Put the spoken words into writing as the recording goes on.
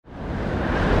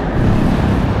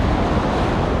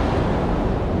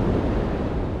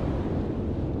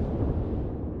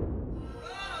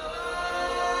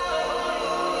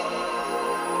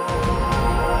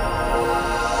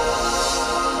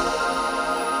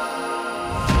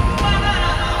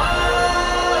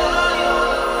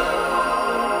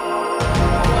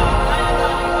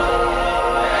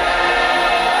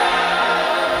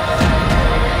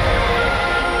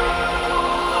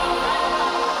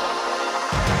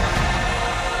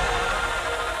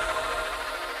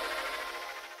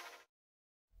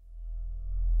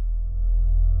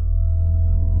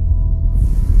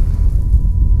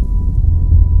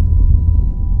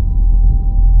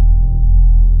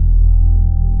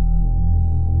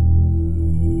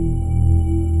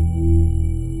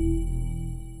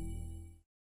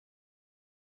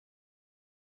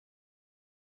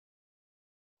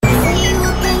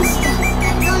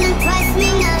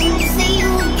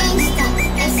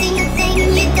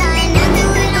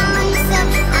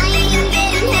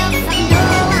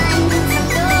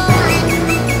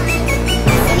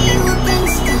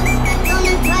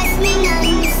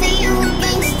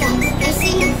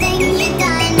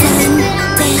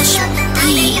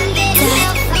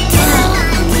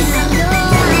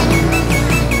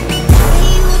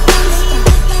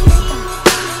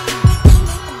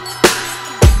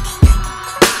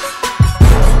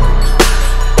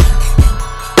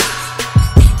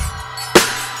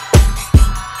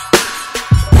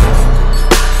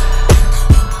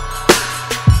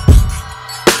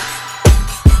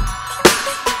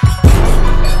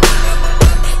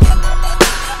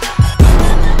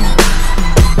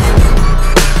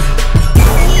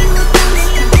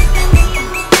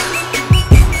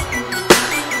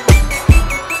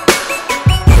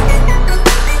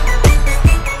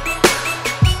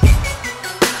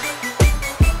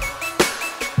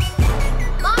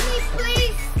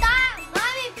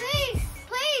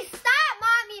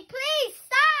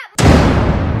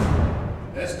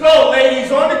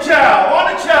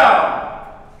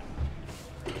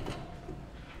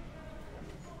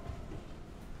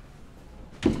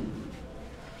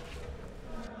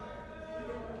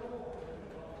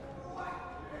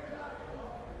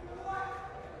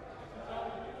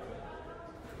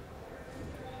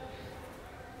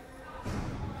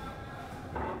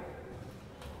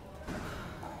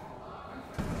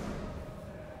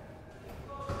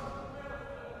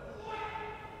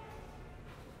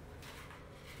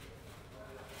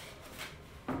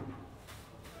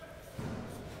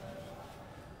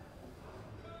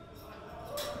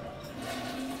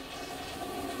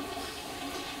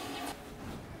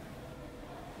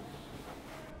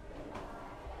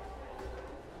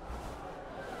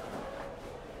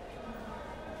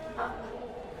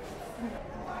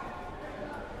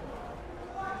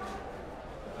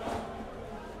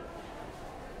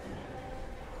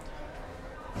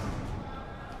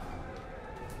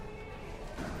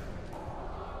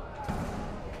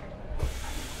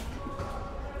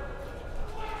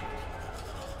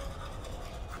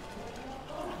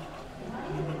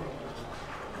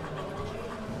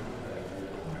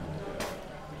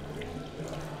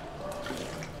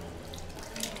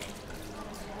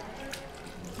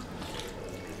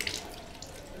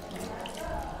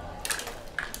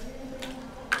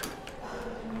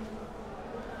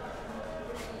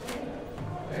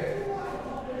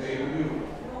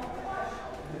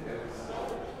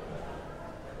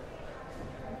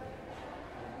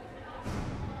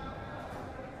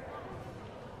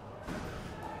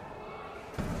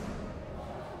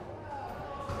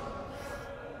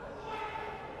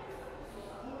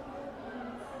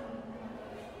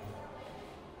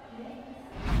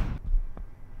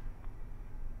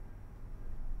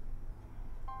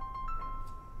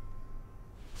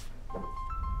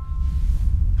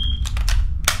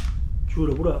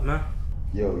Judah, what up, man?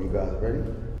 Yo, you guys ready?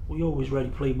 We always ready,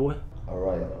 playboy.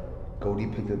 Alright. Cody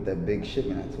picked up that big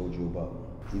shipment I told you about.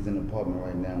 He's in the apartment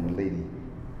right now with Lady.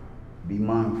 Be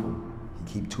mindful.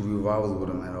 He keep 2 revolvers with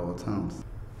him at all times.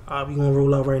 Alright, we gonna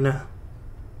roll out right now.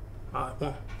 Alright,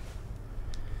 one.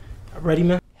 Ready,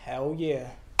 man? Hell yeah.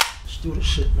 Let's do this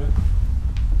shit, man.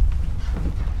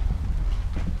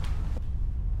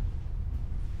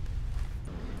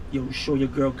 Yo, you sure your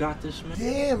girl got this, man?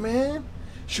 Yeah, man.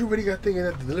 She already got thinking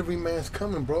that the delivery man's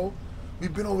coming, bro.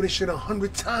 We've been over this shit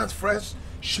 100 times, Fresh.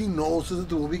 She knows what to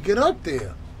do when we get up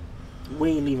there.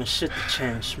 We ain't leaving shit to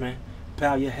chance, man.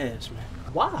 Bow your heads, man.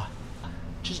 Why?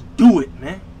 Just do it,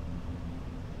 man.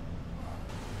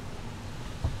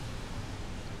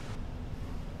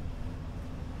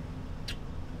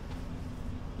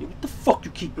 Yo, what the fuck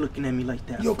you keep looking at me like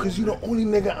that? Yo, for, cause you man? the only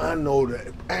nigga I know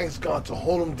that asks God to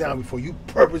hold him down before you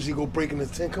purposely go breaking the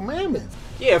 10 Commandments.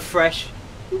 Yeah, Fresh.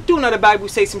 You do know the Bible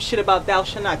say some shit about thou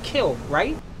shalt not kill,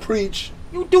 right? Preach.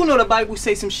 You do know the Bible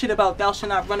say some shit about thou shalt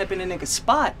not run up in a nigga's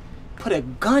spot, put a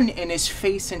gun in his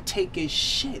face and take his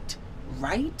shit,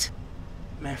 right?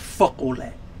 Man, fuck all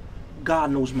that.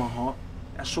 God knows my heart.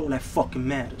 That's all that fucking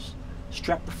matters.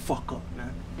 Strap the fuck up,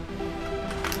 man.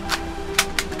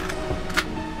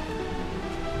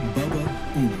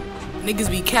 Niggas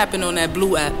be capping on that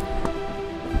blue app.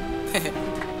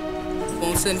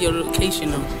 Won't send your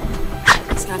location though.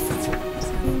 What's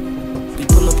happening? We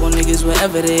pull up on niggas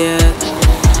wherever they at.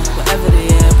 Wherever they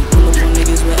at. We pull up on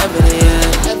niggas wherever they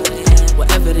at.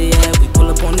 Wherever they at. We pull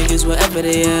up on niggas wherever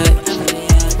they at.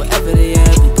 Wherever they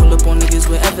at. We pull up on niggas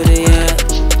wherever they at.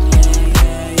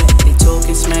 They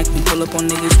talking smack. We pull up on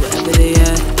niggas wherever they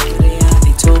at.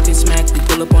 They talking smack. We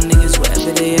pull up on niggas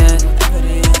wherever they at.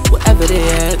 Wherever they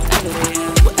at.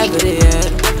 Wherever they at.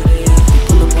 We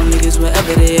pull up on niggas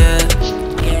wherever they at.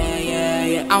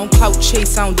 I don't clout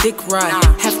chase, I don't dick ride.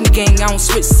 Half the gang, I don't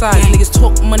switch sides. Niggas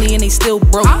talk money and they still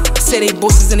broke. Say they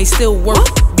bosses and they still work.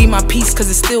 Be my piece cause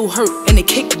it still hurt. And they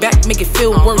kick back, make it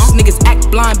feel worse. Niggas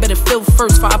act blind, better feel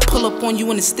first. If I pull up on you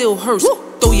and it still hurts.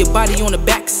 Throw your body on the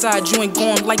backside, you ain't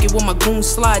gon' like it when my goons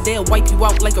slide. They'll wipe you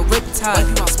out like a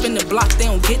riptide. Spin the block, they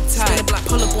don't get tired.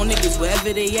 Pull up on niggas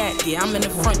wherever they at. Yeah, I'm in the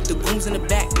front, the goons in the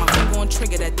back. My finger on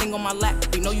trigger, that thing on my lap.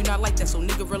 We know you not like that, so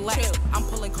nigga relax. I'm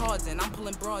pulling cards and I'm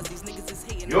pulling bras. These niggas is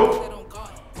hating. Yo.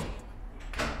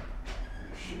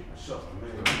 Shit, what's up,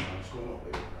 man? What's going on,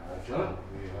 baby? John?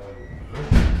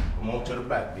 Come on to the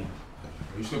back, B.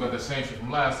 You still got the same shit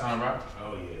from last time, right?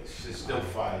 Oh, yeah. Shit's still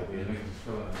fire, baby.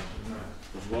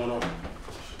 What's going on?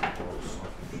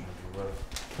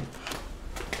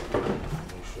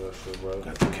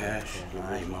 Got the cash.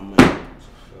 Alright, my man.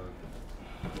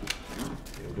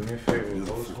 Do me a favor.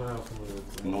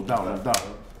 No doubt, no doubt.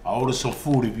 I order some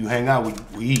food. If you hang out,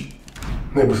 we eat.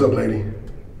 Hey, what's up, lady?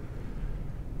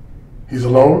 He's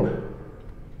alone?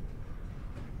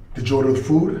 Did you order the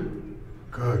food?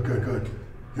 Good, good, good.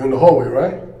 You're in the hallway,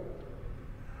 right?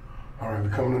 All right, we're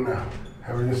coming in now.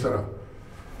 Have everything set up.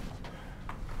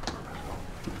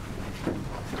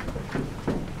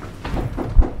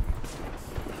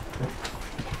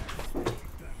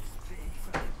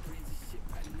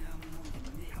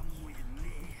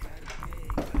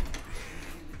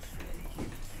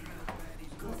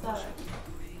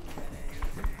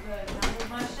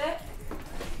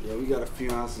 Yeah, we got a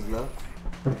few ounces left.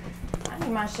 I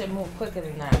need my shit move quicker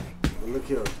than that. But look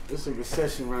here, it's a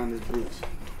recession around this bitch.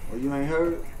 Well, you ain't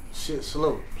heard? Shit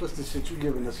slow. Plus the shit you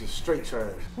giving us is straight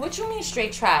trash. What you mean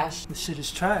straight trash? This shit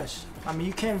is trash. I mean,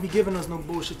 you can't be giving us no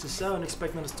bullshit to sell and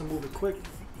expecting us to move it quick.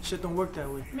 Shit don't work that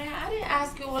way. Man, I didn't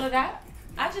ask you all of that.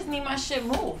 I just need my shit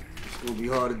moved. It's gonna be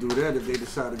hard to do that if they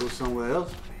decide to go somewhere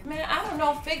else. Man, I don't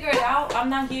know. Figure it out. I'm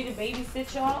not here to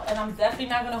babysit y'all, and I'm definitely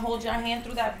not gonna hold your hand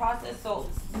through that process. So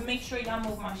make sure y'all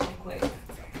move my shit quick.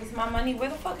 It's my money. Where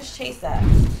the fuck is Chase at?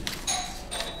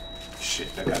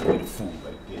 Shit, that gotta be the food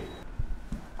right there.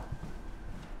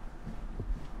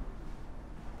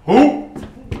 Who?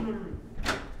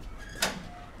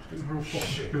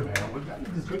 Shit, man. What that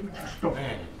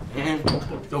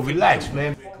man? Yo, relax,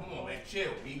 man. Come on, man.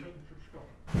 Chill, B.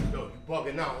 Yo, you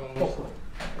bugging out on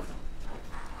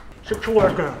Sit your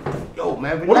ass down. Yo,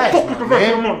 man, What relax, the fuck is the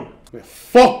rest of the man. money? Man,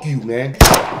 fuck you, man.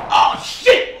 Oh,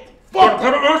 shit. Fuck.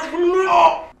 Gotta ask for me?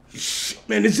 Oh, shit,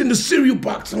 man. It's in the cereal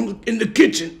box in the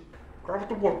kitchen. Grab it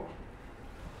to work.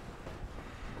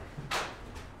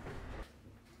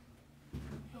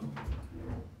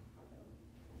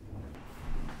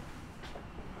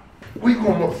 We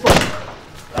gonna motherfucker.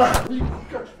 Ah, we gonna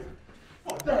catch me.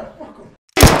 Fuck that, fuck him.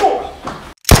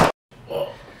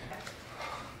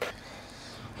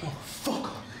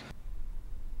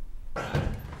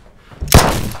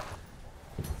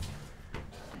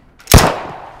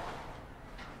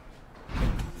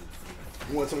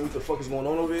 want to tell me what the fuck is going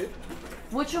on over here?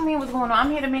 What you mean what's going on? I'm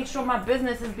here to make sure my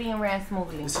business is being ran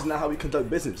smoothly. This is not how we conduct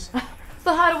business.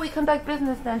 So how do we conduct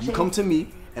business then, Chase? You come to me,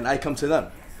 and I come to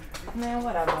them. Man,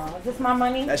 whatever. Is this my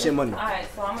money? That's your money. Alright,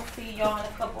 so I'm gonna see y'all in a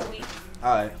couple weeks.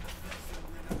 Alright.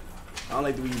 I don't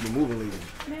like the way you've been moving lately.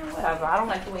 Man, whatever. I don't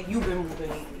like the way you've been moving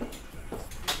lately.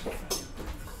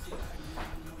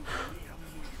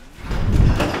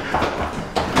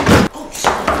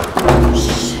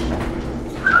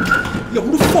 Yo,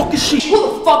 who the fuck is she?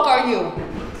 Who the fuck are you?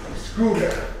 Screw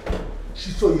that.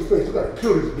 She saw your face. We gotta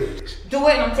kill this bitch. Do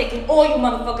it and I'm taking all you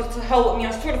motherfuckers to hell with me.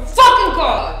 I swear to fucking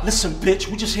God. Listen, bitch,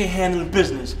 we just here handling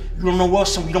business. You don't know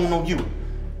us and we don't know you.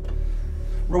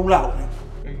 Roll out, man.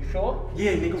 Are you sure?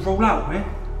 Yeah, nigga, roll out, man.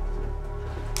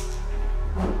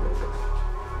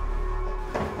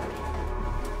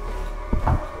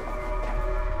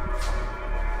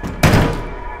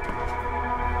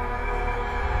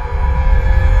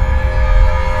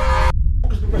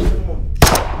 What's the rest of the money?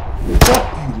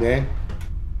 Fuck you, man.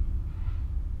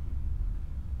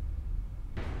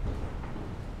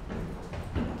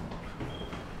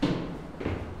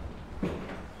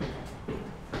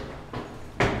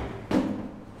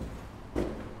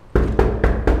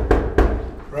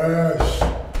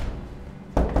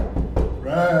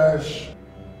 Fresh.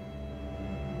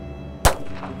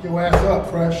 Pick your ass up,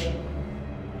 Fresh.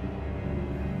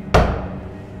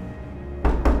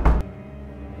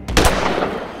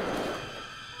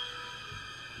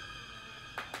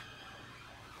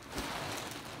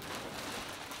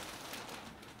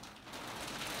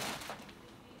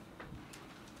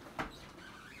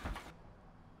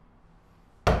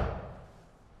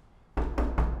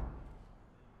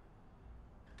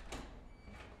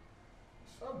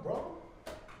 What's up, bro?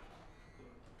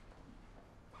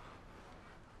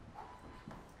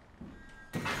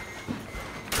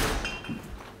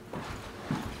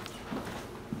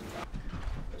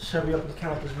 Let's hurry up and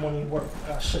count this money and work. I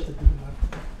got shit to do, man.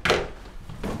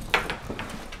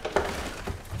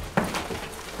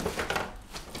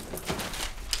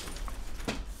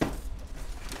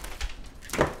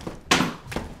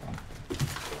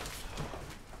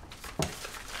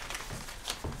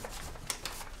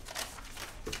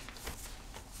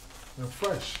 You're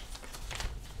fresh.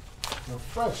 You're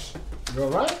fresh. You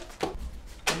alright?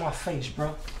 On my face,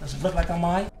 bro. Does it look like I'm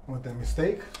alright? Want that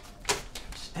mistake?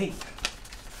 Mistake.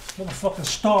 Motherfucking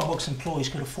Starbucks employees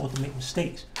could afford to make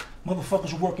mistakes. Motherfuckers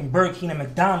who work in Burger King and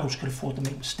McDonald's could afford to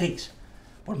make mistakes.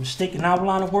 But a mistake in our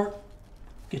line of work,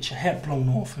 get your head blown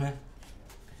off, man.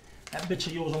 That bitch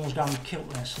of yours almost got me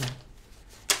killed last night.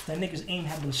 If that nigga's aim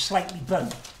had been slightly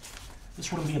better,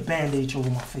 this wouldn't be a bandage over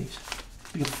my face.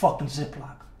 It'd be a fucking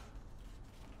Ziploc.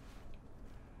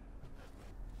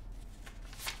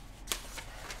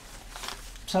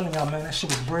 I'm telling y'all, man, that shit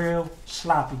was real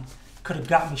sloppy. Could have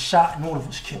got me shot and all of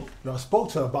us killed. Yo, I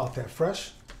spoke to her about that,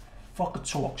 Fresh. Fuck a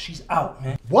talk. She's out,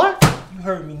 man. What? You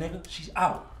heard me, nigga. She's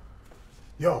out.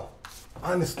 Yo,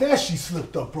 I understand she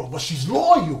slipped up, bro, but she's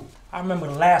loyal. I remember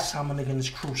the last time a nigga in this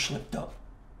crew slipped up.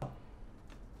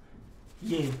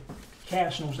 Yeah,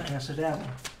 Cash knows the answer to that one.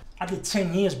 I did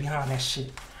 10 years behind that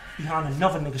shit. Behind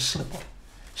another nigga slip up.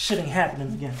 Shit ain't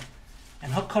happening again.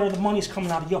 And her cut of the money is coming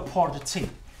out of your part of the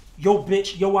tape. Yo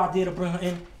bitch, your idea to bring her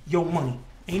in, your money.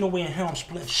 Ain't no way in hell I'm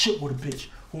splitting shit with a bitch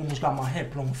who almost got my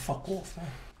head blown the fuck off, man.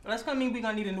 Well, that's gonna mean we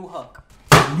gonna need a new hook.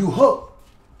 New hook?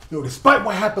 Yo, despite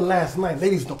what happened last night,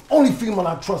 lady's the only female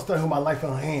I trust that has my life in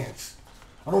her hands.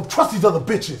 I don't trust these other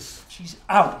bitches. She's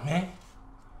out, man.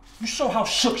 You saw how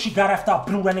shook she got after I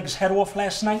blew that nigga's head off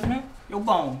last night, man? Yo,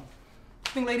 Bone,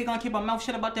 you think lady gonna keep her mouth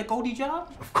shut about that Goldie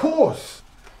job? Of course.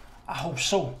 I hope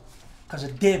so. Cause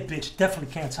a dead bitch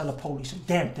definitely can't tell the police a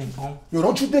damn thing, Bone. Yo,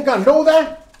 don't you think I know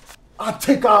that? I'd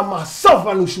take her out myself if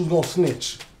I knew she was gonna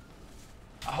snitch.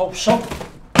 I hope so.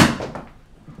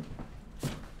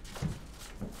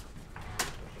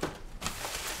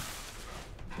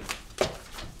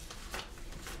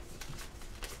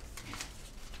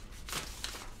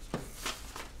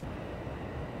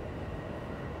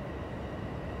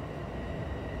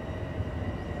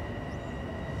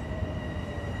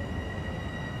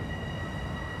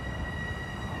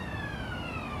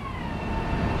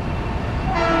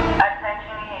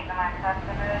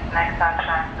 Next on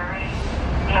track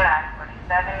 3, Eli 46.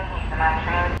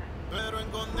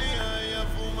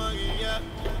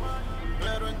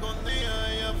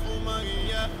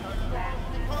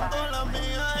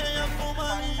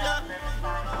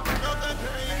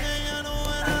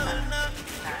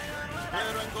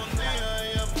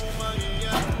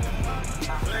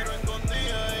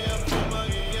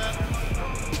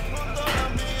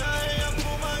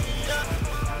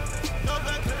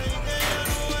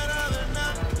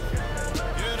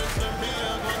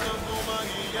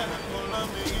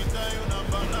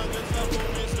 esa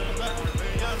fumicela,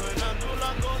 ella no es nada, tú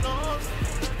la conoces.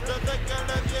 Desde que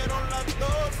le dieron las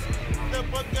dos,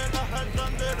 después que la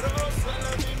jaltan de rosa,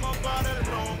 le dimos para el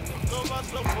ron, dos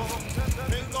vasos pon,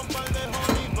 cinco par de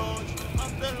Holley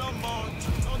ante los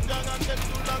monchos, no te hagas que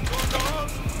tú la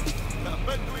conoces. La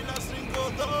Petro y la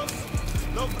 5-2,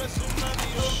 lo ofrecí me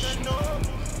dijo que no,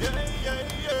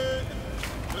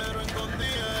 pero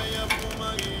escondida ella fuma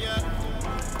guía,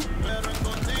 pero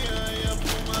escondida ella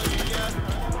fuma guía,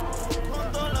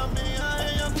 junto a la mía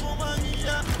ella fuma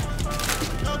guía,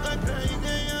 yo te creí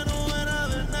que ella no era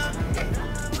de nada,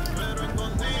 pero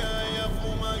escondida ella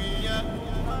fuma guía,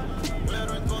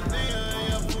 pero escondida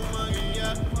ella fuma guía,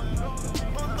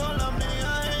 junto a la mía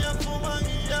ella fuma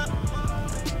guía,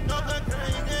 yo te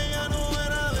creí que ella no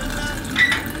era de nada.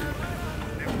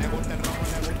 Le gusta el rojo,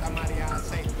 le gusta María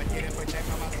aceite, me quiere pues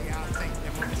checa vacía aceite, le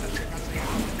mueve esa chica así,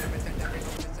 le mete el diablo y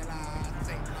se la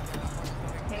aceite.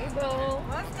 Hey, boo.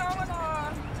 What's going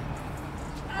on?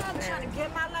 I'm trying to get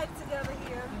my life together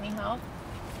here. You need help?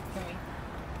 Come here.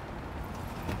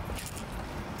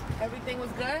 Everything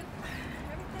was good?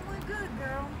 Everything went good,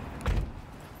 girl.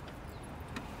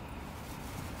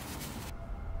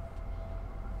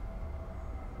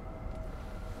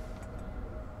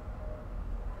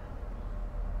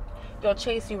 Yo,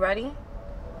 Chase, you ready?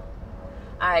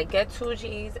 Alright, get 2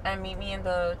 G's and meet me in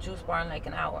the juice bar in like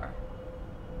an hour.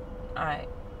 Alright.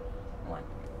 1.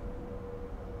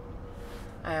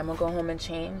 Alright, I'm gonna go home and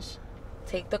change.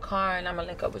 Take the car and I'm gonna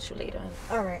link up with you later.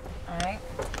 Alright. Alright?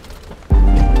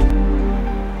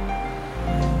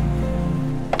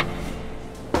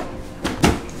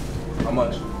 How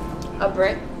much? A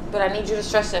brick. But I need you to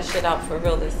stretch that shit out for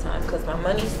real this time, because my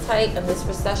money's tight and this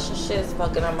recession shit is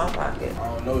fucking up my pocket. I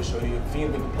don't know, Shorty. Your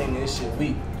fiend been complaining this shit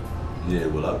weak. Yeah,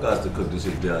 well, I got to cook this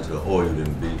shit down to the oil than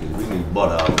be, because we need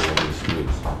butter out there in the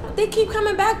streets. They keep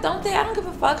coming back, don't they? I don't give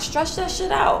a fuck. Stretch that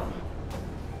shit out.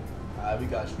 Alright, we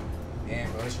got you. Damn,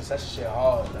 bro, this recession shit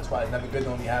hard. That's why it's never good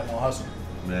to only have one hustle.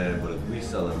 Man, but if we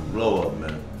selling blow up,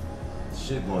 man,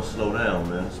 shit gonna slow down,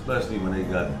 man. Especially when they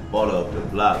got butter up the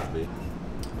block, bitch.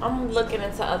 I'm looking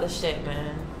into other shit,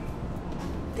 man.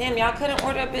 Damn, y'all couldn't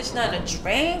order a bitch nothing to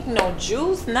drink, no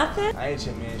juice, nothing? I ain't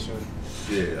your man, Shorty.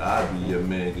 Shit, I'll be your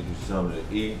man, get you something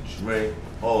to eat, drink,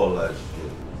 all that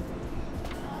shit.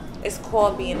 It's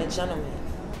called being a gentleman.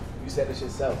 You said it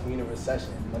yourself. We in a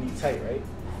recession. Money tight, right?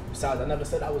 Besides, I never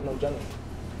said I was no gentleman.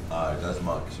 Alright, that's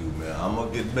my cue, man. I'm gonna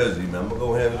get busy, man. I'm gonna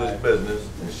go handle this business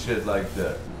and shit like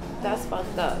that. That's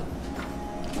fucked up.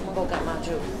 I'm gonna go get my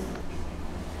juice.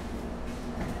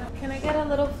 Can I get a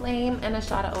little flame and a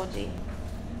shot of OG?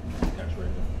 That's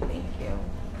right. Thank you.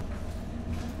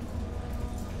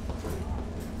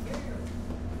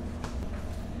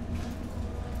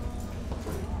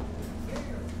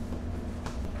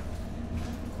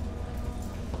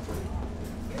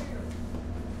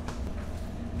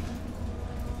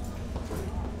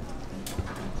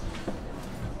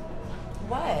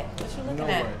 What? What you looking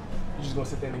at? What? You just gonna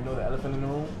sit there and ignore the elephant in the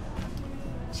room?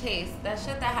 Chase, that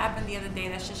shit that happened the other day,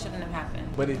 that shit shouldn't have happened.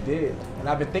 But it did. And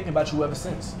I've been thinking about you ever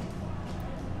since.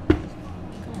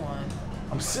 Come on.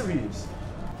 I'm serious.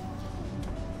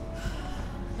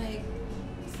 Like,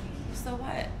 so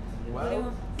what? What do Well,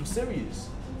 you... I'm serious.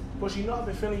 Porsha, you know I've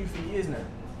been feeling you for years now.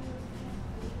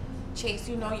 Chase,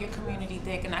 you know you're community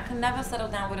dick, and I can never settle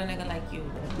down with a nigga like you.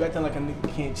 You acting like a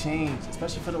nigga can't change,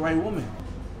 especially for the right woman.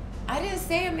 I didn't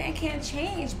say a man can't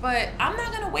change, but I'm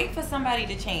not gonna wait for somebody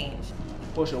to change.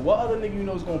 Porsha, what other nigga you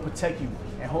know is gonna protect you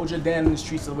and hold you down in the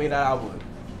streets the way that I would?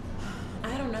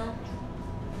 I don't know.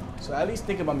 So at least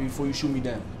think about me before you shoot me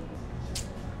down.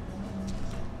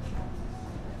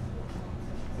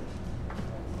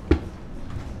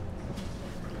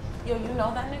 Yo, you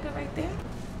know that nigga right there?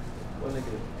 What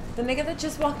nigga? The nigga that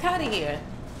just walked out of here.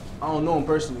 I don't know him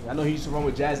personally. I know he used to run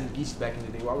with Jazz and Geese back in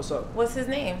the day. Why, what's up? What's his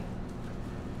name?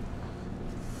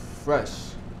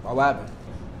 Fresh. Why, what happened?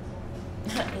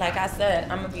 Like I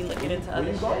said, I'm gonna be looking into other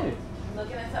Where you shit. going?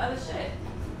 Looking into other shit.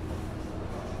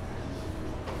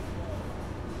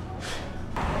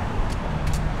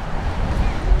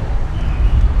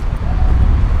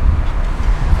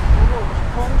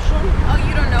 Oh,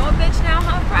 you don't know a bitch now,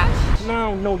 huh, Fresh? No, I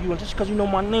don't know you, and just because you know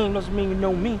my name doesn't mean you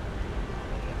know me.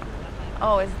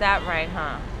 Oh, is that right,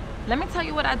 huh? Let me tell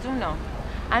you what I do know.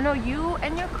 I know you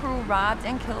and your crew robbed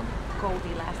and killed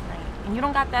Goldie last night. And you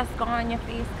don't got that scar on your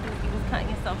face because you was cutting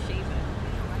yourself shaving.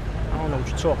 I don't know what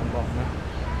you're talking about,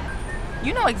 man.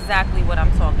 You know exactly what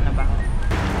I'm talking about.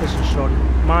 Listen, shorty,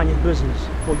 mind your business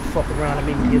before you fuck around and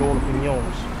make me get all up in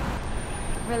yours.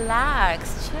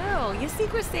 Relax, chill. Your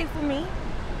secret's safe with me.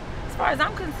 As far as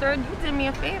I'm concerned, you did me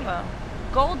a favor.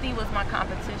 Goldie was my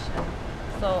competition.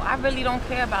 So I really don't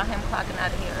care about him clocking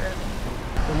out of here early.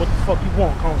 Then what the fuck you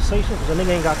want? Conversation? Cause a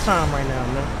nigga ain't got time right now,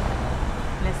 man.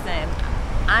 Listen,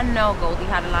 I know Goldie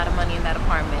had a lot of money in that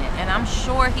apartment, and I'm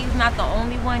sure he's not the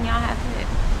only one y'all have hit.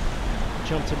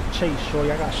 Jump to the chase,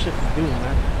 shorty. I got shit to do,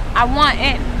 man. I want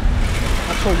in.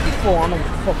 I told you before, I know what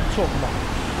the fuck you talking about.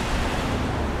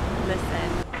 Listen,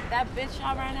 that bitch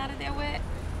y'all ran out of there with,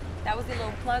 that was your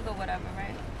little plug or whatever,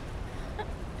 right?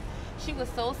 She was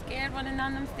so scared running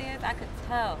down them stairs, I could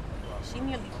tell. She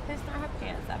nearly pissed on her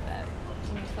pants, I bet.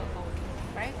 When you saw Goldie,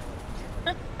 right?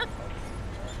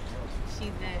 She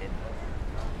did.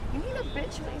 You need a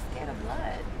bitch who ain't scared of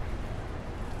blood.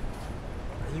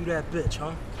 You that bitch,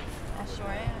 huh? I sure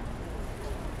am.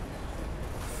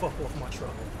 Fuck off my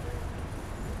truck.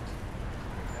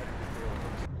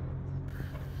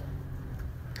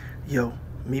 Yo,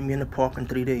 meet me in the park in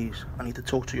 3 days. I need to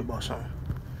talk to you about something.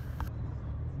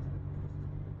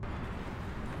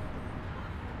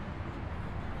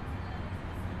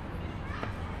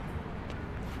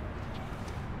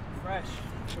 Fresh.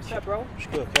 What's up, bro? It's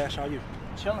good, Cash. How you?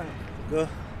 Chilling. Good.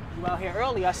 You out here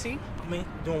early, I see. I mean,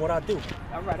 doing what I do.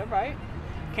 All right.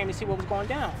 Came to see what was going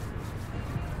down.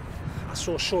 I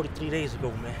saw Shorty 3 days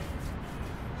ago, man.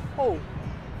 Oh.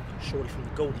 Shorty from the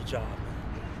Goldie job.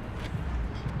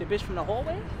 The bitch from the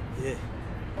hallway? Yeah.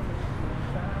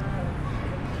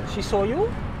 She saw you?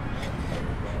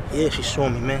 Yeah, she saw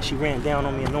me, man. She ran down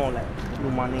on me and all that.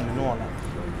 Knew my name and all that.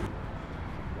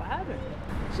 What happened?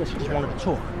 Said she just wanted to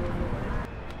talk.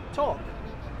 Talk?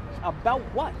 About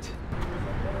what?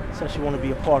 Said she wanted to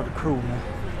be a part of the crew, man.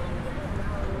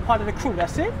 Part of the crew,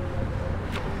 that's it?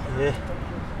 Yeah.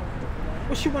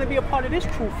 What she want to be a part of this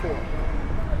crew for?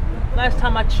 Last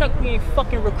time I checked, we ain't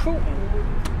fucking recruiting.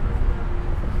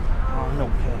 I don't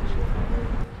know, Cash.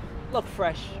 Look,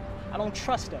 Fresh, I don't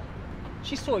trust her.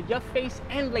 She saw your face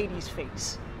and Lady's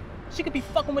face. She could be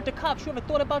fucking with the cops. You ever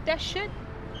thought about that shit?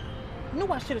 Knew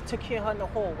I should have took care of her in the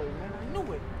hallway, man. I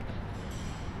knew it.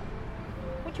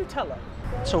 What'd you tell her?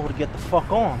 I told her to get the fuck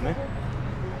on, man.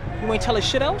 You ain't tell her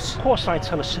shit else? Of course I ain't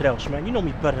tell her shit else, man. You know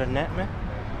me better than that, man.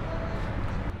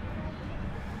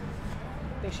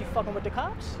 Think she fucking with the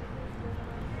cops?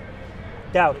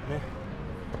 Doubt it, man.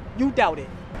 You doubt it?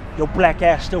 Your black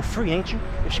ass still free, ain't you?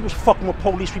 If she was fucking with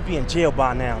police, we'd be in jail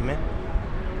by now, man.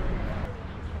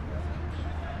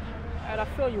 Alright, I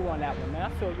feel you on that one, man.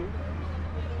 I feel you.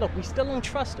 Look, we still don't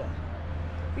trust her.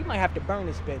 We might have to burn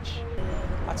this bitch.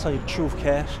 I'll tell you the truth,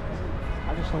 Cash.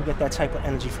 I just don't get that type of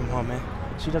energy from her, man.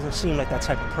 She doesn't seem like that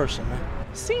type of person, man.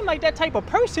 Seem like that type of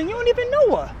person? You don't even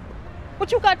know her.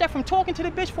 What, you got that from talking to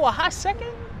the bitch for a hot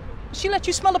second? She let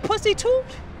you smell a pussy too?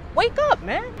 Wake up,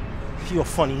 man. You a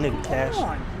funny nigga, Cash. Come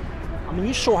on. I mean,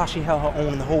 you saw how she held her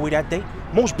own in the hallway that day?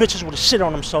 Most bitches would have shit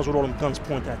on themselves with all them guns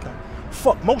pointed at them.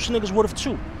 Fuck, most niggas would have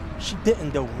too. She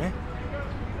didn't though, man.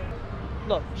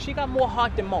 Look, she got more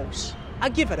heart than most. I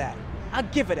give her that. I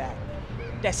give her that.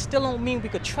 That still don't mean we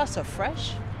could trust her,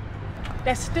 Fresh.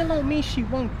 That still don't mean she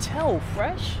won't tell,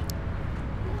 Fresh.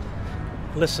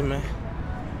 Listen, man.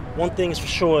 One thing is for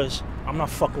sure is I'm not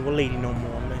fucking with Lady no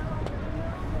more, man.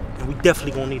 And we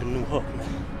definitely gonna need a new hook,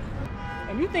 man.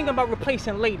 And you thinking about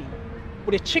replacing Lady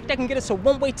with a chick that can get us a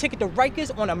one-way ticket to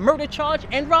Rikers on a murder charge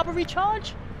and robbery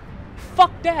charge?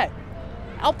 Fuck that.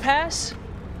 I'll pass.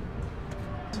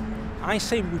 I ain't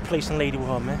say we replacing Lady with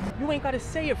her, man. You ain't gotta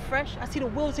say it, Fresh. I see the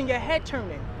wheels in your head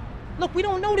turning. Look, we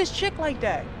don't know this chick like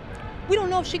that. We don't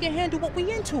know if she can handle what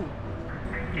we into.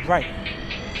 You're right.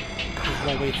 There's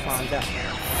no way to find out.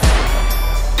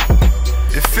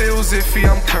 It feels iffy,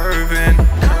 I'm curving.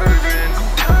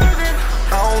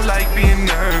 I don't like being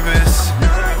nervous.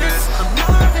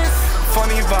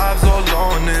 Funny vibes all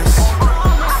on this.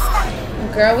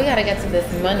 Girl, we gotta get to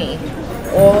this money.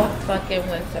 All fucking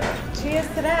winter. Cheers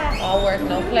to that. All work,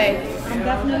 no play. I'm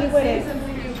definitely with it.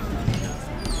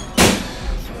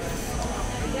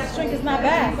 This drink is not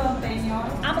bad.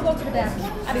 I'm gonna go to the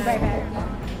bathroom. I'll be right back.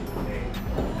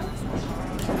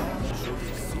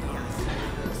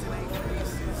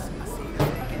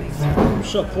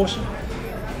 What's up, Porsha?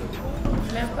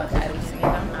 Man, fuck out of here.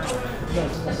 I'm not.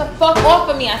 Get the fuck off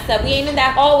of me, I said. We ain't in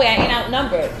that hallway. I ain't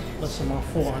outnumbered. Listen, my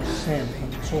fault. I understand. We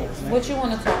can talk, man. What you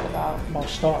want to talk about? About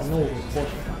starting over,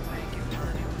 Porsha.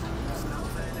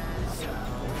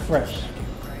 Fresh.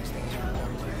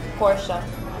 Porsha.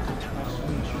 Nice to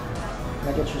meet you. Can I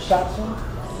get your shots in?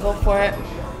 Go for it.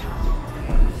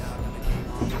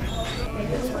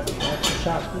 Get your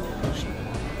shots, please.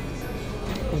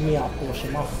 Put me out,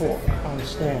 Porsha. My fault. I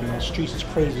understand, man. Streets is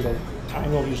crazy, though. I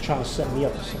didn't know if you was trying to set me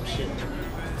up or some shit.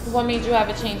 What made you have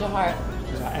a change of heart?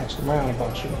 Because I asked around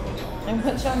about you. And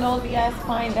what your nosy ass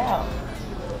find out?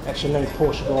 That's your name,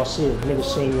 Porsha Garcia. Niggas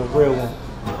saying you're a real one.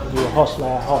 You're a hustler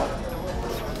at heart.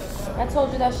 I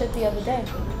told you that shit the other day.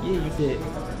 Yeah, you did.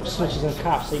 Snitches and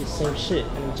cops say the same shit,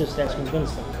 and it's just as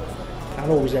convincing. Not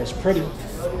always as pretty,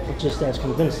 but just as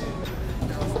convincing.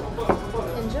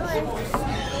 Enjoy.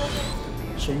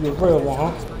 So you a real one,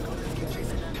 huh?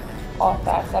 All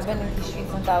facts. I've been in the streets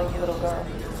since I was a little girl.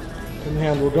 Can you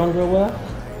handle a gun real well?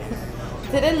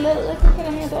 Did it look like I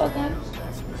couldn't handle a gun?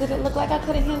 Did it look like I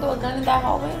couldn't handle a gun in that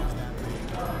hallway?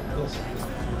 Listen.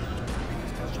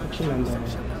 What you mean by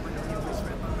that?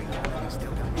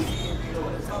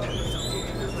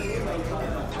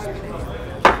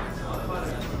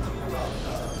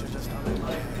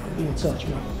 Be in touch,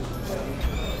 man.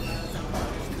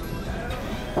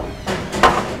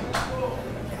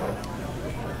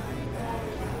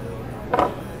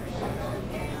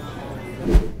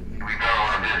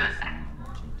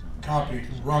 Copy,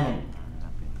 run him.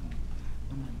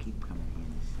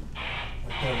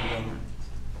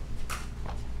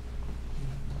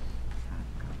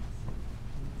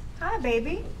 Hi,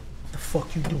 baby. What the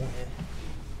fuck you doing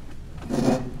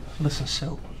here? Listen,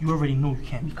 Sil, you already know you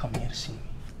can't be coming here to see me.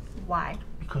 Why?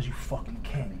 Because you fucking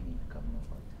can't.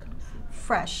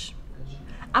 Fresh.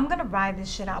 I'm gonna ride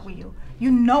this shit out with you.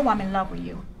 You know I'm in love with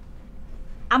you.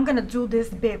 I'm gonna do this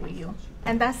bit with you.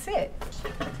 And that's it.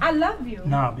 I love you.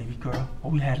 Nah, baby girl.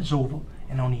 What we had is over,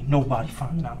 and I don't need nobody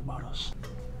finding out about us.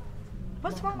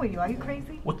 What's wrong with you? Are you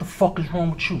crazy? What the fuck is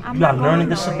wrong with you? I'm You got a not learning going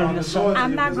disability nowhere. or something?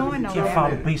 I'm not going You can't nowhere.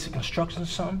 follow basic instructions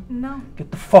or something? No.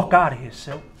 Get the fuck out of here,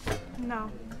 Sil.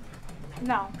 No.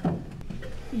 No.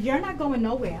 You're not going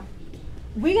nowhere.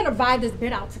 We're gonna ride this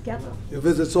bit out together. Your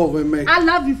visit's over, mate. I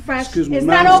love you, Fresh. Excuse me, it's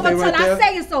ma'am, not over stay till right I there.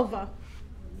 say it's over.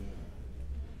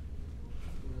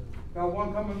 Got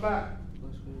one coming back.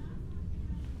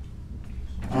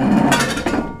 Who's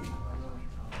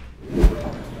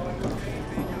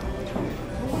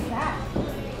that?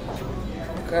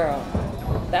 Girl,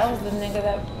 that was the nigga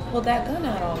that pulled that gun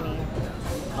out on me.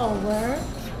 Oh, word?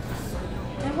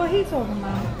 And what he talking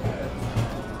about?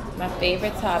 My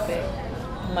favorite topic,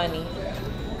 money.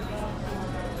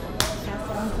 That's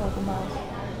what I'm talking about.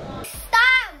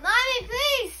 Stop! Mommy,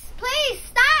 please! Please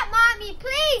stop, Mommy!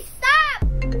 Please stop!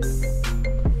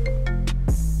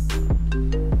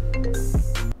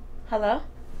 Hello?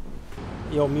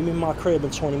 Yo, meet me in my crib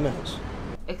in 20 minutes.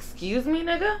 Excuse me,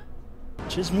 nigga?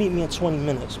 Just meet me in 20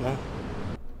 minutes, man.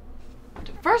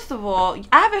 First of all,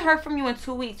 I haven't heard from you in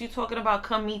 2 weeks. You talking about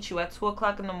come meet you at 2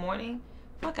 o'clock in the morning?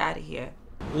 Fuck out of here.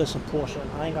 Listen, Porsha,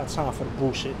 I ain't got time for the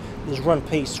bullshit. This run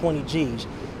pays 20 G's.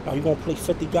 Now, you gonna play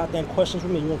 50 goddamn questions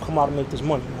with me? You gonna come out and make this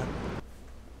money, man?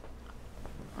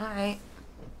 Alright.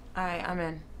 Alright, I'm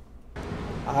in.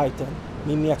 Alright then.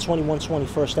 Meet me at 2120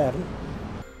 First Avenue.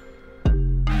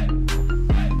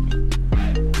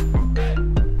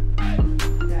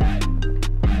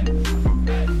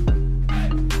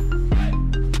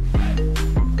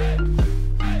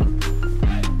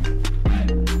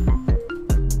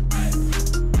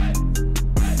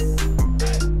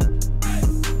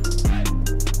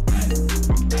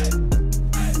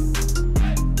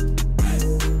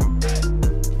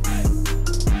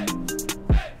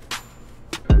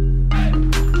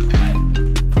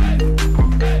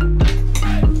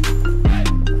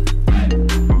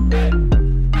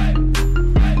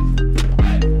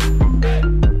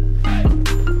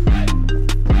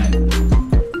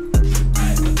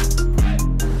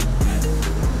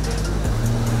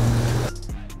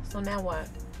 Now what?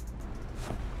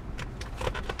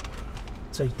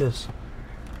 Take this.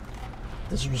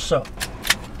 This is what's up.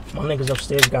 My niggas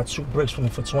upstairs got 2 bricks for me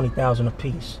for 20,000 a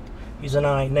piece. He's an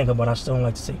alright nigga, but I still don't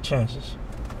like to take chances.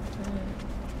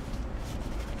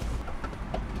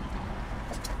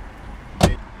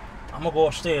 I'm gonna go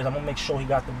upstairs. I'm gonna make sure he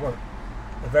got the work.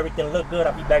 If everything look good,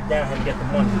 I'll be back down here to get the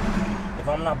money. If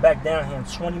I'm not back down here in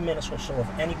 20 minutes or so, if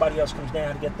anybody else comes down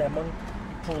here to get that money, you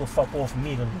pull the fuck off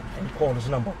immediately and you call his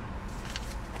number.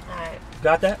 Alright.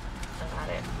 Got that? I got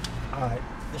it. Alright.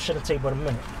 This shouldn't take but a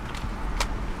minute.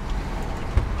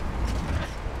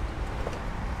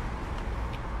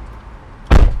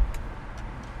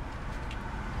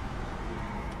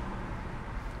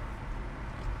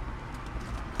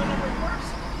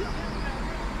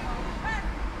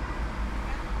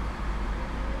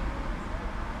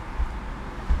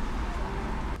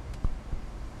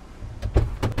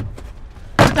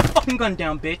 Fucking gun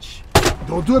down, bitch.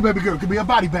 Don't do it, baby girl. It could be a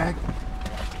body bag.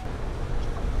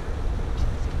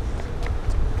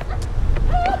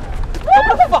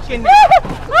 Get the fuck in there.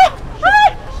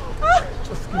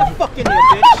 Get the fuck in there,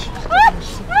 bitch.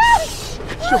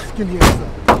 Get your skinny ass up.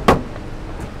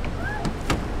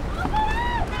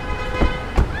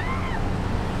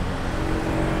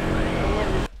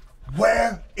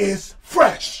 is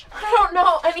Fresh? I don't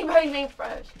know anybody named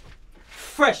Fresh.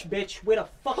 Fresh, bitch. Where the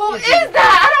fuck Who is is he?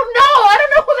 that? I don't know. I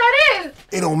don't know who that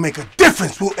is. It don't make a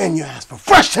difference. We'll end your ass for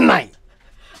Fresh tonight.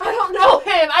 I don't know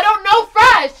him. I don't know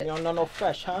Fresh. You don't know no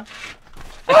Fresh, huh?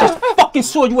 I just fucking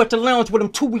saw you at the lounge with him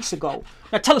 2 weeks ago.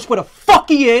 Now tell us where the fuck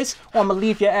he is, or I'm gonna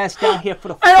leave your ass down here for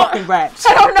the fucking raps.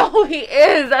 I don't know who he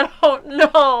is. I don't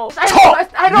know.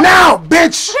 Talk I don't now,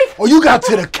 bitch, or you got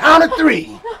to the count of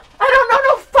 3. I don't know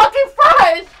no fucking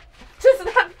Fresh. Just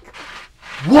that.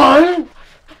 1,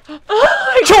 2.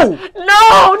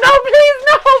 No, please,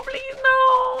 no, please, no.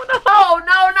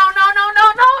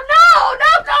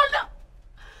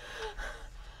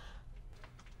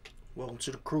 Welcome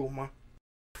to the crew, man.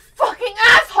 Fucking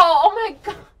asshole. Oh my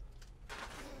god.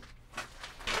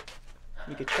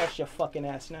 You can trust your fucking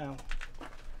ass now.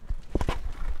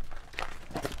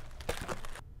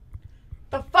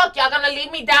 The fuck, y'all gonna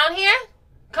leave me down here?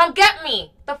 Come get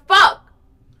me. The fuck?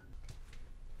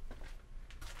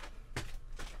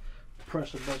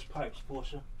 Pressure bust pipes,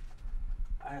 Porsha.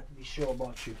 I have to be sure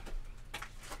about you.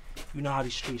 You know how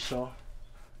these streets are.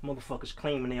 Motherfuckers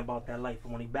claiming they about that life,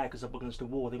 but when they back us up against the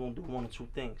wall, they gonna do one or two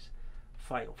things.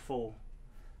 Fight or fall.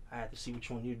 I had to see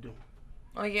which one you do.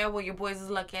 Oh yeah, well your boys is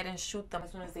lucky I didn't shoot them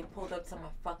as soon as they pulled up to my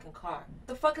fucking car.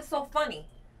 The fuck is so funny?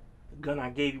 The gun I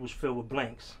gave you was filled with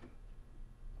blanks.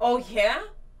 Oh yeah?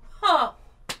 Huh.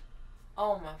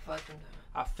 Oh my fucking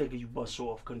god. I figured you bust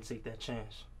off, couldn't take that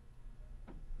chance.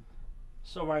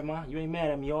 It's alright, ma. You ain't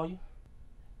mad at me, are you?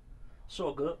 It's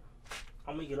all good.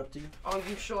 I'll make it up to you. Oh,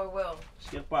 you sure will. Let's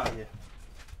get up out of here.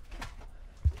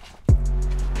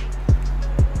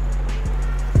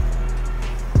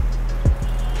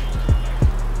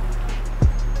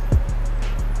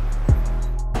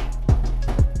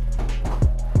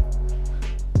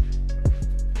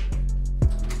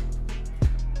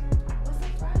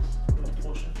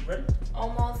 Ready?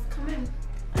 Almost. Come in.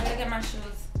 I gotta get my shoes.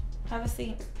 Have a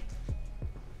seat.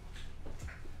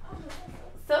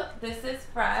 Silk, this is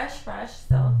fresh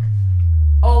silk.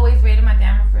 Always rated my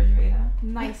damn refrigerator.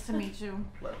 Nice to meet you.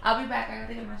 I'll be back. I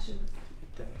gotta get my shoes.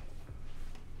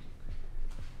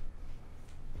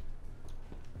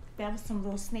 That was some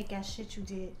real snake ass shit you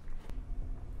did.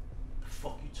 The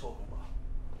fuck you talking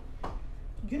about?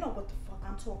 You know what the fuck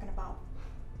I'm talking about.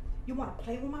 You wanna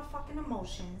play with my fucking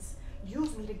emotions,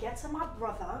 use me to get to my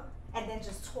brother, and then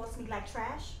just toss me like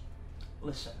trash?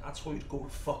 Listen, I told you to go the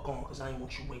fuck on because I ain't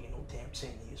want you waiting no damn 10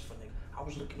 years for nigga. I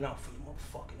was looking out for your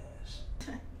motherfucking ass.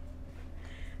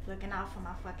 Looking out for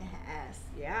my fucking ass.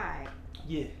 Yeah, alright.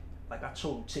 Yeah, like I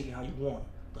told you, take it how you want.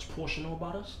 Does Porsha know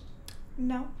about us?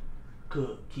 No.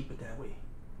 Good, keep it that way.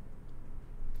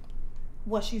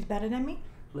 What, she's better than me?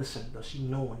 Listen, does she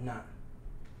know or not?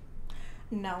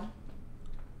 No.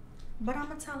 But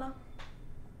I'ma tell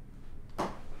her.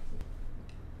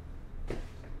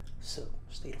 So,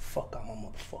 stay the fuck out of my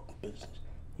motherfucking business.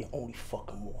 Your only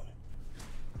fucking warning.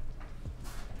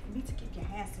 You need to keep your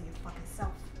hands to your fucking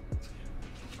self.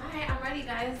 Alright, I'm ready,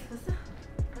 guys.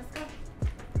 Let's go.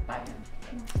 Bye.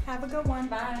 Have a good one.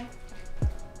 Bye.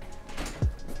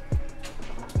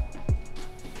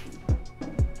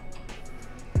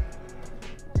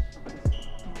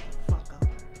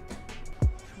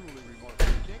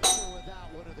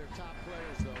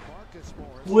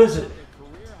 Who is it?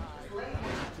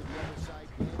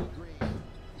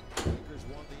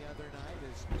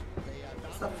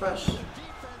 It's not fresh.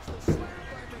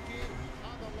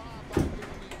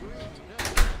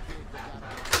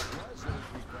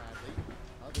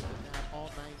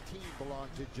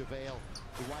 To JaVale,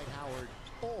 Dwight Howard,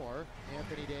 or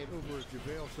Anthony Davis. Over at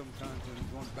JaVale sometimes when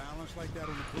he's unbalanced like that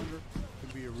on the perimeter, can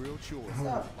be a real chore.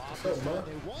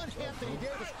 They want Anthony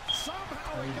Davis.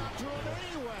 Somehow he got to him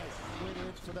anyway. Went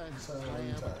in for that slam.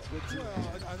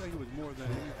 I think it was more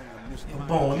than anything a missed.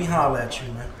 Bone, let me holler at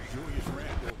you, man. Julius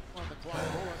Randle on the clock.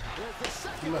 There's the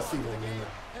second. You must see one, man.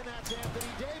 And that's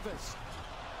Anthony Davis.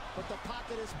 But the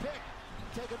pocket is picked.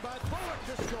 Taken by Bullock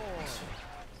to score.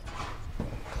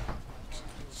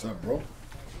 What's up, bro?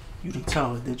 You didn't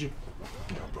tell her, did you?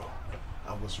 No, bro.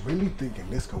 I was really thinking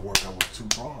this could work out with 2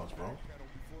 bras, bro.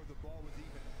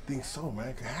 Think so, man.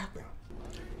 It could happen.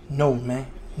 No, man.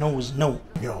 No is no.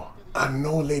 Yo, I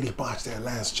know Lady botched that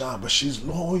last job, but she's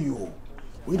loyal.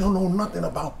 We don't know nothing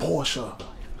about Porsha.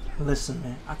 Listen,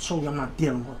 man. I told you I'm not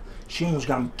dealing with her. She almost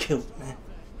got me killed, man.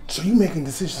 So you making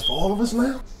decisions for all of us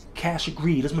now? Cash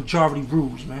agreed. That's majority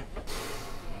rules, man.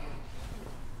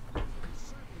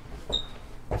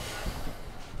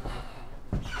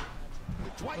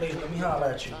 Lady, let me holler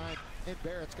at you. and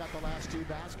Barrett's got the last 2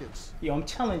 baskets. Yo, I'm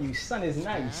telling you, son is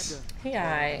nice. He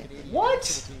alright.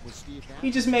 What?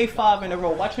 He just made 5 in a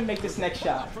row. Watch him make this next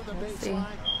shot. Let's see.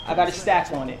 I got a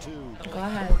stack on it. Go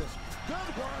ahead.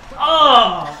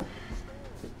 Oh!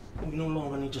 We no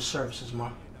longer need your services,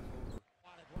 Mom.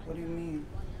 What do you mean?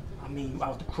 I mean, you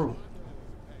out the crew.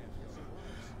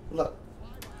 Look,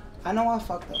 I know I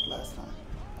fucked up last time.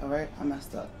 Alright? I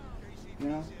messed up. You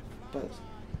know? But,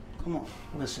 come on.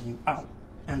 Listen, you out.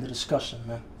 End the discussion,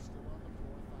 man.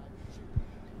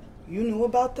 You knew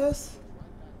about this?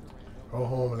 Go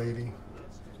home, lady.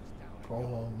 Go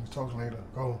home. We'll talk later.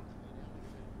 Go.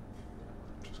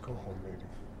 Just go home, lady.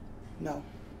 No.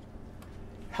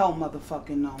 Hell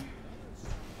motherfucking no.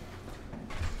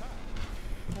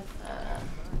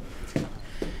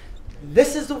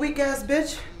 This is the weak ass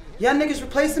bitch y'all niggas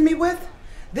replacing me with?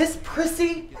 This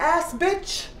prissy ass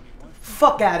bitch?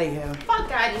 Fuck out of here.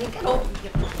 Fuck out of here. Get over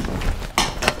here.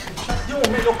 Yo,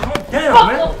 man, yo, calm down,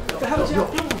 man. What the hell is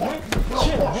y'all doing, man?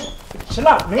 Chill, man. Chill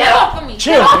out, man. Get off of me.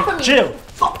 Chill, Get off man. of me. Chill.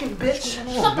 Fucking bitch.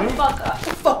 Shut the fuck up.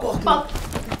 Fuck off Fuck.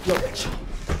 Yo, bitch.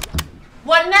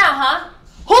 What now, huh?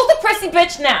 Who's the prissy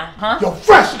bitch now, huh? Yo,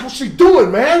 Fresh, what's she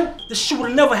doing, man? This shit would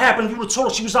have never happened if you would have told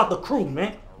her she was out the crew,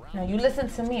 man. Now you listen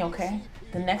to me, okay?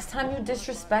 The next time you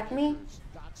disrespect me,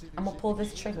 I'm gonna pull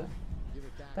this trigger.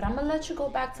 But I'm gonna let you go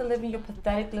back to living your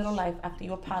pathetic little life after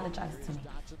you apologize to me.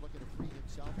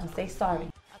 Now say sorry.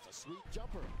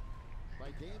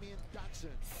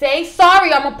 Say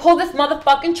sorry, I'm gonna pull this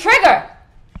motherfucking trigger!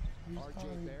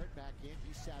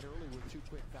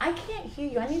 I can't hear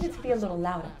you. I need it to be a little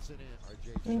louder.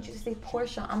 I need you to say,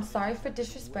 Porsha, I'm sorry for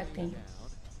disrespecting you.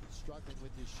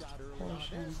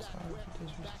 Porsha, I'm sorry for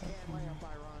disrespecting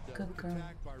you. Good girl.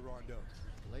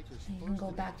 And you can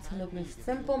go back to living your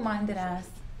simple-minded ass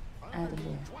out of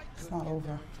here. It's not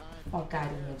over. Fuck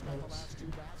out of here,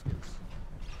 bitch.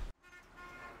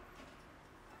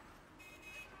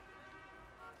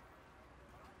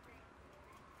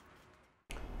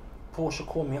 Porsha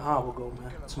called me an hour ago,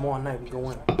 man. Tomorrow night we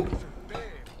go in.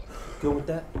 Good with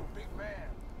that?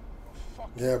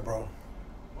 Yeah, bro.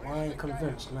 I ain't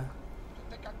convinced, man.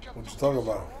 What you talking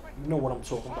about? You know what I'm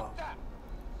talking about.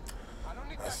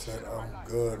 I said I'm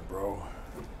good, bro.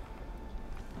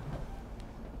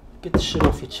 Get the shit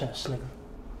off your chest, nigga.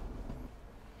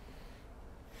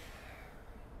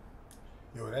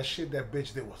 Yo, that shit that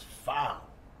bitch did was foul.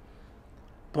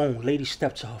 Boom, lady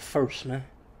stepped to her first, man.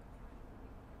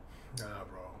 Nah,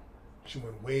 bro. She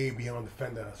went way beyond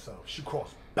defending herself. She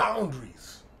crossed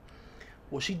boundaries.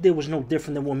 What she did was no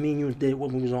different than what me and you did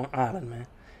when we was on island, man.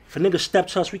 If a nigga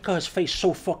stepped to us, we cut his face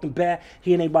so fucking bad,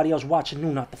 he and anybody else watching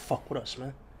knew not to fuck with us,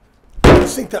 man.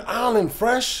 This ain't the island,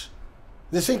 Fresh.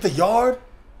 This ain't the yard.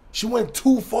 She went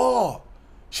too far.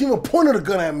 She even pointed a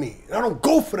gun at me. And I don't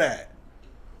go for that.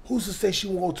 Who's to say she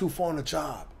won't go too far on the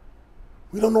job?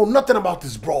 We don't know nothing about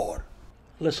this broad.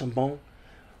 Listen, Bone.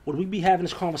 Would we be having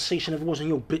this conversation if it wasn't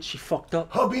your bitch she fucked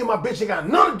up? Her being my bitch ain't got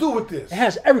nothing to do with this. It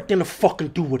has everything to fucking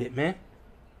do with it, man.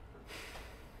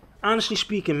 Honestly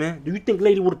speaking, man, do you think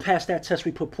lady would have passed that test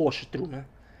we put Porsha through, man?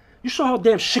 You saw how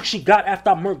damn shook she got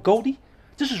after I murked Goldie?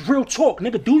 This is real talk,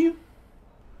 nigga, do you?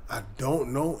 I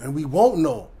don't know, and we won't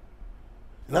know.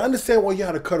 And I understand why you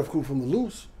had to cut a crew from the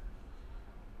loose.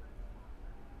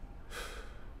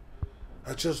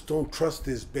 I just don't trust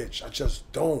this bitch. I just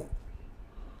don't.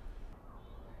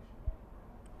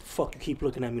 The fuck you keep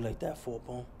looking at me like that for,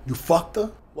 Bone? You fucked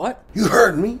her? What? You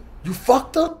heard me. You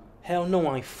fucked her? Hell no,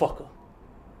 I ain't fuck her.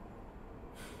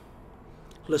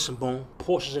 Listen, Bone,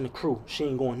 Porsha's in the crew. She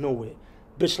ain't going nowhere.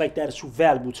 Bitch like that is too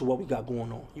valuable to what we got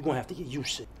going on. You're gonna have to get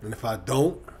used to it. And if I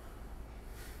don't?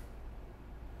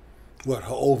 What,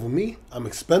 her over me? I'm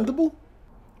expendable?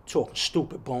 Talking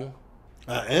stupid, Bone.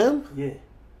 I am? Yeah.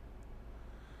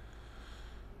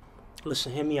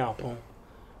 Listen, hear me out, Bone.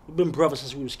 We've been brothers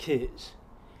since we was kids.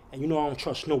 And you know I don't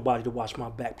trust nobody to watch my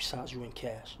back besides you and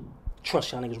Cash.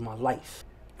 Trust y'all niggas with my life.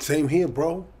 Same here,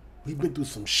 bro. We've been through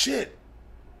some shit.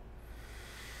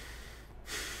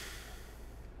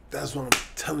 That's what I'm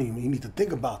telling you. You need to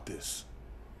think about this.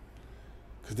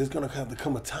 Because there's going to have to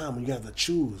come a time when you have to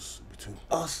choose between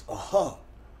us or her.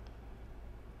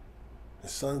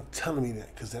 And son telling me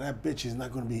that because that bitch is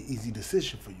not going to be an easy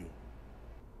decision for you.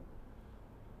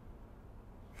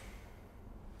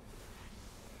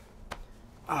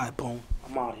 Alright, Bone.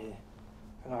 I'm out here.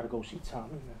 I gotta go see Tommy,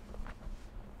 man.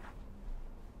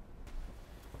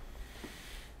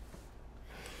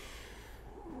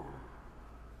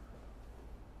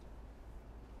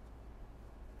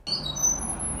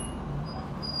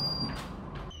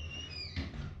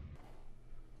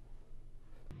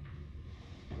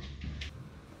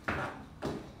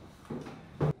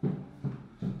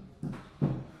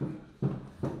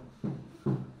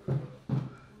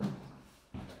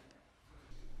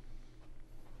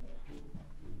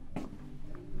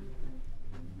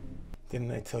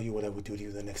 Didn't I tell you what I would do to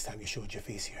you the next time you showed your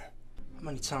face here? How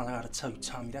many times I gotta tell you,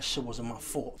 Tommy, that shit wasn't my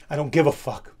fault. I don't give a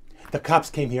fuck. The cops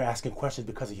came here asking questions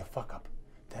because of your fuck up.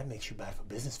 That makes you bad for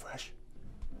business, Fresh.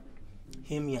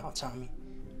 Hear me out, Tommy.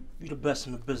 You the best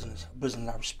in the business, a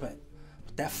business I respect.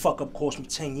 But that fuck up cost me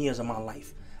 10 years of my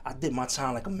life. I did my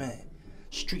time like a man.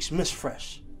 Streets miss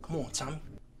Fresh. Come on, Tommy.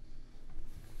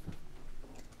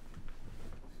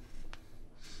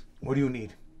 What do you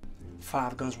need?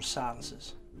 5 guns with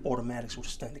silencers. Automatics with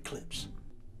extended clips.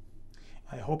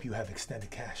 I hope you have extended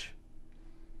cash.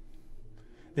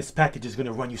 This package is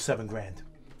gonna run you $7 grand.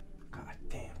 God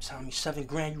damn, Tommy, $7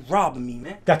 grand, you robbing me,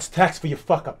 man. That's tax for your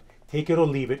fuck up. Take it or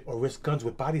leave it, or risk guns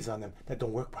with bodies on them that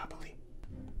don't work properly.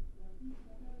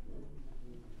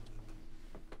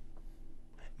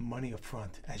 Money up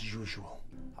front, as usual.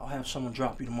 I'll have someone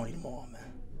drop you the money tomorrow,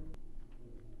 man.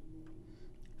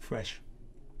 Fresh.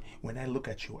 When I look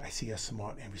at you, I see a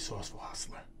smart and resourceful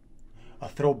hustler. A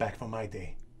throwback from my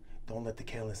day. Don't let the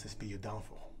carelessness be your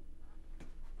downfall.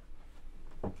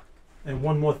 And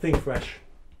one more thing, Fresh.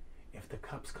 If the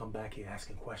cops come back here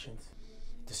asking questions,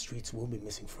 the streets will be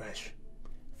missing Fresh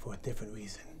for a different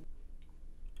reason.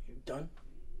 You done?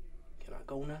 Can I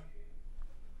go now?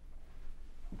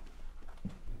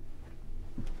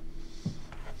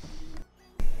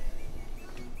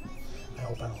 I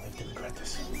hope I don't live to regret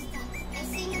this.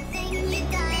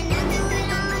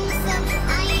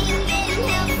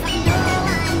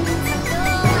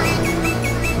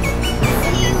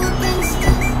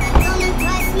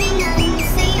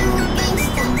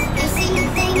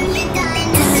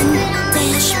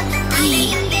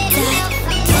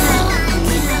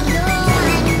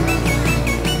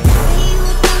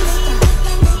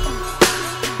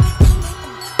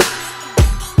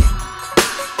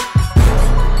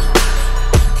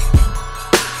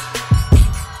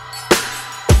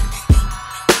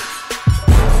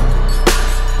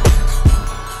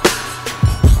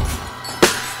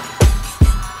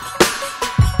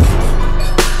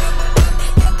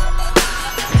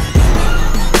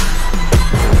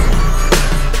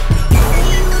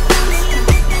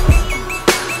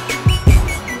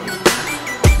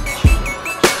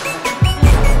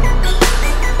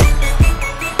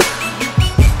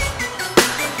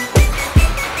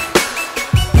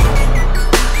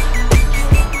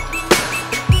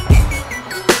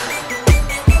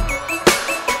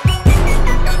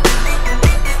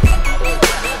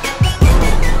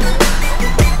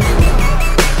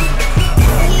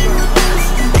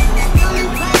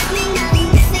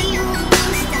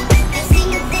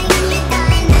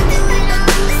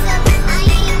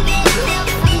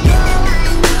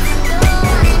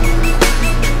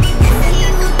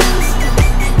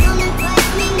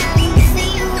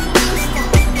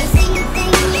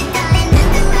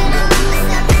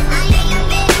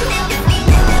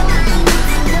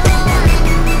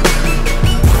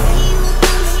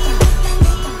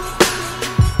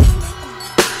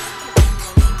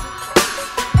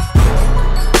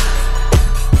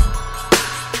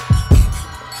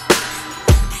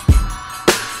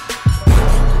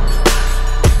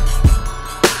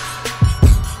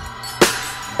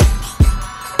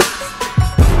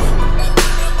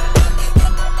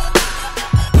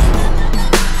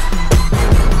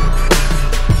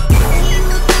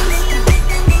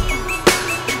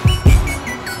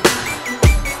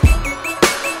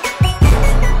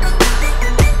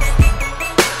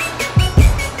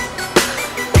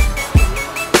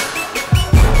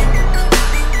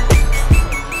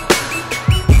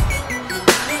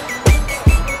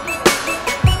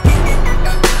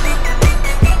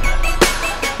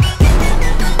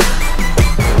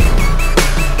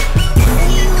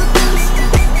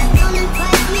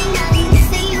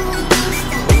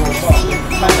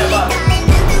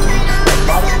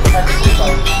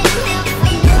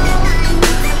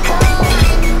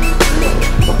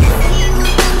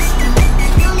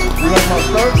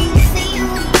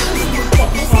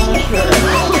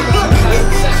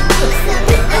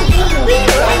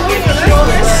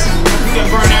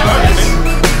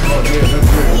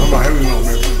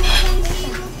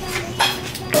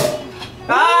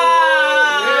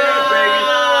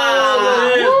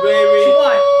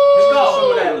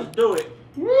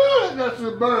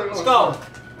 Let's go.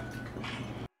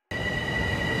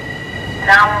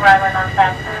 Now arriving on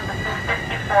track 2, the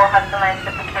 254 Hudson Line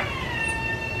to Poughkeepsie.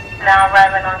 Now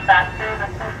arriving on track 2, the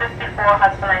 254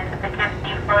 Hudson Line to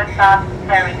Poughkeepsie, first stop,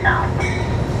 Tarrytown.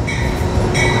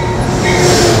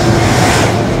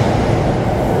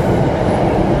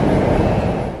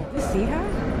 You see her?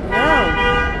 No.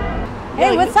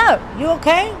 Hey, what's up? You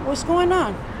okay? What's going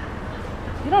on?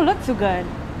 You don't look too good.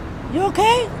 You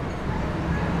okay?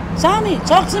 Tell me,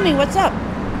 talk to me, what's up?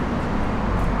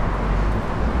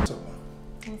 What's up,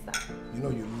 man? What's up? You know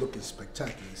you're looking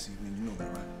spectacular this evening. You know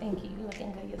that, right? Thank you. You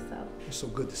looking good yourself. It's so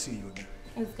good to see you again.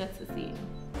 It's good to see you.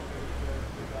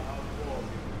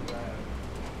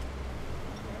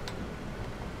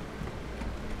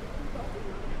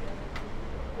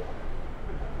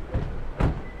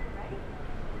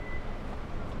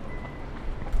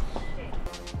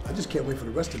 I just can't wait for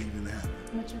the rest of the evening to happen.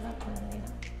 What you up to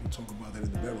later? We'll talk about that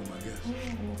in the bedroom, I guess.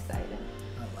 I'm excited.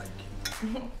 I like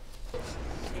you.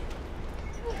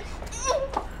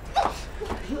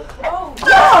 Oh,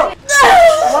 yo!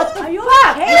 What the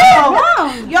fuck?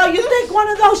 Okay? Yo, you think one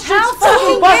of those chicks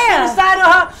fucking busted inside of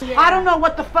her? I don't know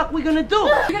what the fuck we gonna do.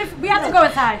 We have to go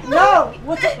inside. No,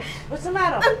 what's the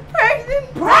matter? I'm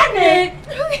pregnant. Pregnant?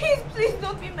 Please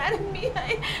don't be mad at me.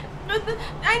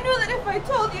 I knew that if I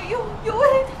told you, you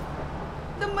wouldn't.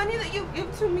 The money that you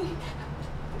give to me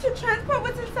to transport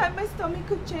what's inside my stomach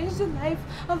could change the life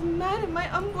of man and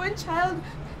my unborn child.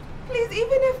 Please,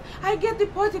 even if I get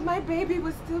deported, my baby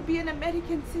will still be an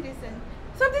American citizen.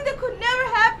 Something that could never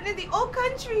happen in the old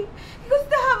country. He could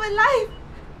still have a life.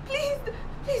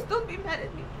 Please don't be mad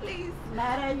at me, please.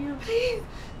 Mad at you? Please.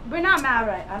 We're not mad,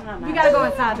 right? I'm not mad. We gotta go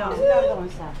inside, though. We gotta go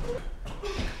inside.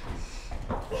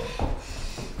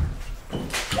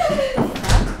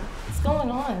 What's going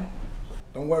on?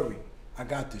 Don't worry. I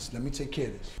got this. Let me take care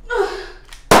of this.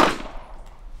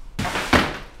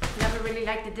 Never really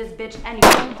liked this bitch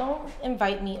anyway. Don't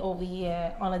invite me over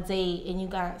here on a date and you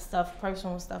got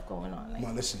personal stuff going on. Come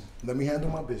on, listen. Let me handle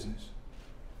my business.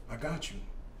 I got you.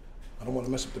 I don't want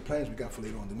to mess up the plans we got for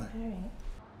later on tonight. All right.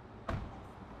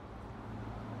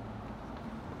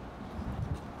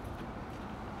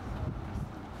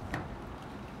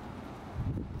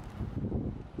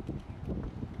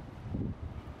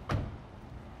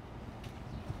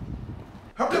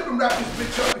 Hurry up and wrap this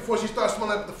bitch up before she starts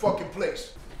smelling up the fucking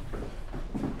place.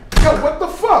 Yo, what the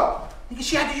fuck? Nigga,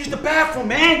 she had to use the bathroom,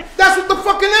 man. That's what the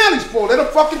fucking alley's for. Let her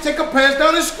fucking take her pants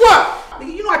down and squat.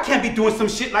 Nigga, you know I can't be doing some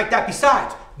shit like that.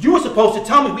 Besides, you were supposed to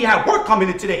tell me we had work coming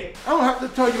in today. I don't have to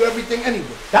tell you everything anyway.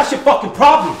 That's your fucking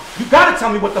problem. You gotta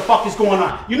tell me what the fuck is going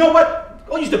on. You know what?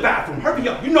 Go use the bathroom. Hurry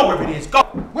up. You know where it is. Go.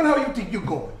 Where the hell you think you're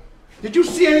going? Did you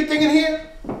see anything in here?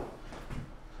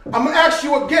 I'm gonna ask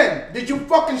you again. Did you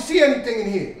fucking see anything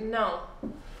in here? No.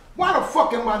 Why the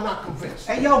fuck am I not convinced?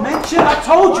 Hey, yo, man, chill. I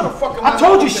told you. I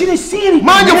told you she didn't see anything.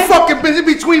 Mind your man. fucking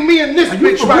business between me and this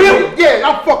bitch for right real? here. Yeah,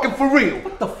 I'm fucking for real.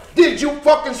 What the Did you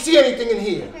fucking see anything in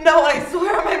here? No, I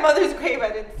swear on my mother's grave I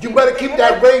didn't. You better keep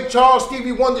that Ray Charles,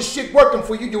 Stevie Wonder shit working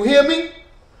for you. You hear me?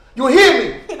 You hear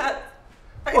me?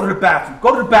 Go to the bathroom.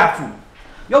 Go to the bathroom.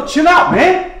 Yo, chill out,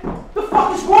 man. What the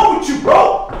fuck is wrong with you,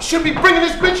 bro? You should be bringing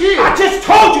this bitch here. I just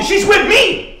told you she's with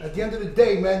me. At the end of the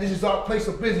day, man, this is our place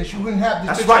of business. You wouldn't have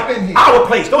this That's bitch right. in here. Our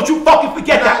place. Don't you fucking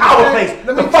forget that. Our place.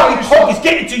 Let me The tell fucking you coke something. is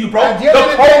getting to you, bro. At the end of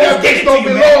the coke day, is that bitch getting to don't you,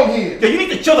 belong man. here. Yeah, you need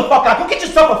to chill the fuck out. Go get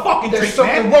yourself a fucking There's drink,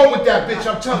 something man. wrong with that bitch,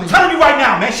 I'm telling I'm you. telling you right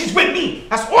now, man. She's with me.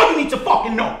 That's all you need to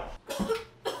fucking know.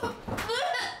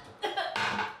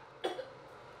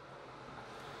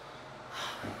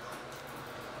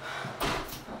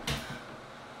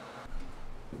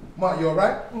 Ma, you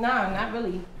alright? Nah, not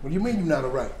really. What do you mean you're not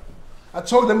alright? I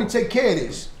told you, let me take care of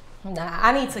this. Nah,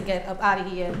 I need to get up out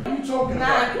of here. What are you talking Nah,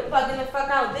 about? you bugging the fuck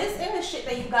out. This and the shit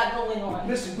that you got going on.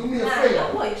 Listen, do me a Nah, favor.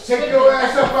 your boy is Take tripping. your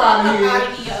ass up out of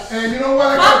Outta here. And you know what?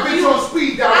 I got a bitch on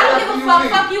speed dial I right don't after give a you fuck.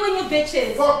 leave. Fuck you and your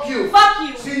bitches. Fuck you. Fuck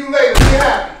you. See you later. Be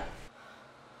happy.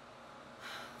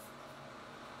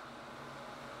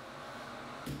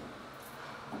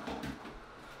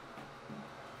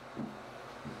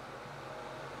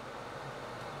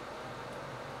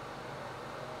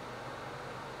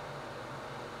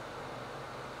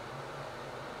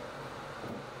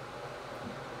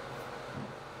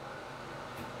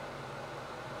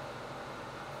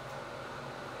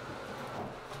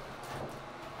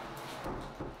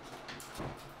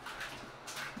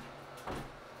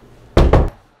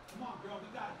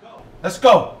 Let's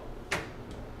go.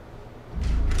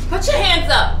 Put your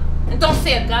hands up and don't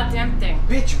say a goddamn thing.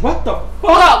 Bitch, what the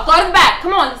fuck? Go to the back.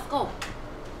 Come on, let's go.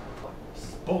 This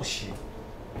is bullshit.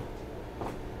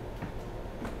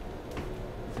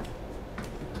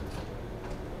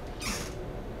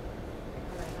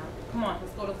 Come on,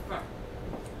 let's go to the front.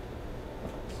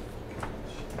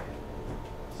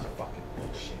 This is fucking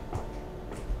bullshit.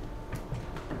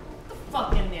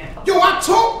 Fuck in there. Yo, I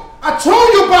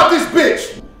told you about this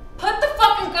bitch. Put the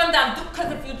fucking gun down,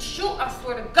 because if you shoot, I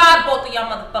swear to God, both of y'all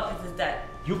motherfuckers is dead.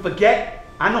 You forget?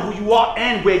 I know who you are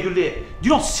and where you live. You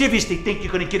don't seriously think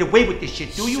you're gonna get away with this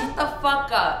shit, do you? Shut the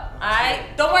fuck up,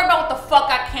 alright? Don't worry about what the fuck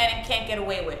I can and can't get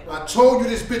away with. I told you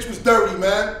this bitch was dirty,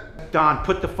 man. Don,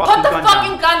 put the fucking gun down. Put the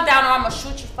fucking gun down or I'm gonna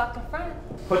shoot your fucking friend.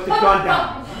 Put the gun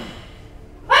down.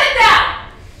 Put it down!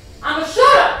 I'm gonna shoot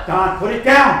her! Don, put it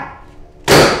down!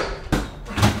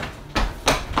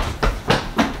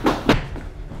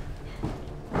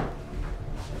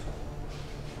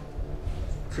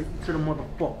 Take you to the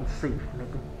motherfucking safe,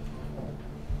 nigga.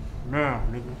 Now,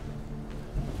 nigga.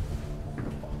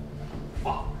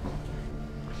 Fuck.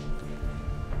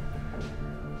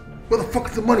 Where the fuck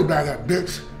is the money bag at,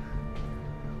 bitch?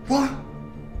 What?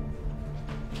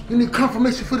 You need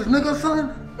confirmation for this nigga or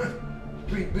something?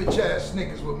 3 bitch ass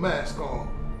niggas with masks on.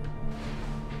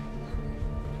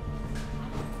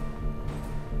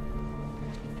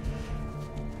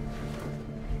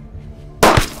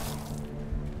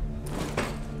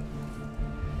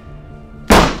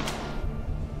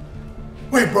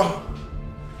 Wait, bro.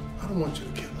 I don't want you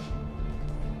to kill her.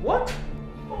 What?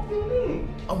 What do you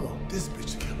mean? I want this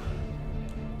bitch to kill her.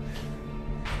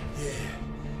 Yeah.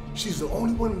 She's the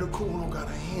only one in the crew who don't got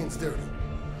her hands dirty.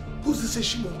 Who's to say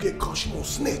she won't get caught? She won't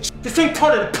snitch. This ain't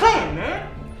part of the plan, man.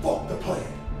 Fuck the plan.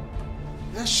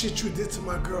 That shit you did to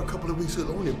my girl a couple of weeks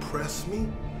ago don't impress me.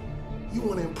 You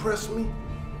want to impress me?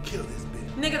 Kill this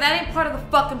bitch. Nigga, that ain't part of the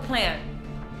fucking plan.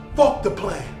 Fuck the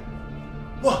plan.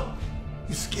 What?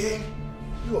 You scared?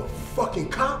 You a fucking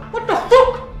cop? What the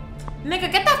fuck?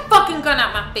 Nigga, get that fucking gun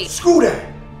out my face. Screw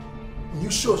that. When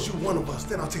you show us you one of us,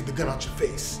 then I'll take the gun out your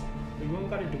face. You don't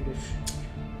gotta do this.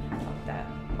 Fuck that.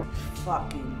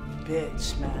 Fucking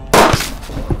bitch, man.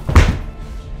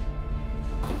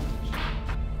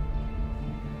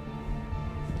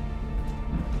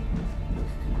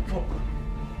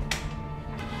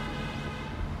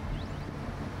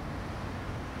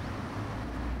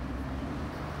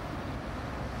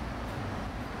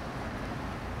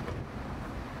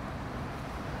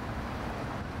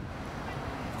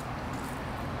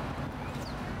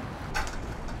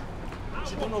 What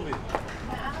you doing over here?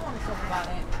 I don't want to talk about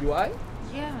it. You alright?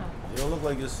 Yeah. You don't look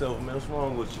like yourself, man. What's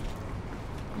wrong with you?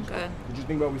 I'm good. Did you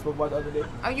think about what we spoke about the other day?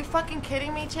 Are you fucking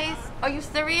kidding me, Chase? Are you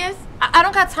serious? I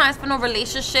don't got time for no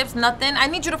relationships, nothing. I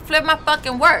need you to flip my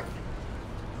fucking work.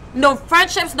 No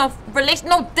friendships, no relation,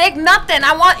 no dick, nothing.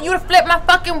 I want you to flip my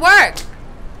fucking work.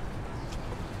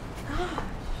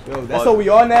 Yo, that's what we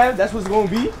are now? That's what's gonna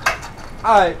be?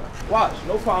 Alright, watch,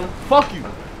 no problem. Fuck you.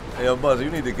 Hey, yo, Buzzer, you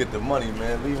need to get the money,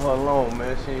 man. Leave her alone,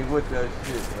 man. She ain't with that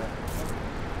shit, man.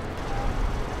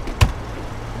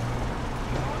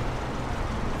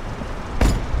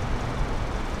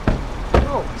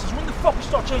 Yo, since when the fuck we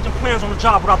start changing plans on the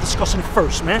job without discussing it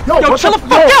first, man? Yo, chill the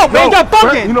fuck out, man. You're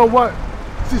bugging. You know what?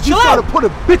 Since you started putting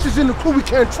bitches in the crew we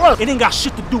can't trust. It ain't got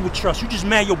shit to do with trust. You just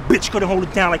mad your bitch couldn't hold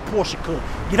it down like Porsha could.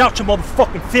 Get out your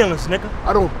motherfucking feelings, nigga.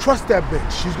 I don't trust that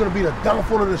bitch. She's gonna be the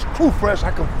downfall of this crew, Fresh.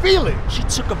 I can feel it. She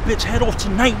took a bitch head off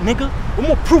tonight, nigga. What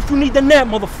more proof you need than that,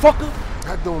 motherfucker?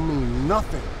 That don't mean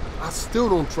nothing. I still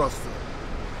don't trust her.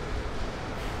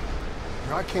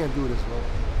 Yo, I can't do this, man.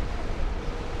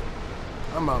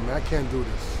 I'm out, man. I can't do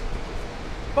this.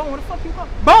 Bone, where the fuck you going?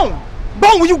 Bone!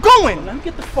 Bone, where you going? Let me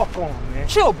get the fuck on, man.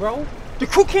 Chill, bro. The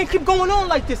crew can't keep going on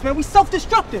like this, man. We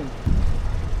self-destructing.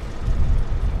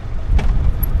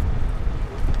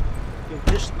 Yo,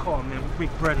 this the car, man. We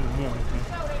break bread in the morning,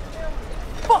 man.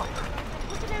 Fuck!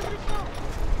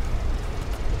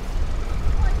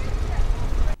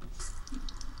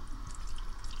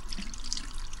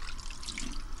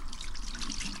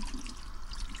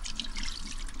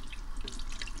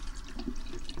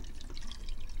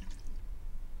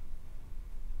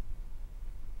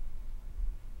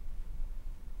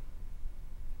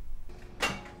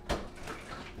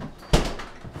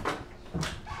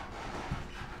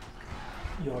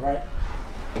 You alright?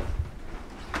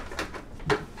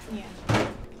 Yeah.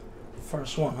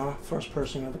 First one, huh? First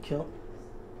person you ever killed?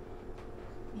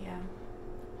 Yeah.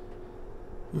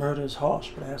 Murder is harsh,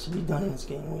 but it has to be done in this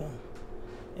game we in.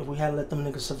 If we had let them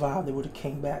niggas survive, they would have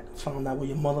came back, found out where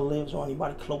your mother lives or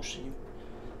anybody close to you,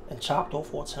 and chopped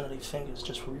off all 10 of their fingers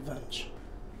just for revenge.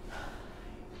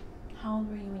 How old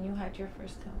were you when you had your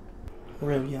first kill?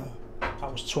 Real young. I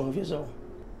was 12 years old.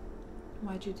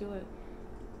 Why'd you do it?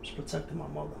 Just protecting my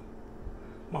mother.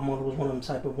 My mother was one of them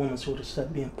type of women who would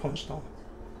accept being punched on.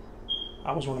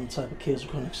 I was one of them type of kids who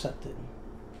couldn't accept it.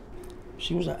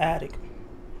 She was an addict.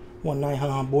 One night her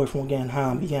and her boyfriend getting high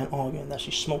and began arguing that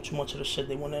she smoked too much of the shit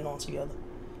they went in on together.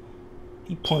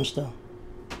 He punched her.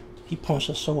 He punched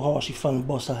her so hard she fell and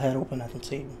bust her head open at the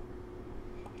table.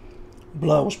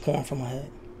 Blood was pouring from her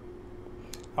head.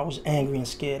 I was angry and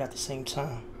scared at the same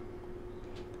time.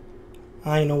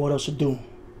 I ain't know what else to do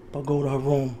but go to her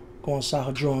room, go inside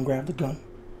her drawer and grab the gun.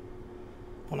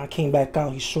 When I came back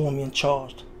out, he saw me and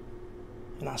charged.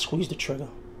 And I squeezed the trigger.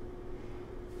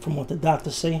 From what the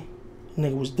doctor say, the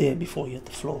nigga was dead before he hit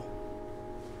the floor.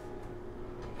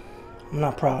 I'm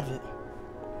not proud of it.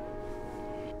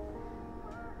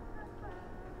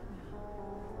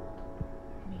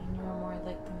 I mean, you're more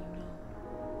alike than you know.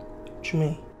 What you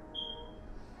mean?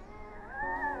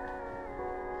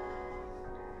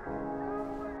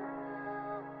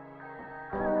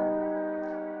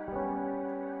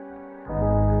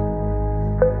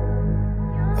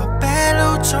 A bad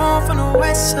little John from the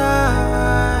west side.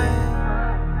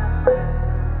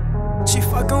 She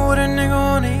fucking with a nigga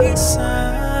on the east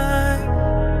side.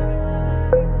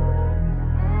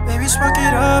 Baby, spark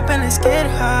it up and let's get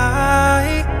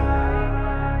high.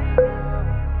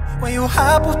 When you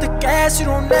hop off the gas, you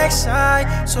don't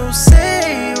excite. So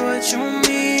say what you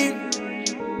mean.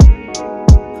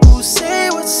 Who say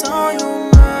what's on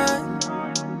your mind?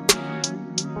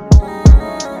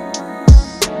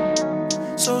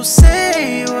 So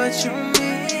say what you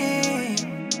mean.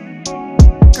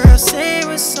 Girl, say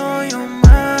what's on your mind.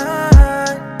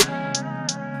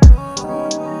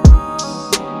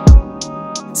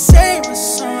 Say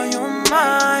what's on your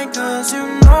mind, cause you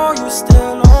know you're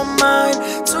still on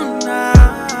mine tonight.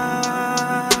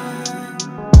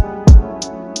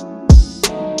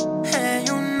 And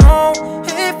you know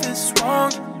if it's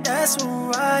wrong, that's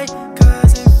alright,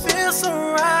 cause it feels alright.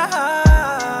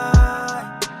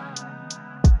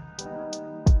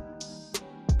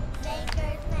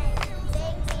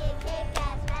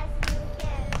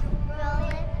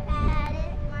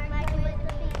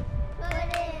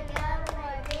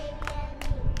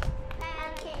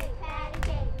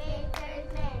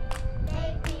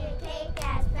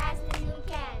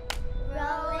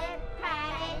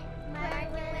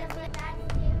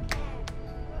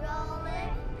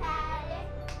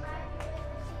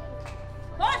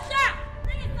 Porsha!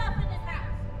 Bring yourself in this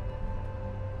house!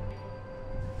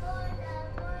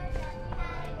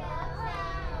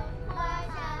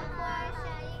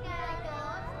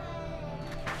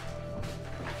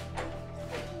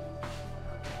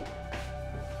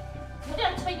 What did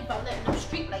I tell you about letting them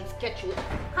street lights get you?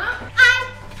 Huh?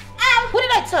 What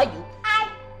did I tell you?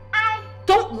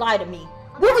 Don't lie to me.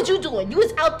 What was you doing? You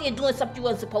was out there doing something you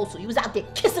wasn't supposed to. You was out there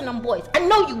kissing them boys. I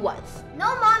know you was.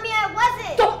 No, Mommy, I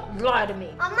wasn't. Don't lie to me.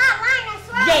 I'm not lying, I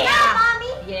swear. Yeah. No,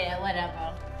 Mommy. Yeah,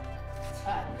 whatever.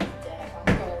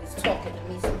 I'm always talking to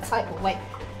me some type of way,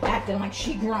 acting like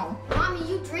she grown. Mommy,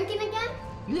 you drinking again?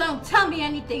 You don't tell me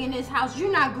anything in this house.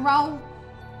 You're not grown.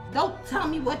 Don't tell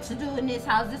me what to do in this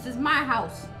house. This is my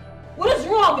house. What is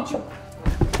wrong with you?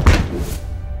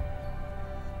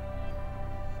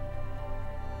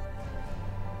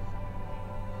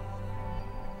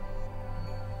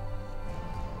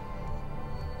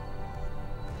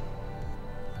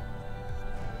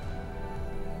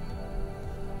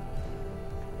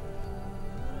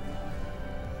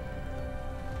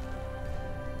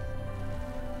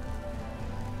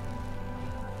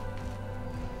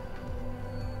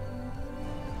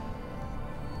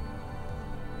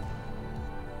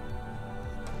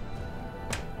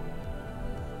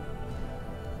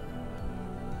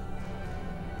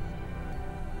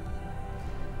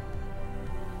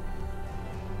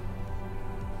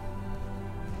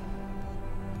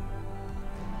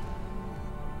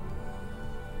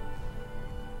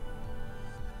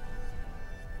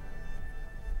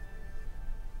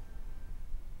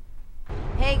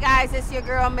 Hey guys, it's your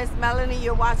girl, Miss Melanie.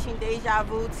 You're watching Deja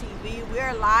Vu TV.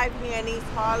 We're live here in East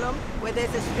Harlem where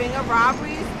there's a string of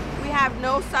robberies. We have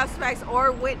no suspects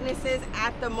or witnesses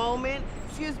at the moment.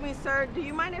 Excuse me, sir, do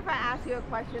you mind if I ask you a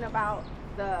question about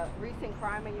the recent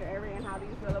crime in your area and how do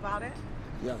you feel about it?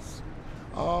 Yes.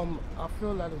 I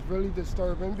feel that it's really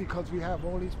disturbing because we have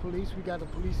all these police. We got a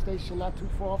police station not too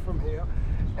far from here.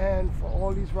 And for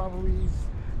all these robberies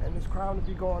and this crime to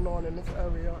be going on in this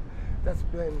area that's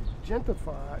been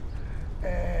gentrified,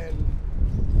 and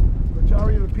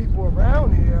majority of the people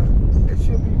around here, it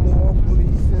should be more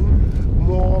policing,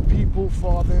 more people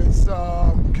for this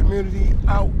community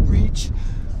outreach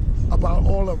about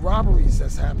all the robberies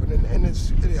that's happening. And it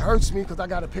hurts me because I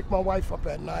got to pick my wife up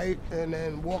at night and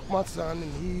then walk my son,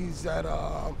 and he's at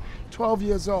 12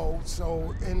 years old.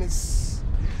 So, and it's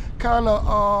kind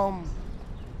of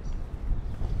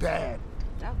bad.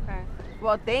 Okay.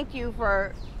 Well, thank you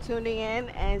for tuning in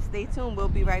and stay tuned. We'll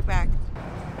be right back.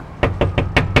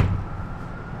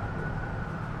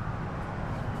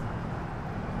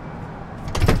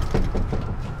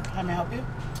 Can I help you?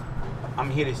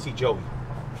 I'm here to see Joey.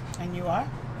 And you are?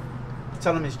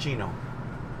 Tell him it's Gino.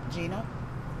 Gino?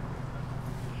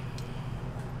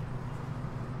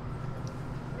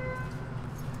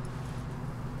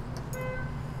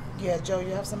 Yeah, Joe, you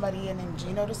have somebody here named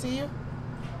Gino to see you?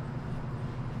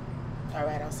 All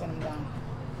right, I'll send him down.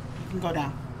 You can go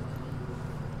down.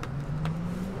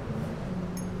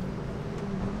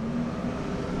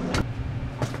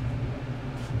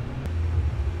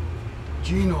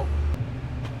 Gino,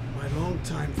 my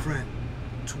longtime friend,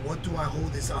 to what do I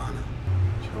hold this honor?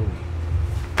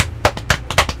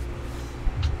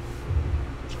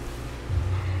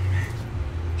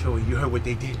 Joey, you heard what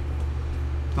they did?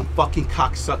 Them fucking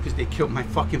cocksuckers, they killed my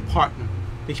fucking partner.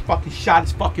 They fucking shot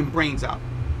his fucking brains out.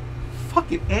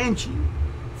 Fucking Angie.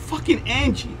 Fucking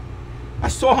Angie. I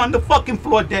saw her on the fucking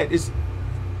floor dead.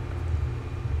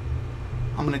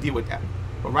 I'm gonna deal with that.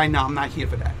 But right now, I'm not here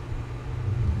for that.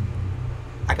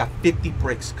 I got 50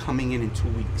 bricks coming in 2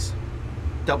 weeks.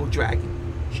 Double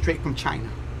Dragon, straight from China.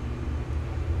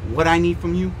 What I need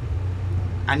from you,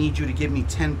 I need you to give me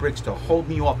 10 bricks to hold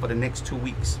me off for the next 2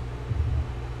 weeks.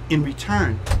 In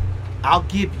return, I'll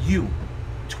give you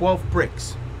 12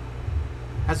 bricks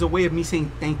as a way of me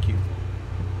saying thank you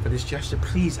for this gesture.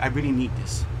 Please, I really need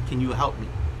this. Can you help me?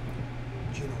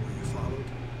 Gino, were you followed?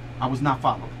 I was not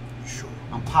followed. You sure?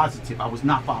 I'm positive I was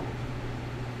not followed.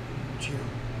 Gino,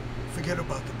 forget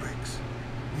about the bricks.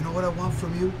 You know what I want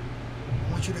from you?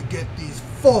 I want you to get these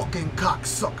fucking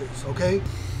cocksuckers, okay?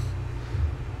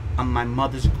 On my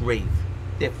mother's grave.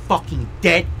 They're fucking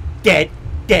dead, dead,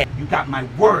 dead. You got my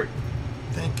word.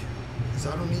 Thank you. Because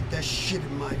I don't need that shit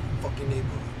in my fucking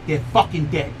neighborhood. They're fucking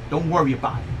dead. Don't worry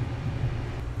about it.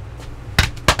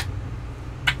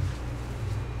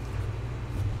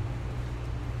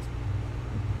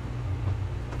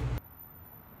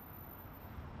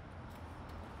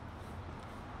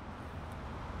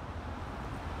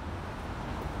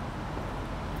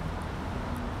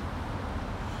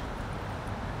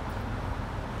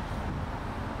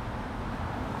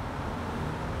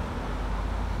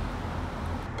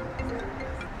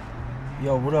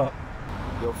 Yo, what up?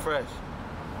 Yo, Fresh.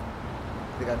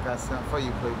 I think I got something for you,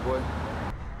 playboy.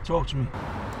 Talk to me.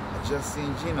 I just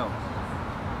seen Gino.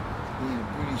 He in a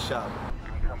beauty shop.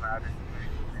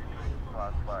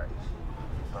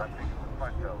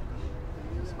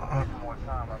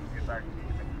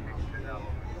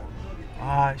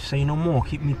 Alright, say no more.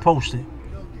 Keep me posted.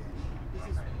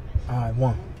 Alright,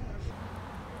 one.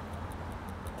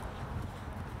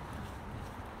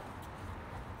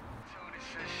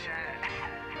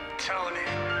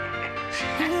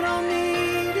 You don't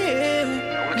need it.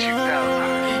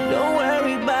 Don't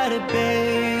worry about it,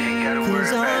 babe.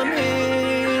 Cause I'm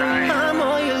here. I'm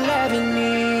all you ever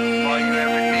need. All you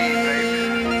ever need,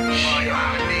 baby. All you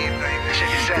ever need, baby.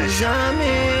 Cause I'm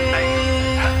here.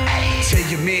 Tell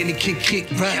your man he can kick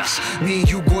raps. Me and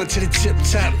you going to the tip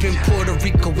top in Puerto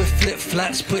Rico with flip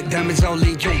flops. Put diamonds all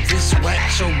in your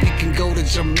wristwatch so we can go to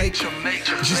Jamaica.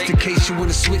 Just in case you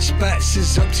wanna switch spots,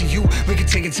 it's up to you. We can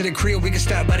take it to the crib, we can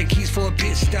stop by the Keys for a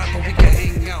pit stop, or we can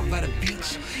hang out by the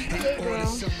beach and order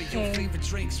some of your favorite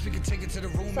drinks. We can take it to the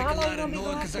room, make a lot of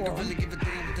noise, cause I can really give a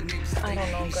damn what the names. I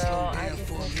don't know, girl. I just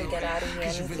need to get out of here. I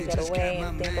need to get away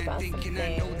and think about some things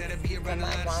that my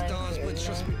mind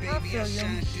is. I feel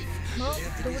you. Well,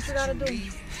 do what you gotta do.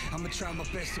 I'ma try my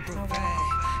best to provide.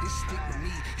 Just stick with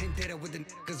me and that with the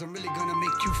cause I'm really gonna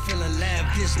make you feel alive.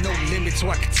 There's no limit so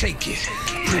I can take it.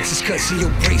 Princess cuts in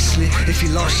your bracelet. If you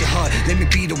lost your heart, let me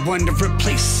be the one to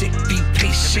replace it. Be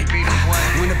patient.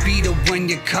 I wanna be the one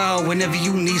you call whenever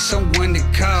you need someone to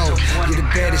call. You're the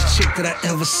baddest chick that I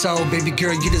ever saw. Baby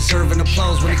girl, you deserve an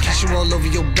applause when I kiss you all over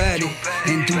your body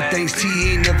and do things to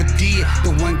you ain't never did.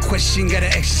 The one question gotta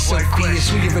ask yourself is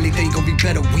who you really think gon' be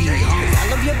better with? I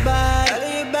love your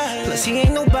body, plus he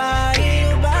ain't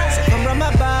nobody. So come run my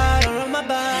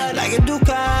body, like a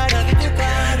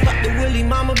Ducati. Pop the Willie,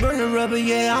 mama burn the rubber,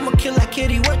 yeah. I'ma kill that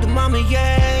kitty, work the mama,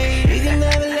 yeah. You can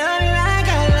never love me like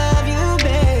I love you,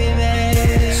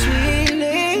 baby. Sweet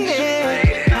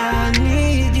lady, I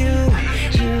need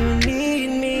you, you need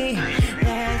me.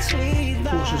 That sweet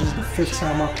Porsha, this is the 5th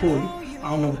time I call you. I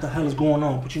don't know what the hell is going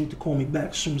on, but you need to call me back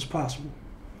as soon as possible.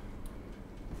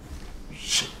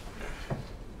 Shit.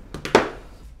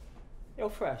 Yo,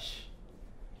 Fresh.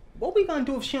 What we gonna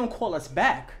do if she don't call us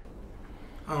back?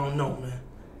 I don't know, man.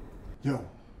 Yo,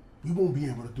 we won't be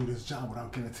able to do this job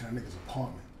without getting to that nigga's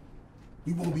apartment.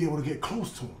 We won't be able to get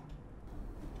close to him.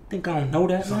 Think I don't know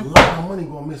that, There's man? a lot of money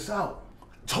gonna miss out. I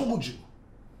told you.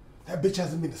 That bitch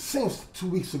hasn't been the same since 2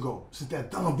 weeks ago, since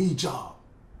that Don B job.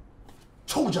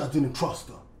 Told you I didn't trust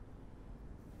her.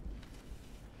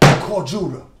 Call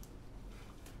Judah.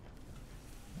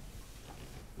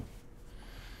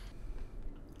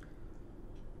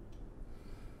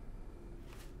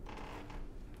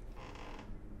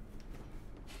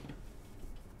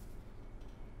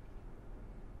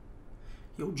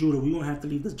 Yo, Judah, we gonna have to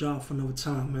leave this job for another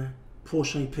time, man.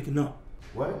 Porsha ain't picking up.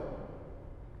 What?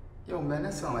 Yo, man,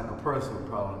 that sounds like a personal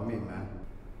problem to me, man.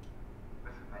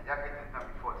 Listen, man, y'all get this done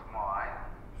before tomorrow, alright?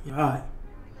 Yeah, alright.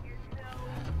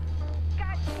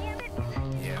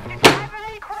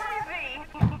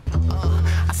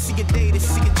 I see a day to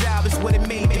see a job is what it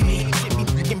made to me. Shit be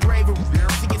freaking bravery.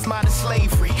 She gets mine to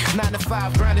slavery. 9 to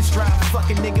 5, grind and strive.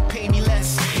 Fucking nigga pay me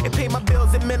less. It pay my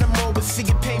bills at minimal, but see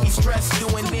it pay me stress.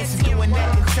 Doing this, doing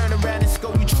that, and turn around and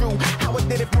scold you true. How I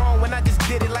did it wrong when I just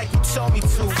did it like you told me to.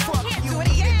 Fuck you,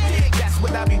 eat a dick. That's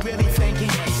what I be really thinking.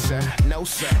 Yes, sir. No,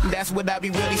 sir. That's what I be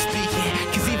really speaking.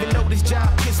 Cause even though this job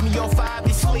pissed me off,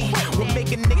 obviously, what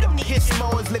make a nigga piss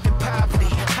more is living poverty.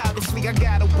 Obviously, I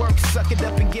gotta work, suck it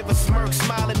up and give a smirk,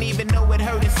 smiling even though it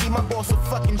hurt and see my boss a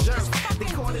fucking jerk. They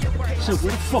call it a break. So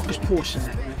where the fuck is Porsha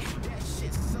at, man?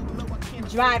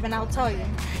 Driving, I'll tell you.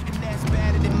 And that's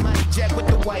better than Money Jack with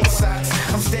the White Sox.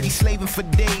 I'm steady slaving for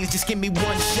days, just give me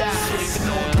one shot. Slaving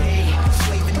all day,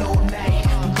 slaving all night.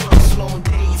 We work slow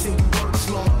days and we work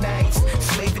slow nights.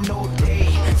 Slaving all day,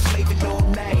 slaving all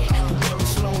night. We work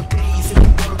slow days and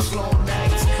we work slow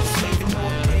nights. Slaving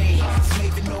all day,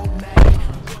 slaving all night.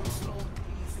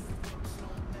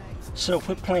 So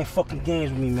quit playing fucking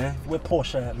games with me, man. Where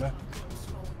Porsha at, man?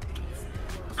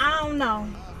 I don't know.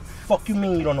 Fuck you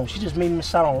mean you don't know? She just made me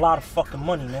miss out on a lot of fucking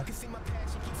money, man.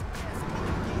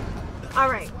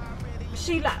 Alright,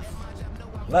 she left.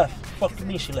 Left? Fuck you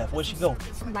mean she left? Where'd she go?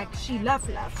 Like she left.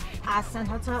 I sent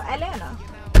her to Atlanta.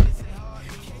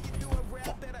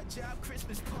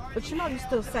 But you know you're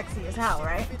still sexy as hell,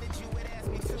 right?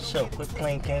 So quit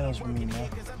playing games with me, man.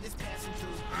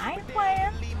 I ain't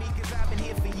playing.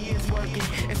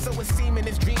 And so it's seeming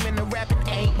it's dreaming the rapping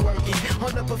ain't working.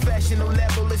 On a professional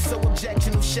level, it's so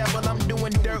objectional shovel. I'm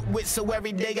doing dirt with, so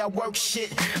every day I work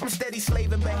shit. I'm steady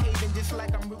slaving, behaving just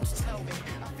like I'm Roots Telvin.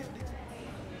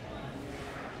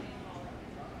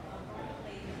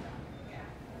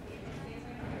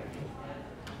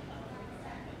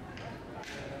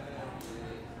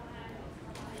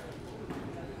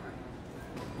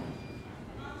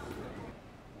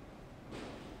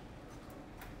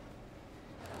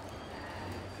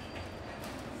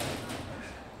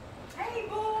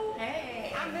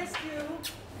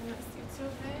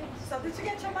 So did you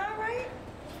get your mind right?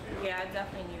 Yeah, I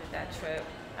definitely needed that trip.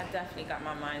 I definitely got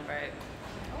my mind right.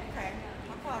 Okay,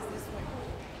 I'll pause this way.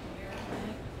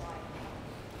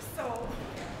 So,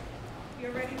 you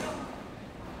already know.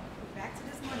 Back to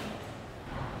this money.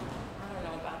 I don't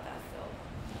know about that, Phil.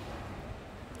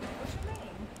 What you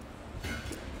mean?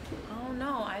 I don't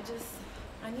know.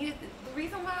 I needed, the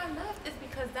reason why I left is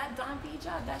because that Don B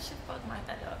job, that shit fucked my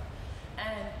head up.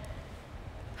 And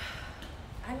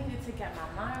I needed to get my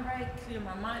mind right, clear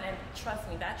my mind, and trust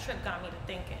me, that trip got me to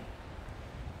thinking.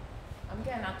 I'm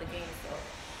getting out the game, so.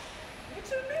 What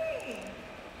you mean?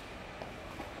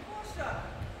 Porsha,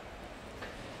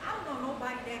 I don't know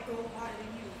nobody that go harder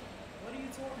than you. What are you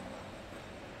talking about?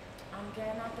 I'm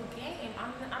getting out the game.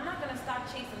 I'm not gonna stop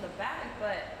chasing the bag,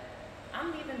 but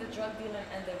I'm leaving the drug dealing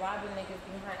and the robbing niggas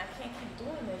behind. I can't keep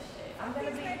doing this shit. I'm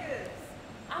gonna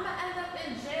end up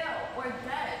in jail or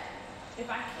dead. If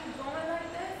I keep going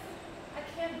like this, I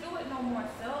can't do it no more,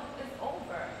 Phil. It's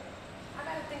over. I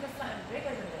gotta think of something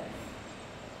bigger than this.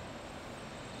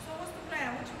 So what's the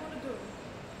plan? What you want to do?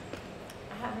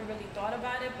 I haven't really thought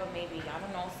about it, but maybe, I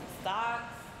don't know, some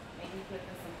stocks, maybe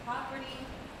flipping some property.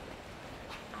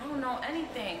 I don't know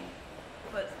anything,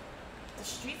 but the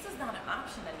streets is not an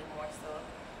option anymore, so.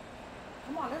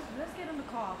 Come on, let's get in the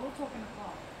car. We'll talk in the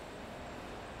car.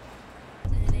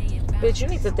 Bitch, you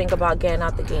need to think about getting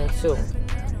out the game too.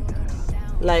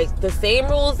 Like, the same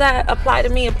rules that apply to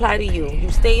me apply to you.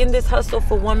 You stay in this hustle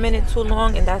for 1 minute too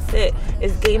long and that's it.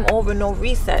 It's game over, no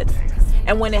resets.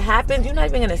 And when it happens, you're not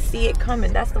even gonna see it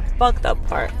coming. That's the fucked up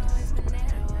part.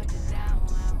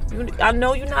 I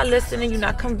know you're not listening, you're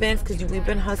not convinced because we've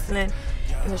been hustling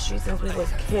in the streets since we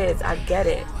was kids. I get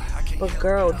it. But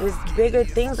girl, there's bigger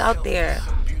things out there.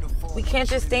 We can't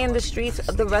just stay in the streets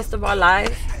the rest of our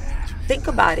lives. Think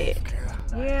about it.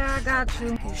 Yeah, I got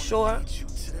you. You sure?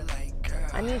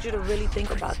 I need you to really think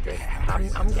about this.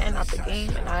 I'm getting out the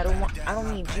game, and I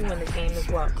don't need you in the game as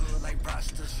well.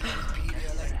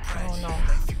 I don't know.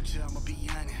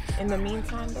 In the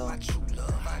meantime, though, I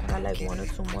got like 1 or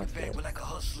 2 more fits. You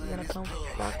gonna come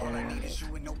back on it? That's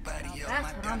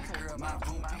what I'm talking about.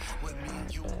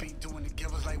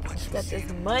 Get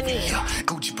this money.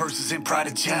 Gucci purses and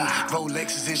Prada jeans,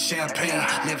 Rolexes and champagne.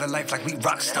 Live a life like we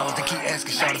rock stars. They keep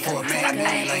asking shawty for a man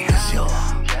name like this, yo.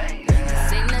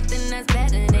 Say nothing that's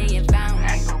better than you found.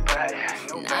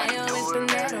 And I always been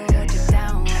there to hold you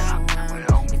down.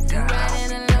 If you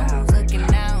riding alone,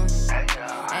 looking out.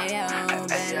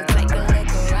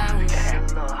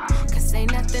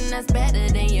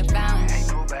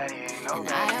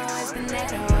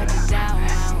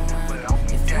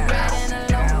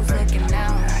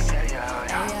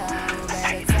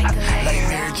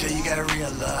 Real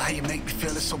love, how you make me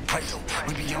feel it's so bright.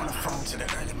 We be on the phone to the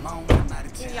early morning.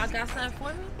 Y'all got something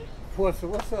for me? Porsha,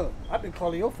 what's up? I've been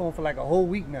calling your phone for like a whole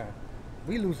week now.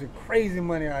 We losing crazy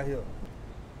money out here.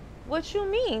 What you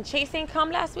mean? Chase ain't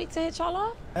come last week to hit y'all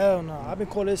off? Hell no, I've been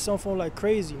calling his cell phone like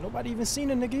crazy. Nobody even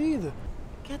seen a nigga either.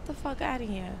 Get the fuck out of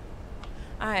here.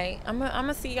 All right, I'm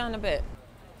gonna see y'all in a bit.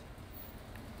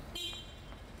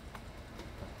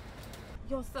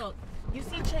 Yo, Silk, you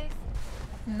see Chase?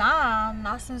 Nah,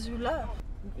 not since you left.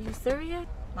 You serious?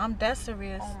 I'm dead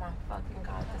serious. Oh my fucking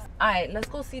God. All right, let's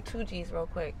go see 2G's real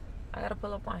quick. I gotta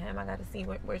pull up on him. I gotta see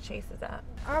where Chase is at.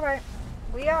 All right,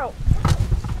 we out.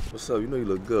 What's up? You know you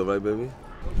look good, right, baby?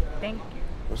 Thank you.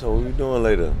 What's up? What you doing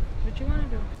later? What you wanna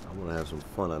do? I wanna have some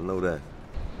fun. I know that.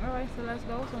 All right, so let's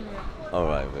go somewhere. All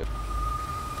right, baby.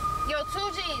 Yo,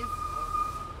 2G's.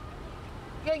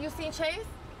 Yo, you seen Chase?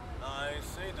 Nah, I ain't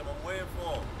seen him. I'm waiting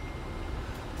for him.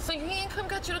 So he ain't come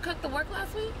got you to cook the work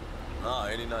last week? Nah,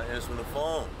 ain't he not answering the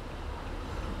phone?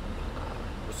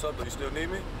 What's up? Do you still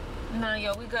need me? Nah,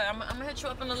 yo, we good. I'm gonna hit you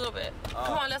up in a little bit.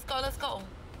 Come on, let's go, let's go.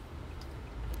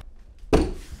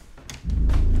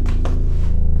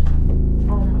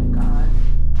 Oh my God.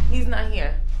 He's not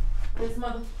here. This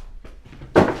mother...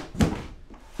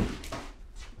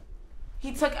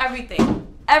 He took everything.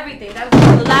 Everything. That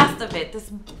was the last of it.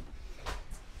 This...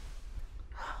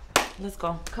 Let's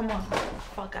go. Come on.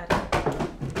 Fuck out of here.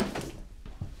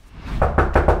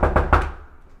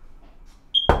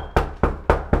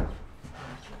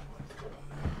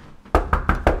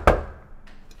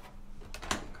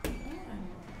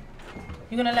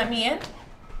 You gonna let me in?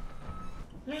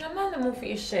 Man, I'm not in the mood for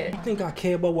your shit. You think I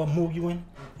care about what mood you in?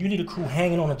 You need a crew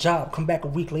hanging on a job, come back a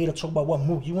week later, talk about what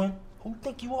mood you in? Who you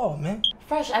think you are, man?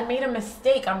 Fresh, I made a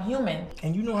mistake. I'm human.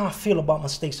 And you know how I feel about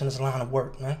mistakes in this line of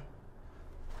work, man.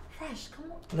 Fresh,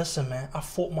 come on. Listen, man, I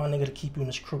fought my nigga to keep you in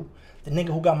this crew. The nigga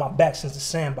who got my back since the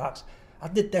sandbox. I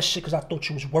did that shit because I thought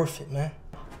you was worth it, man.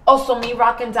 Oh, so me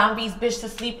rocking Don B's bitch to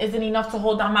sleep isn't enough to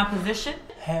hold down my position?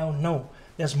 Hell no.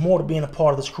 There's more to being a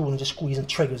part of this crew than just squeezing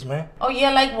triggers, man. Oh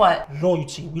yeah, like what?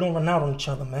 Loyalty. We don't run out on each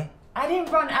other, man. I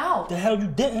didn't run out. The hell you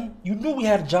didn't? You knew we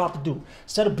had a job to do.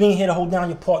 Instead of being here to hold down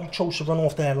your part, you chose to run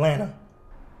off to Atlanta.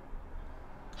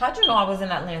 How'd you know I was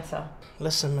in Atlanta?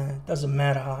 Listen, man, doesn't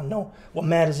matter how I know. What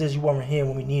matters is you weren't here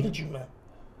when we needed you, man.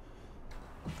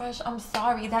 Fresh, I'm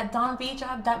sorry. That Don B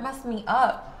job, that messed me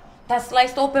up. That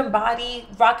sliced open body,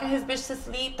 rocking his bitch to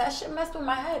sleep, that shit messed with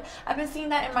my head. I've been seeing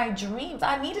that in my dreams.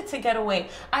 I needed to get away.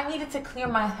 I needed to clear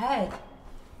my head.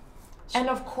 And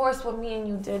of course, what me and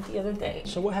you did the other day.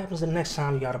 So what happens the next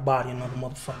time you gotta body another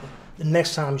motherfucker? The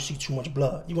next time you see too much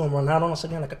blood? You gonna run out on us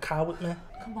again like a coward, man?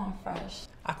 Come on, Fresh.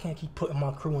 I can't keep putting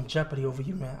my crew in jeopardy over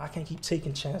you, man. I can't keep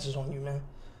taking chances on you, man.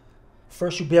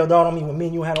 First you bailed out on me when me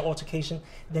and you had an altercation,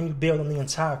 then you bailed on the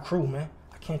entire crew, man.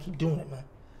 I can't keep doing it, man.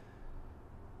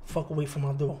 Fuck away from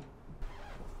my door.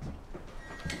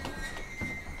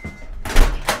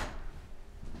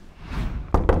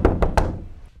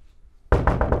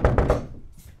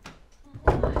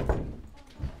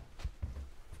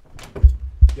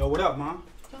 Yo, what up, Mom?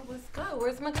 Yo, what's good?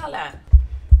 Where's Miguel at?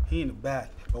 He in the back.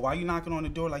 But why you knocking on the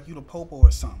door like you the popo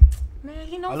or something? Man,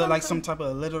 he knows I look I'm like coming. some type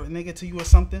of illiterate nigga to you or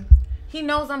something? He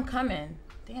knows I'm coming.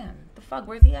 Damn, the fuck,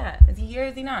 where's he at? Is he here or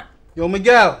is he not? Yo,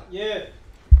 Miguel. Yeah.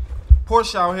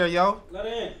 Porsha out here, yo. Let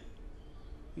her in.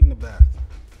 He in the back.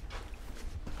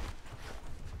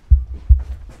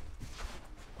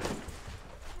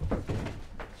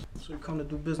 So you come to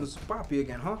do business with Poppy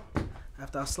again, huh?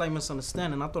 After our slight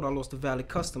misunderstanding, I thought I lost a valid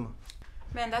customer.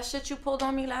 Man, that shit you pulled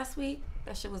on me last week,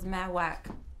 that shit was mad whack.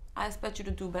 I expect you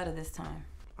to do better this time.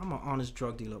 I'm an honest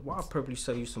drug dealer. Why I purposely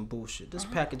sell you some bullshit? This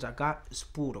package I got is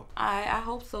puro. I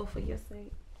hope so for your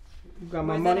sake. You got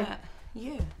my Where's money? it at?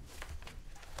 Yeah.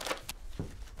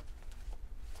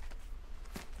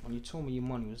 When you told me your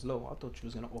money was low, I thought you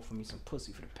was gonna offer me some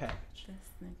pussy for the package. This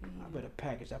nigga, I better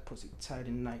package that pussy tight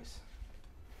and nice.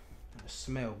 And it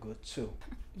smell good too.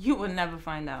 You would never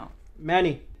find out.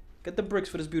 Manny, get the bricks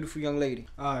for this beautiful young lady.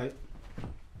 Alright.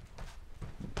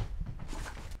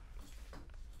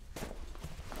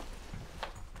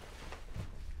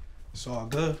 It's all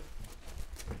good.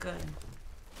 Good.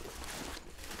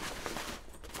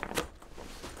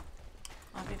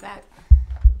 I'll be back.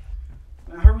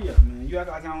 Man, hurry up, man. You act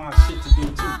like I don't have shit to do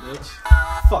too, bitch.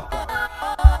 Fuck that.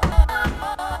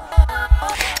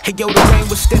 Hey yo, the rain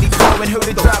was steady flowing, heard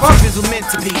it drop, drizzle meant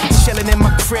to be. Chilling in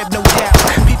my crib, no doubt.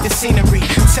 Beat the scenery,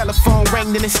 telephone rang.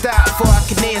 rang, then it stopped before I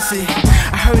could answer it.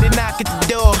 I heard it knock at the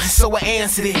door, so I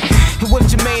answered it. And with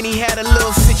Jermaine, he had a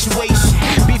little situation.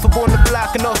 Beef up on the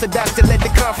block, and orthodox to let the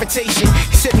confrontation.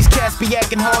 He said these cats be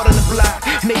acting hard on the block,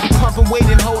 and they be pumping weight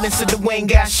and holding, so Dwayne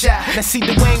got shot. Now see,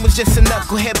 Dwayne was just a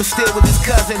knucklehead, but still with his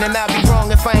cousin. And I'd be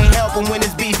wrong if I ain't help him when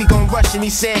it's beef, he gon' rush him. He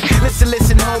said,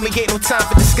 listen, homie, ain't no time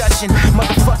for discussion.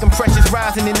 Motherfucking pressure's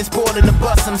rising and it's boiling the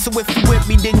bustin'. So if you with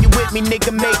me, then you with me,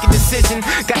 nigga, make a decision.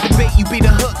 Got the bait, you be the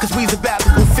hook, cause we's about to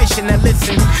go fishing. Now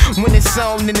listen, when it's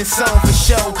on, then it's on for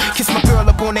show. Kiss my girl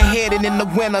up on the head and then the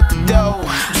wind up the dough.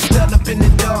 Stunned up in the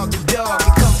dark, it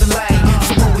comes to light.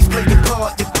 So always play your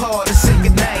part, and say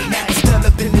goodnight. Stunned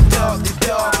up in the dark,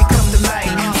 it comes to light.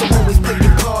 So always play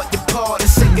your part, and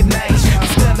say goodnight.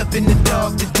 Stunned up in the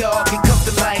dark, it comes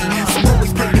to light. So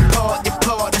always play your part,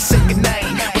 and say goodnight.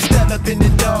 Stunned up in the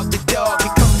dark,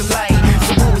 it comes to light.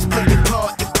 So always play your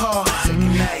part, say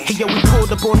goodnight. Hey yo, we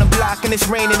pulled up on the block and it's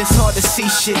raining, it's hard to see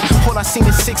shit. All I seen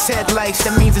is 6 headlights,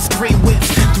 that means it's 3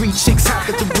 whips. 3 chicks hopped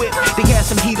at the whip, they had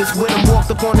some heaters with them.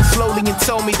 Walked up on it slowly and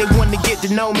told me they wanted to get to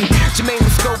know me. Jermaine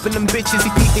was scoping them bitches, he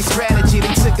peeped their strategy.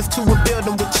 They took us to a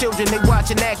building with children, they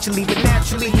watching actually. But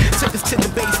naturally, took us to the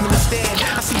basement instead.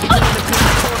 I see the gun up in the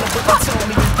corner, but they told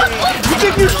me he's dead. You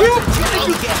think you shoot?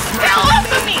 Get off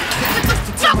of me!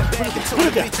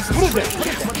 Who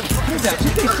is that?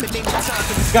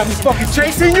 Got me fucking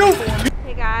chasing you?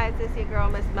 Hey guys, it's your girl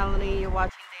Miss Melanie. You're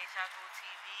watching Deja Vu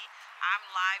TV. I'm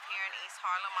live here in East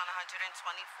Harlem on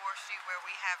 124th Street where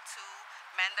we have 2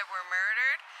 men that were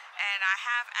murdered. And I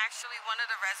have actually one of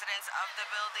the residents of the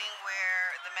building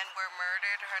where the men were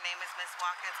murdered. Her name is Miss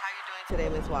Watkins. How are you doing today,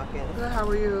 Miss Watkins? Good, how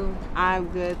are you? I'm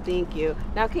good, thank you.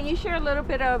 Now, can you share a little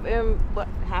bit of what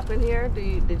happened here?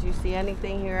 Did you see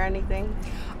anything, hear anything?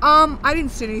 I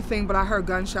didn't see anything, but I heard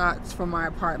gunshots from my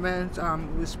apartment.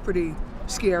 It was pretty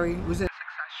scary. It was in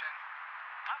succession.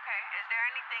 Okay, is there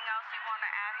anything else you want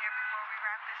to add here before we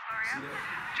wrap this story up?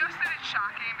 Just that it's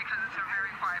shocking because it's a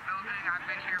very quiet building. I've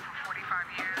been here for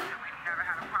 45 years and we've never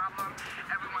had a problem.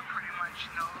 Everyone pretty much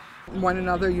knows one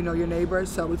another, you know, your neighbors,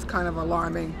 so it's kind of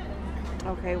alarming.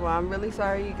 Okay, well, I'm really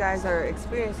sorry you guys are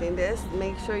experiencing this.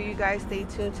 Make sure you guys stay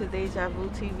tuned to Deja Vu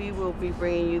TV. We'll be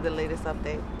bringing you the latest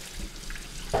update.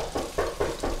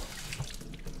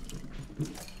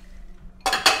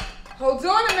 Hold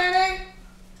on a minute.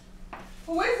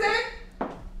 Who is it?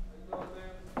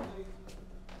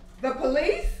 The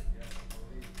police?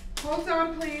 Hold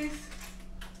on, please.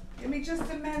 Give me just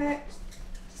a minute.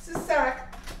 Just a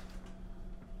sec.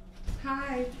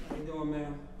 Hi. How you doing,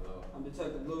 ma'am? I'm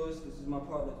Detective Lewis. This is my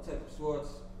partner, Detective Schwartz.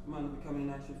 Mind if we come in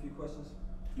and ask you a few questions?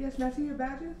 Yes, may I see your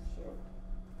badges? Sure.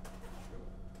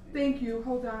 Thank you.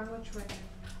 Hold on. Lunch break.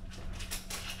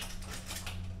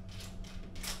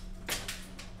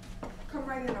 Come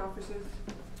right in, officers.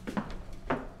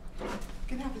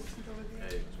 Can I have a seat over there?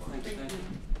 Hey, thank you.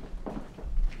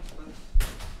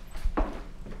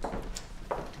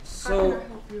 So,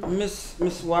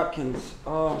 Miss Watkins,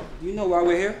 you know why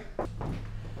we're here?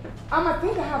 I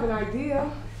think I have an idea.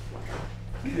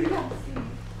 Okay.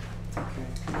 Okay,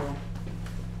 well,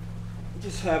 I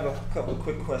just have a couple of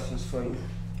quick questions for you.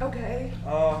 Okay.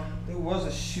 There was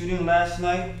a shooting last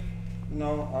night. You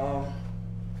know,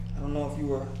 I don't know if you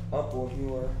were up or if you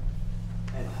were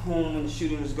at home when the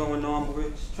shooting was going on, but we're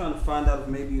just trying to find out if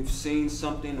maybe you've seen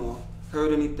something or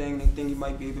heard anything you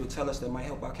might be able to tell us that might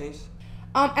help our case.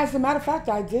 As a matter of fact,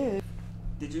 I did.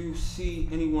 Did you see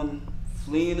anyone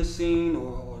fleeing the scene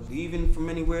or leaving from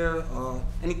anywhere?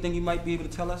 Anything you might be able to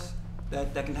tell us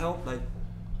that can help? Like,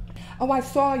 oh, I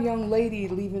saw a young lady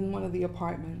leaving one of the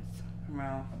apartments.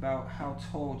 Around about how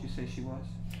tall would you say she was?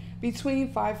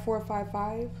 Between 5'4",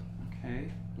 5'5".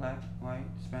 Okay. Black, white,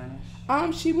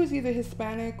 Spanish? She was either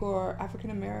Hispanic or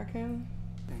African American.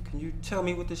 And can you tell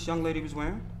me what this young lady was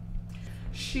wearing?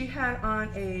 She had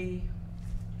on a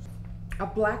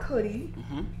black hoodie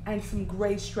and some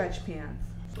gray stretch pants.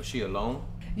 Was she alone?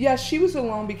 Yes, she was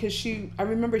alone because I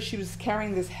remember she was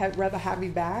carrying this rather heavy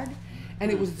bag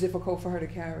and it was difficult for her to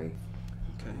carry.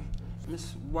 Okay.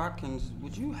 Miss Watkins,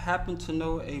 would you happen to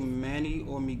know a Manny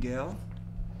or Miguel?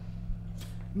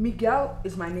 Miguel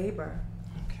is my neighbor.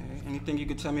 Okay. Anything you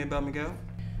could tell me about Miguel?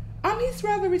 He's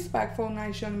rather respectful,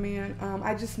 nice young man.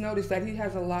 I just noticed that he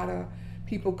has a lot of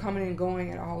people coming and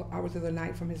going at all hours of the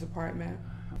night from his apartment.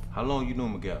 How long you know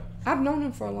Miguel? I've known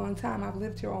him for a long time. I've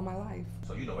lived here all my life.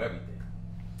 So you know everything?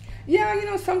 Yeah, you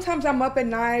know, sometimes I'm up at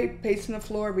night, pacing the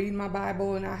floor, reading my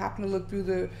Bible, and I happen to look through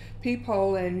the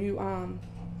peephole and you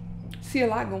see a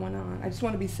lot going on. I just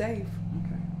want to be safe.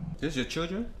 Okay. This your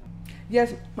children?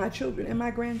 Yes, my children and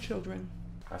my grandchildren.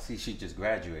 I see she just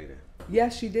graduated.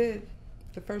 Yes, she did.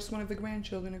 The first one of the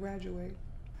grandchildren to graduate.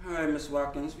 All right, Miss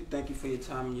Watkins, we thank you for your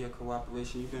time and your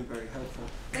cooperation. You've been very helpful.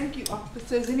 Thank you,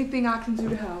 officers. Anything I can do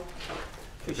to help?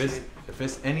 If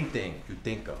it's anything you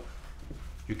think of,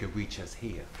 you can reach us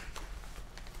here.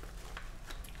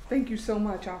 Thank you so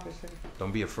much, officer.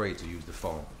 Don't be afraid to use the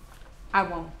phone. I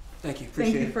won't. Thank you.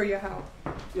 Appreciate Thank you it. for your help.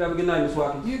 You have a good night, Miss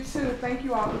Watkins. You too. Thank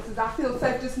you, officers. I feel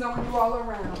safe just knowing you all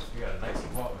around. You got a nice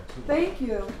apartment too. Thank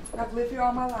you. I've lived here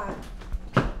all my life.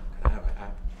 Can I have an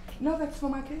apple? No, that's for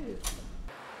my kids.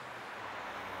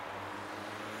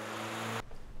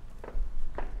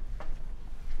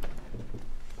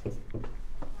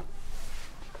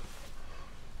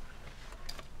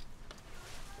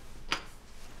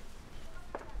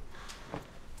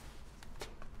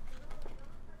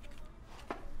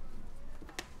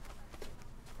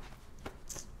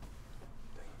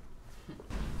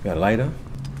 You got a lighter?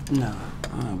 Nah,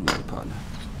 I don't need a partner.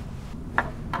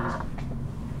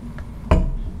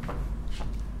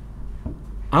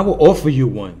 I will offer you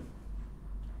one.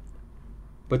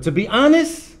 But to be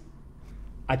honest,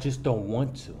 I just don't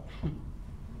want to.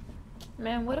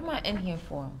 Man, what am I in here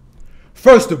for?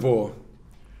 First of all,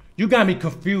 you got me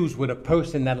confused with a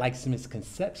person that likes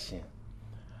misconception.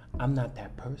 I'm not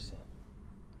that person.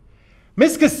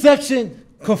 Misconception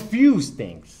confuse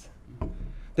things.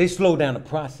 They slow down the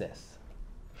process.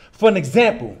 For an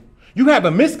example, you have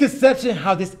a misconception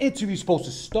how this interview is supposed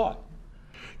to start.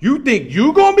 You think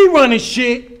you're gonna be running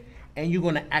shit and you're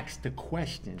gonna ask the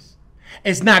questions.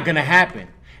 It's not gonna happen.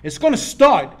 It's gonna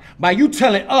start by you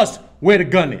telling us where the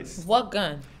gun is. What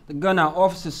gun? The gun our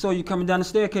officers saw you coming down the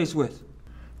staircase with.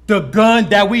 The gun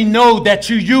that we know that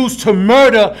you used to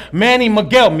murder Manny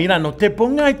Miguel. Mira, no te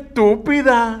pongas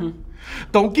estúpida.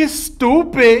 Don't get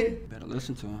stupid. Better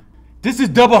listen to him. This is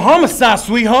double homicide,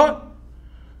 sweetheart.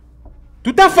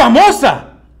 Tú estás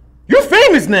famosa. You're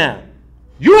famous now.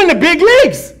 You're in the big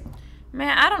leagues.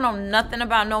 Man, I don't know nothing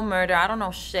about no murder. I don't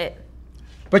know shit.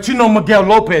 But you know Miguel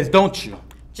Lopez, don't you?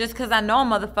 Just because I know a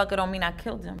motherfucker don't mean I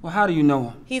killed him. Well, how do you know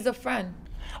him? He's a friend.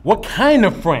 What kind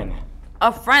of friend?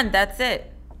 A friend, that's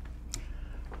it.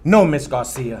 No, Miss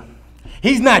Garcia.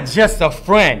 He's not just a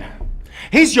friend.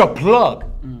 He's your plug.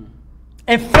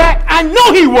 In fact, I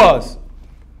know he was.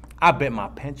 I bet my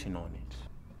pension on it.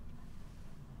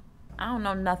 I don't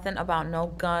know nothing about no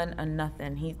gun or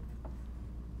nothing.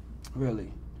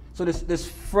 Really? So this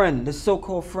friend, this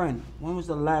so-called friend, when was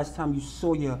the last time you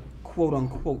saw your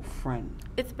quote-unquote friend?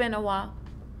 It's been a while.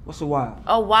 What's a while?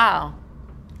 A while.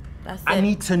 That's it. I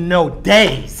need to know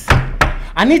days.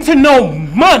 I need to know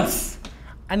months.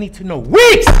 I need to know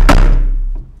weeks.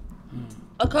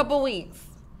 A couple weeks.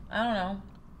 I don't know.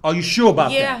 Are you sure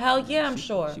about Yeah, that? hell yeah, I'm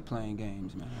sure. She playing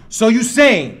games, man. So you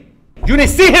saying you didn't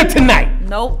see him tonight?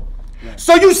 Nope.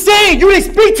 So you saying you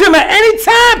didn't speak to him at any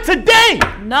time today?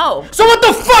 No. So what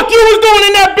the fuck you was doing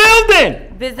in that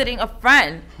building? Visiting a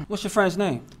friend. What's your friend's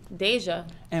name? Deja.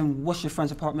 And what's your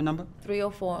friend's apartment number?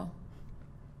 304.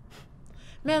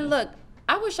 Man, look,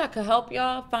 I wish I could help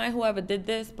y'all find whoever did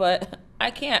this, but I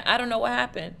can't. I don't know what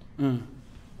happened.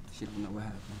 She don't know what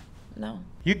happened. No.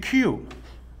 You're cute.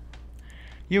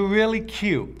 You're really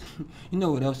cute. You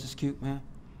know what else is cute, man?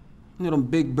 You know them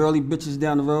big burly bitches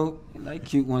down the road? They like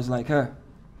cute ones like her.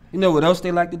 You know what else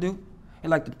they like to do? They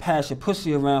like to pass your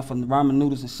pussy around for ramen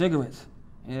noodles and cigarettes.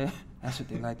 Yeah, that's what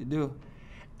they like to do.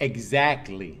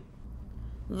 Exactly.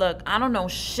 Look, I don't know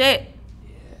shit.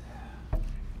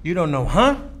 You don't know,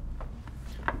 huh?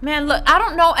 Man, look, I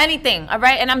don't know anything, all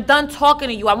right? And I'm done talking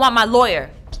to you. I want my lawyer.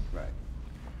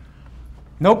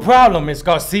 No problem, Miss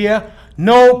Garcia.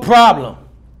 No problem.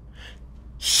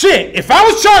 Shit, if I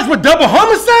was charged with double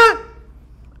homicide,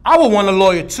 I would want a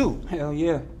lawyer too. Hell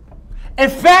yeah.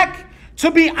 In fact, to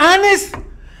be honest,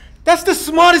 that's the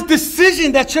smartest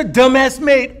decision that your dumbass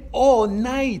made all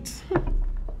night.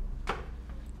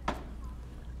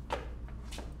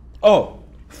 Oh,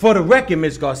 for the record,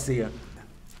 Miss Garcia,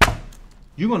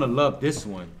 you're gonna love this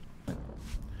one.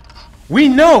 We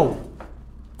know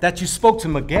that you spoke to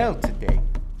Miguel today,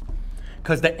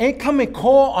 because the incoming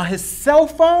call on his cell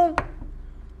phone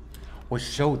will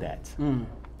show that.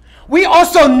 We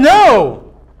also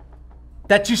know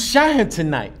that you shot him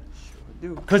tonight,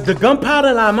 because the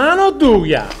gunpowder la mano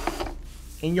tuya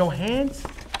in your hands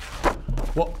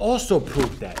will also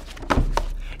prove that.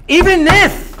 Even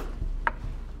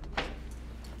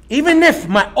if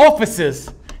my officers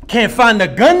can't find the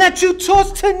gun that you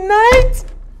tossed tonight,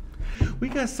 we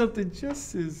got something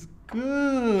just as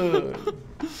good.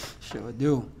 Sure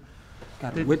do.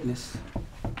 Got a witness.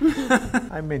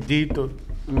 Ay, bendito.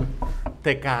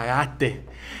 Te cagaste.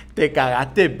 Te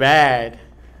cagaste bad.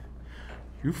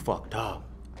 You fucked up.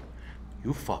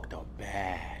 You fucked up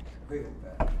bad. Real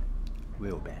bad.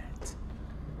 Real bad.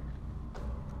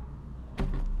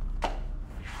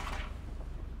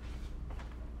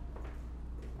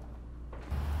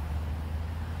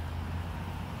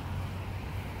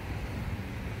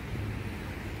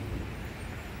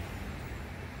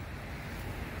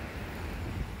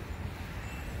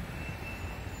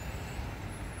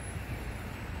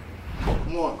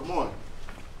 Come on, come on.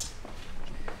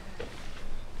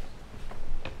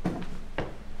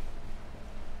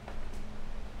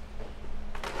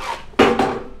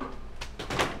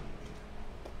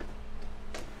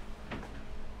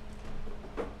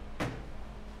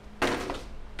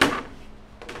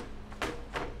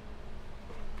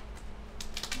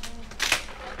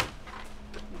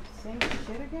 Same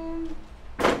shit again?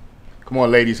 Come on,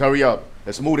 ladies, hurry up.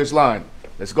 Let's move this line.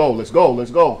 Let's go, let's go,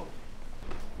 let's go.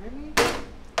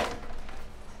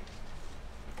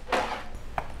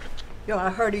 Yo, I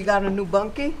heard you got a new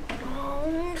bunkie.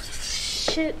 Oh,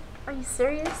 shit. Are you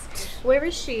serious? Where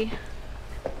is she?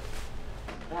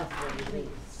 That's what it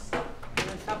is.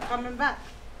 Stop coming back.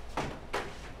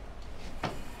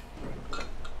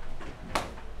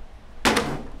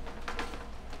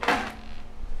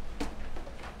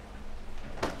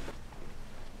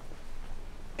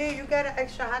 Here, you got an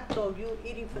extra hot dog. You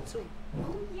eating for two.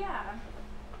 Oh, yeah.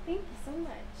 Thank you so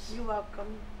much. You're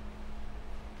welcome.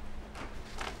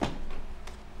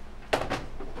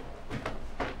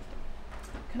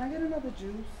 Can I get another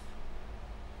juice?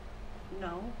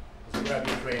 No. Let's grab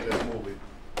your train, let's move it.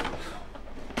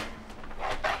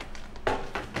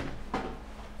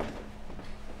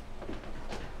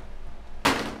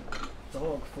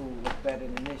 Dog food look better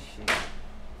than this shit.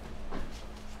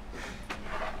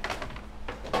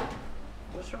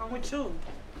 What's wrong with you?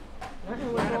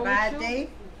 Nothing. Had a bad day?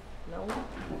 No.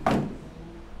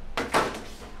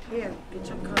 Here, get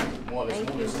your cup. Come on, let's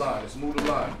move this line. Let's move the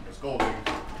line. Let's go, ladies.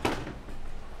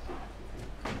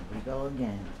 We go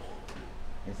again.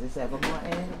 Is this ever gonna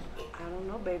end? I don't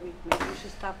know, baby. Maybe you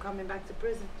should stop coming back to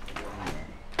prison.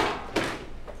 Can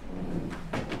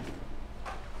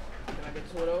I get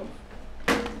 2 of those?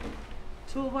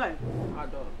 2 of what?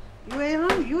 Hot dogs. You ain't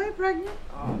hungry? You ain't pregnant?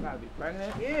 Oh, I gotta be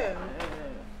pregnant? Yeah.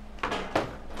 You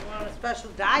on a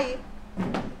special diet?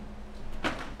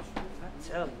 I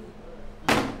tell you.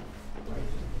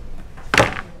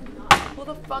 Who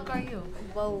the fuck are you?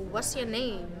 Well, what's your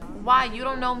name? Why? You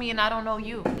don't know me and I don't know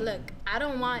you. Look, I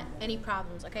don't want any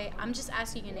problems, okay? I'm just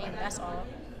asking your name, that's all.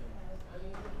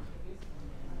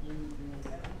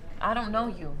 I don't know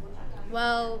you.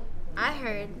 Well, I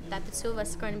heard that the 2 of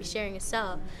us are going to be sharing a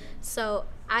cell. So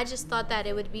I just thought that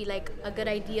it would be like a good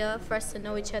idea for us to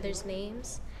know each other's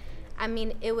names. I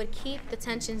mean, it would keep the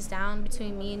tensions down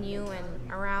between me and you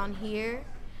and around here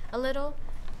a little.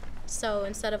 So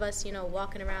instead of us, you know,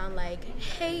 walking around like,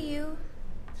 hey, you.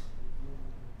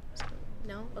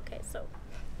 No? Okay, so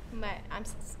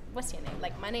what's your name?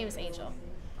 Like, my name is Angel.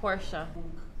 Porsha.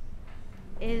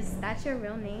 Is that your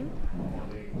real name?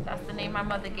 That's the name my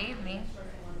mother gave me.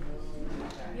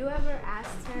 You ever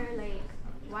asked her, like,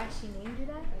 why she named you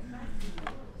that?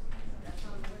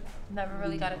 Never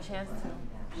really got a chance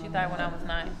to. She died when I was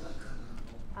 9.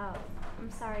 Oh,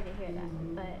 I'm sorry to hear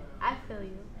that, but I feel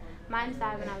you. Mine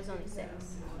died when I was only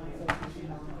 6.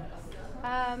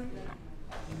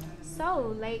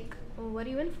 So, like, what are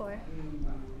you in for?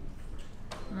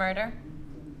 Murder.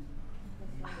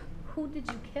 Who did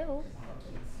you kill?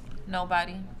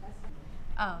 Nobody.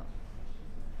 Oh.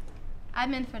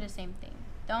 I'm in for the same thing.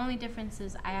 The only difference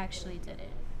is I actually did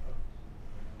it.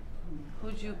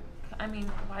 Why'd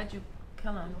you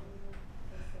kill him?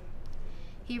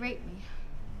 He raped me.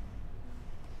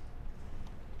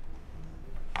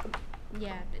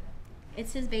 Yeah,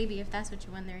 it's his baby, if that's what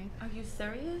you're wondering. Are you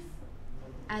serious?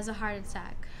 As a heart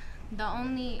attack. The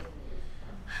only...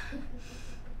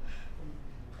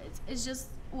 it's just,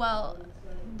 well,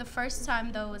 the first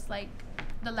time, though, was, like,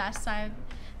 the last time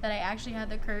that I actually had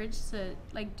the courage to,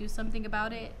 like, do something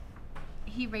about it.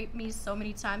 He raped me so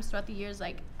many times throughout the years,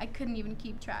 like, I couldn't even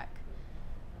keep track.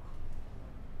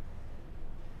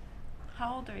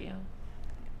 How old are you?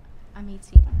 I'm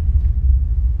 18.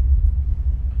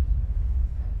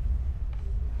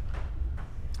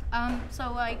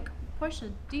 So, like,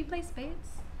 Porsha, do you play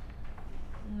spades?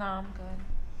 No, I'm good.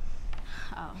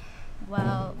 Oh,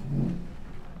 well,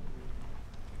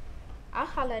 I'll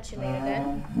holler at you later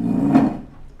then.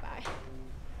 Bye.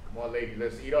 Come on, lady,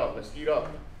 let's eat up. Let's eat up.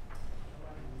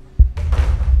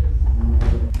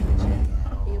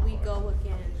 Here we go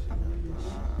again.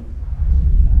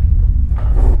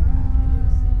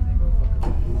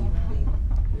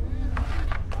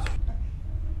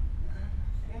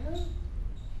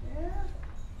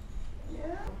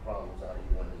 Problems out of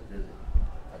you on this visit.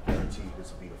 I guarantee you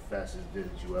this will be the fastest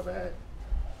visit you ever had.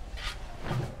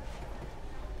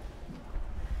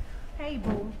 Hey,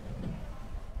 boo.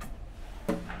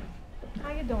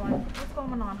 How you doing? What's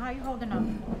going on? How you holding up?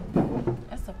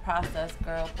 It's a process,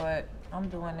 girl, but I'm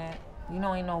doing it. You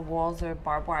know, ain't no walls or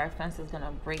barbed wire fences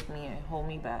gonna break me and hold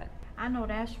me back. I know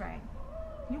that's right.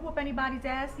 You whoop anybody's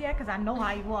ass yet? Because I know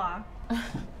how you are.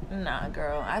 Nah,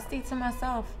 girl. I stay to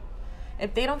myself.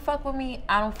 If they don't fuck with me,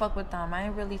 I don't fuck with them. I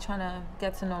ain't really trying to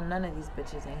get to know none of these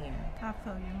bitches in here. I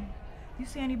feel you. You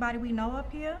see anybody we know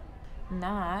up here?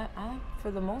 Nah, I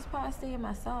for the most part, I stay in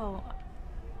myself.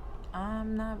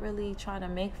 I'm not really trying to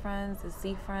make friends or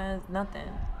see friends,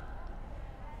 nothing.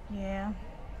 Yeah,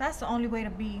 that's the only way to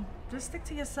be. Just stick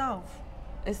to yourself.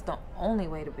 It's the only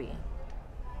way to be.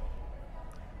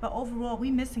 But overall, we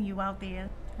missing you out there.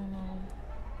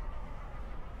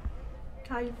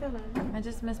 How you feeling? I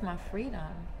just miss my freedom.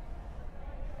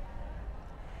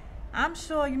 I'm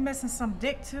sure you're missing some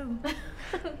dick too.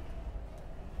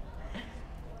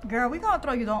 Girl, we gonna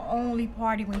throw you the only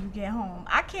party when you get home.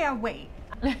 I can't wait.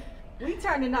 We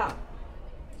turning up.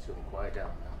 So quiet down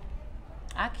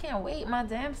now. I can't wait my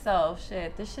damn self.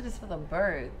 Shit, this shit is for the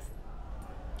birds.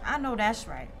 I know that's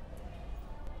right.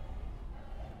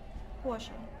 Porsha,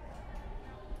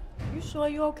 you sure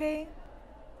you okay?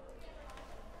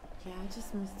 Yeah, I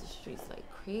just miss the streets like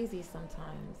crazy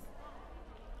sometimes.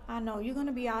 I know, you're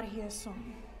gonna be out of here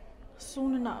soon.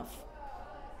 Soon enough.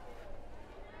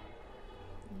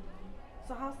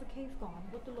 So how's the case going?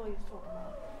 What the lawyers talking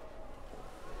about?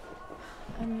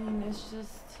 I mean, it's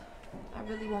just, I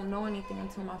really won't know anything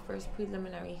until my first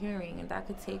preliminary hearing, and that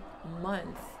could take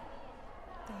months.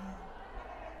 Damn.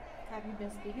 Have you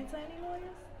been speaking to any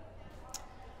lawyers?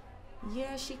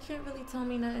 Yeah, she can't really tell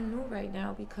me nothing new right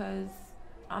now because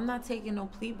I'm not taking no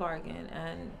plea bargain,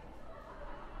 and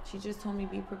she just told me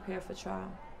be prepared for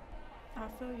trial. I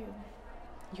feel you.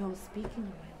 Yo, speaking of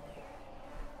my lawyer,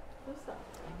 What's up?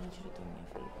 I need you to do me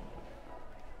a favor.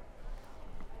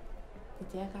 The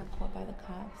day I got caught by the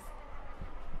cops,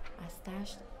 I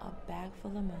stashed a bag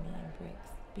full of money and bricks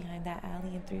behind that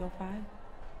alley in 305.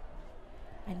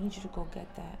 I need you to go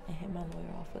get that and hit my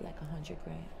lawyer off with like $100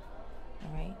 grand.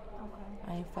 All right?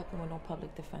 Okay. I ain't fucking with no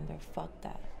public defender. Fuck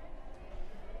that.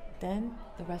 Then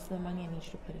the rest of the money, I need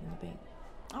you to put it in the bank.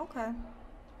 Okay.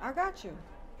 I got you.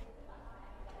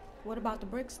 What about the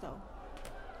bricks though?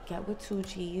 Get with 2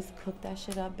 G's, cook that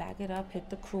shit up, bag it up, hit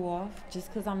the crew off.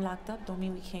 Just cause I'm locked up don't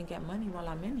mean we can't get money while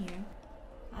I'm in here.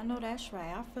 I know that's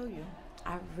right. I feel you.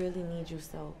 I really need you,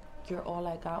 Silk. You're all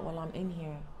I got while I'm in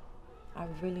here. I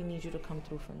really need you to come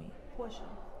through for me. Porsha,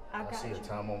 I got see you. the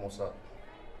time almost up.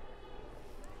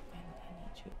 I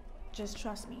need you. Just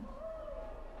trust me.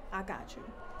 I got you.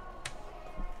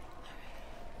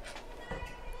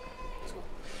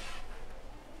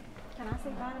 Can I say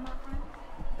bye to my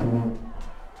friend?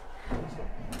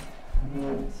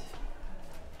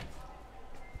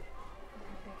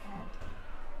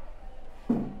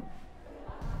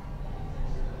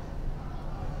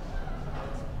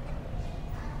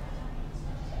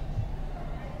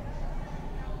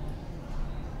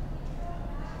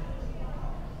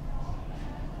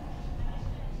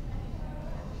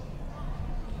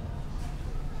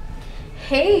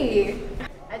 Hey!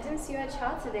 I didn't see you at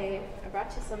chow today. I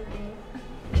brought you something.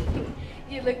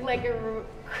 You look like a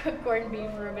corned beef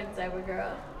Reuben type of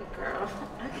girl. Girl,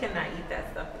 I cannot eat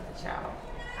that stuff with the chow.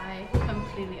 I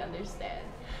completely understand.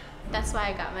 That's why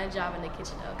I got my job in the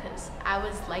kitchen though, because I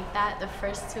was like that the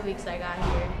first 2 weeks I got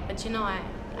here. But you know, I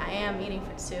am eating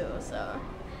for two, so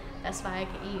that's why I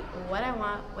can eat what I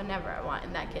want, whenever I want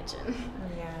in that kitchen.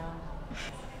 Yeah.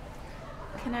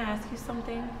 Can I ask you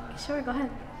something? Sure, go ahead.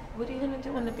 What are you gonna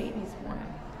do when the baby's born?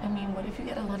 I mean, what if you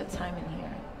get a lot of time in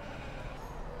here?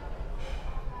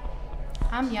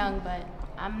 I'm young, but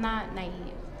I'm not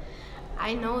naive.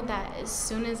 I know that as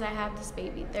soon as I have this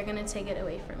baby, they're gonna take it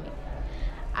away from me.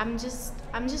 I'm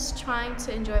just trying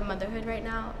to enjoy motherhood right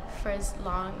now for as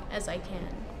long as I can.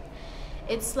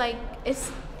 It's like,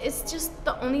 it's just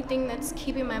the only thing that's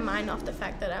keeping my mind off the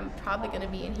fact that I'm probably gonna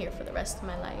be in here for the rest of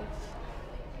my life.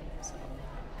 So.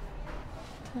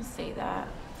 Don't say that.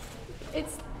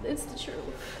 It's the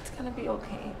truth. It's gonna be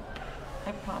okay.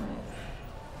 I promise.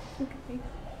 Okay.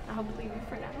 I'll believe you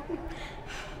for now.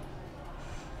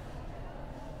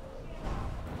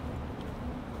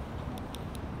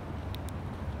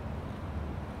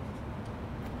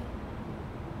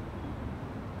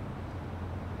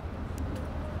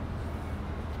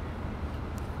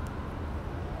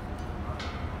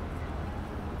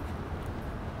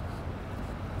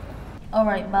 All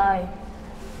right, bye.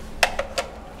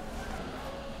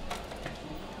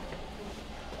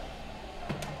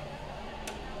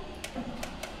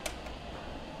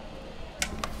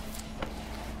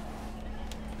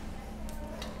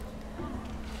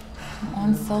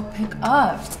 On, Silk, pick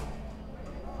up. I've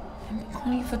been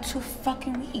calling you for 2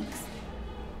 fucking weeks.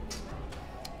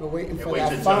 We're waiting Yeah, for wait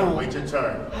that your phone. turn. Wait your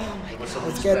turn.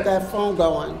 Let's get that phone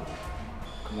going.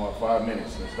 Come on, 5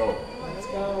 minutes. Let's go. Let's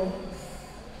go.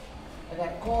 I got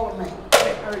a call, man.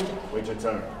 Hurry. Wait your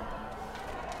turn.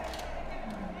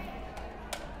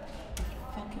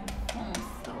 Fucking phone,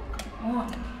 so come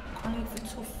on. Calling for 2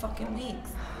 fucking weeks.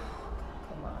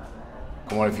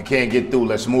 Come on, if you can't get through,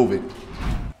 let's move it.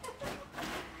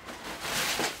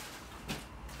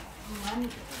 Come on,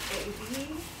 baby.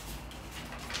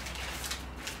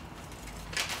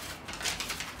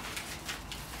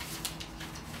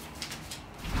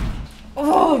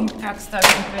 Oh, you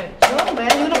backstabbing bitch. Yo, man,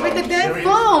 you don't pick the damn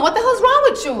phone. What the hell's wrong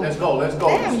with you? Let's go, let's go.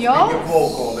 Damn, Let's yo. make your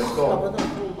phone call, let's go.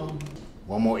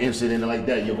 One more incident like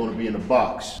that, you're gonna be in the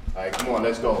box. All right, come on,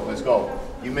 let's go, let's go.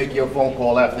 You make your phone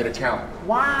call after the count.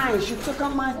 Why? She took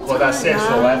up my time. Well, I said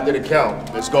so, after the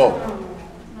count. Let's go.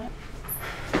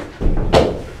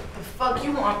 The fuck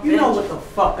you want, bitch? You know what the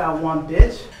fuck I want,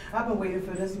 bitch. I've been waiting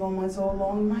for this moment so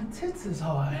long, my tits is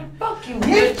hard. Fuck you,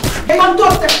 bitch. Hey, my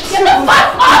daughter! Get the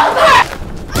fuck off her!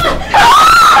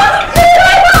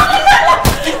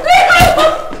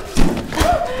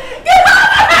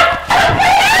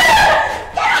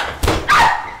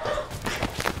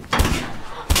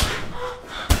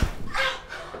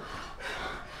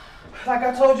 Like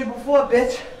I told you before,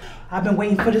 bitch, I've been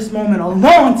waiting for this moment a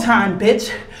long time,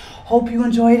 bitch. Hope you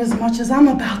enjoy it as much as I'm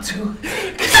about to. You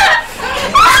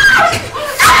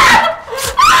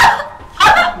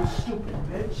stupid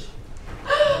bitch.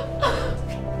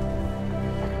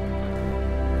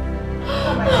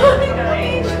 Oh my God,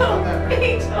 Angel,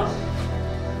 Angel,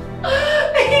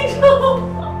 Angel.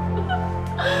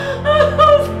 I'm so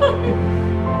sorry.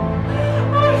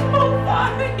 I'm so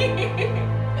sorry.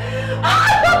 I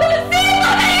don't want to see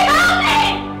somebody help me!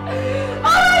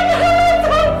 Oh my God, I'm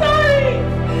so sorry!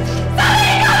 Somebody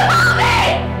help me!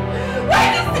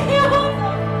 Wait to see you!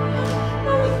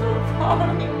 I'm so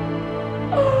sorry.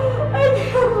 I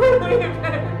can't believe it.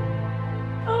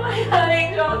 Oh my God,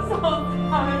 Angel, I'm so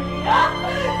sorry.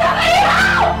 Somebody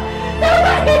help!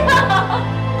 Somebody help!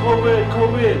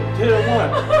 COVID, tier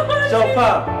 1, cell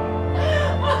 5.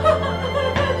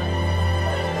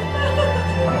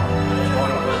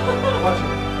 Watch it.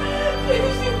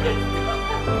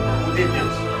 Who did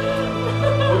this?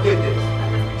 Who did this?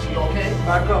 Is she okay?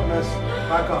 Back up, miss.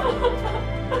 Back up.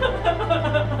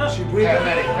 She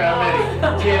breathing?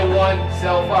 Paramedic. Tier 1,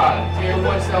 cell 5. Tier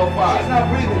 1, cell 5. She's not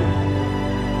breathing.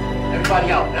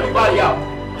 Everybody out. Everybody out.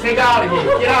 Take her out of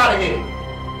here. Get out of here.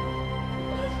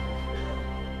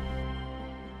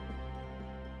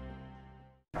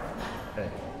 Hey,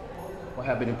 what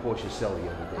happened in Porsha's cell the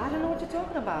other day? I don't know what you're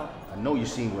talking about. I know you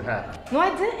seen what happened. No,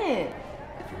 I didn't.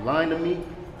 If you're lying to me,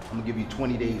 I'm gonna give you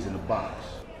 20 days in the box.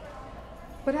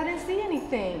 But I didn't see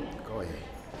anything. Go ahead.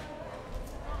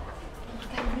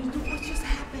 What just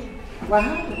happened? What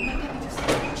happened? Oh my God, I just saw a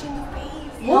punch in the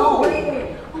face. Whoa.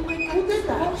 Oh my God. Who did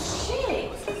that? Oh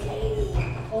shit. It's this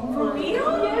lady. Oh, for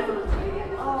real? Yes,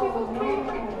 Oh, okay.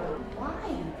 Why?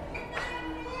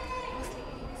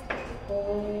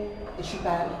 Oh, is she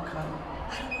badly cut?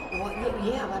 Well,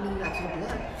 yeah, I mean, like some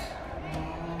blood.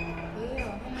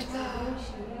 Yeah. Oh my God.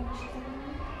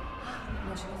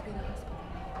 No, she must be in the hospital.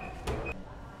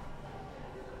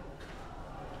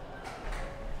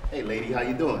 Hey, lady, how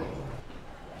you doing?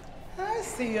 Hi,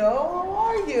 CEO. How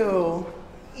are you?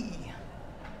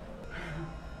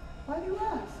 Why do you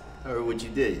ask? I heard what you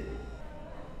did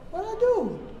What'd I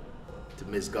do? to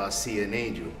Miss Garcia and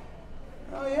Angel.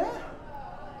 Oh, yeah?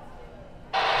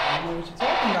 I know what you're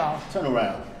talking about. Turn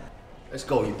around. Let's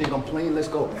go. You think I'm playing? Let's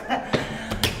go.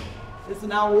 It's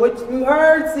not what you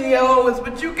heard, CEO. It's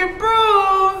what you can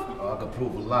prove. Oh, I can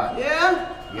prove a lot. Yeah?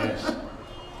 Yes.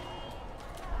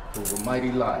 Prove a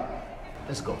mighty lot.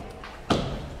 Let's go.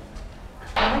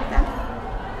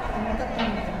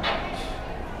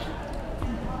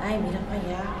 Ay, mira para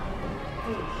allá.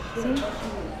 Sí.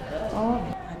 Oh,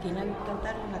 aquí le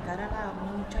cantaron la cara a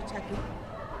una muchacha aquí.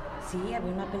 Sí,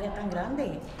 había una pelea tan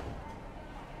grande.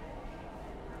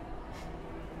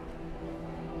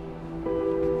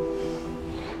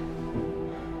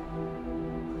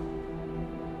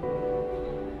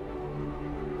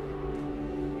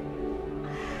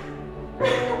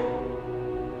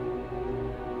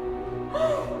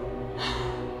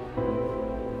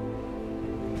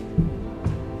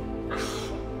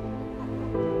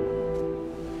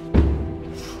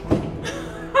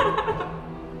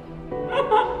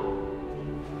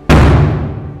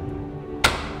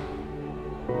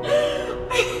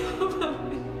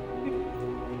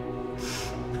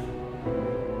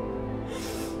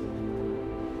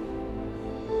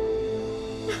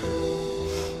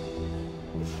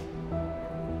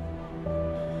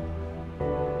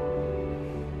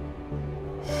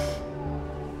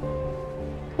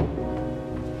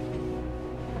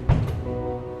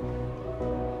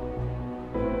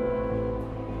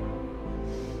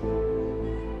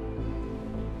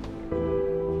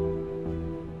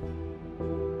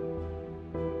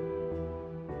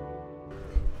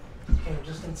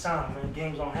 just in time, man.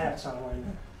 Game's on halftime right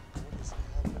now.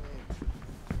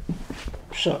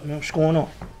 What's up, man? What's going on?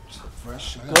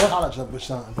 Fresh. I got college up with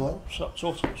something, boy. What's up?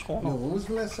 Talk to me. What's going on? Yo, when was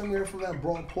the last time you heard from that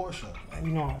broad Porsha? Man,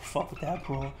 you know I don't fuck with that,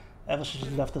 bro. Ever since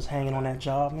you left us hanging on that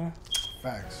job, man.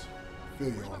 Facts. Feel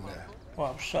you on that.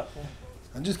 Wow, what's up, man?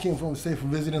 I just came from state for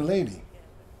visiting lady.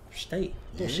 State?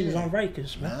 Yeah. She was on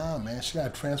Rikers, man. Nah, man. She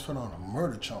got transferred on a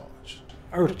murder charge.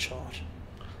 Murder charge?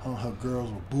 Her girls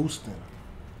were boosting.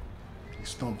 They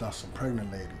stomped out some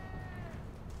pregnant lady.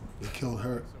 They killed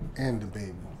her and the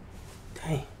baby.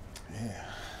 Dang. Yeah.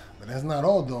 But that's not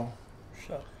all, though.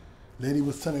 What's up? Lady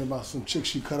was telling me about some chick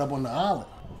she cut up on the island.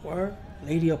 Word?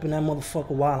 Lady up in that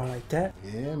motherfucker wildin' like that?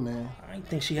 Yeah, man. I didn't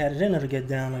think she had it in her to get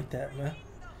down like that, man.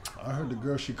 I heard the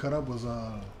girl she cut up was,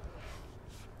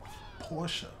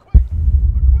 Porsha.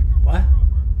 What?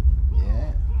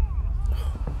 Yeah.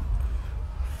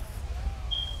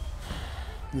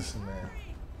 Listen, man.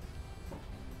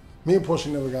 Me and Porsha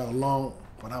never got along,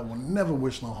 but I will never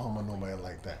wish no harm on nobody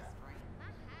like that.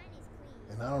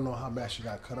 And I don't know how bad she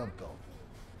got cut up, though.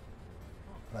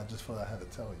 But I just felt I had to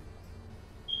tell you.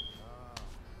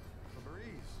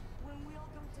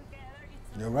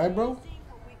 You all right, bro?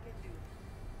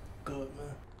 Good,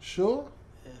 man. Sure?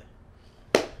 Yeah.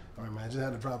 All right, man. I just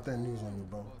had to drop that news on you,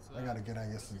 bro. I gotta get out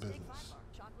and get some business.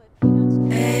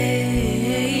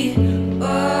 Hey,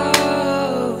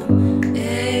 oh,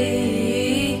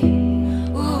 hey,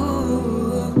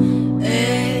 ooh,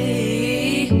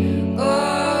 hey,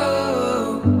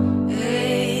 oh,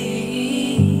 hey.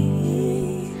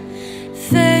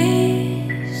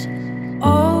 Face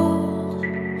old,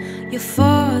 your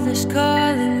father's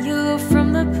calling you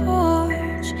from the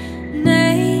porch.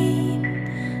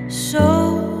 Name,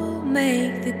 so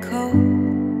make the code.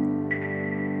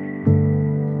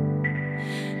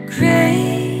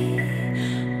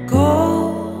 Gray,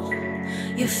 gold,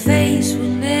 your face will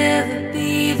never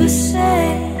be the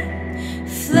same.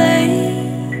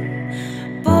 Flame,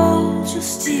 bold, you'll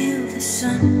steal the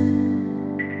sun.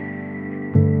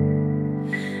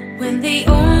 When the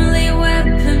only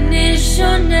weapon is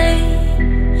your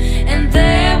name, and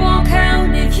they won't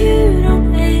count if you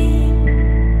don't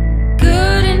aim.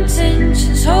 Good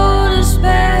intentions hold us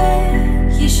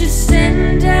back, you should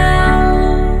stand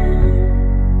down.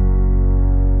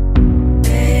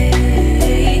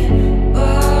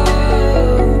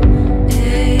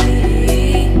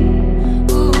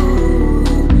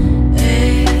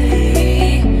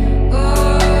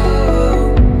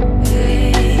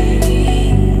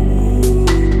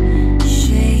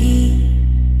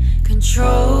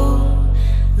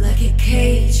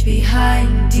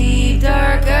 Behind deep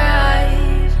dark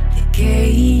eyes, the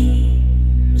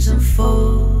games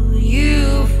unfold.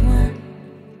 You've won.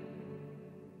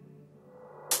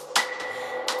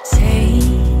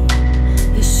 Tame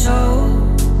your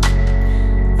soul,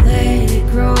 let it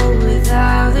grow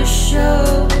without a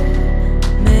show.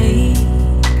 Make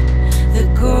the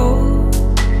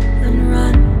golden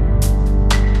run.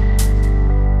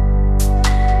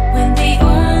 When the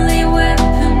only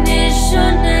weapon is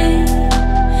your name,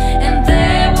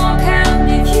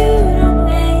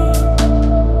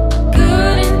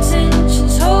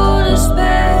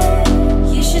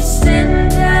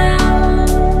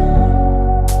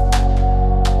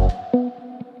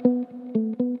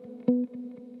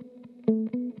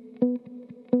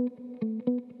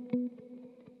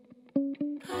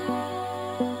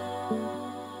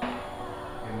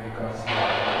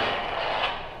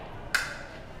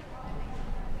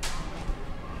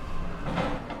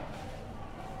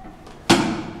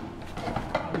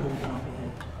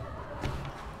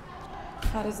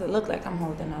 How does it look like I'm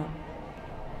holding up?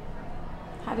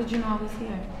 How did you know I was here?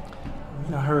 I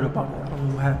mean, I heard about it. I don't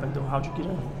know what happened, though. How'd you get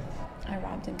in here? I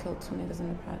robbed and killed 2 niggas in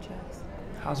the projects.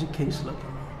 How's your case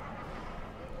looking?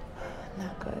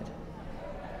 Not good.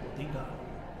 What they got?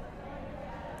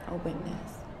 A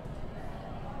witness.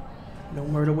 No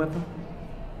murder weapon?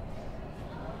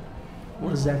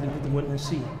 What exactly did the witness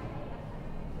see?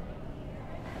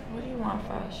 What do you want,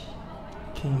 Fresh?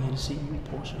 Came here to see you,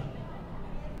 Porsha.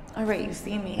 All right, you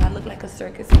see me. I look like a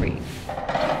circus freak.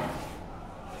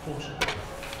 Porsha,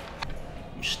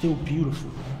 you're still beautiful,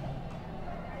 man.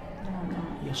 No, I'm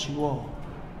not. Yes, you are.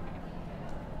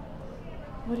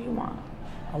 What do you want?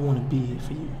 I want to be here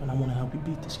for you, and I want to help you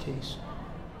beat this case.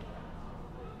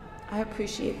 I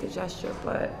appreciate the gesture,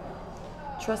 but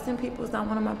trusting people is not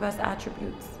one of my best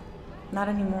attributes. Not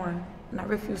anymore. And I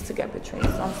refuse to get betrayed,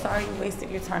 so I'm sorry you wasted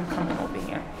your time coming over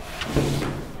here.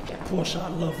 Porsha, I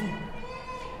love you.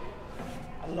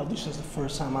 I loved you since the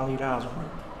first time I laid eyes on her.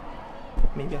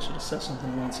 Maybe I should have said something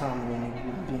a long time ago, maybe we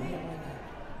wouldn't be here right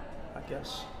now. I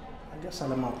guess Guess I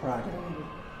let my pride get in.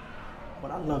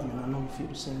 But I love you, and I know you feel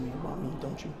the same way about me,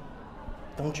 don't you?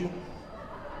 Don't you?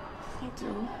 I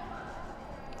do.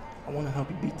 I want to help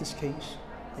you beat this case.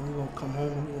 Then you're going to come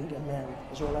home and we're going to get married.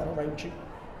 Is all that all right with you?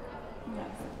 Yes.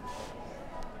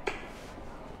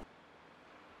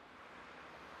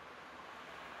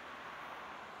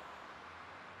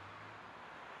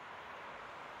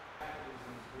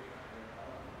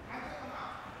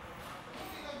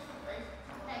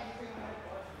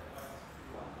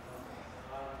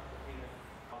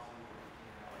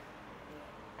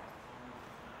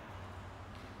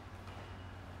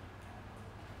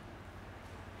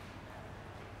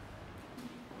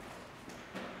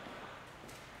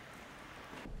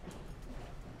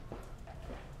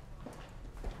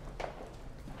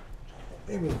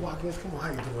 Hey, Miss Watkins, come on, how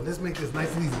you doing? Let's make this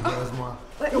nice and easy, girls, Ma.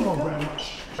 Come on, Grandma.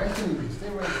 Nice and easy. Stay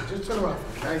right there. Just turn around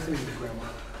for me. Nice and easy, Grandma.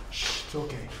 Shh, it's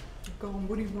okay. Go on,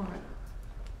 what do you want?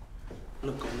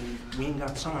 Look, we ain't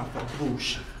got time for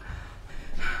bullshit.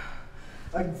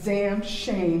 A damn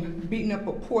shame, beating up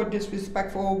a poor,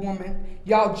 disrespectful old woman.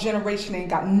 Y'all generation ain't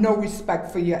got no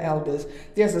respect for your elders.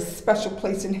 There's a special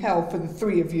place in hell for the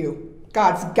three of you.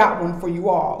 God's got one for you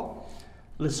all.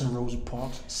 Listen, Rosa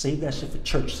Parks, save that shit for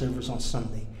church service on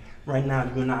Sunday. Right now,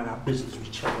 you and I got business with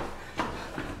each other.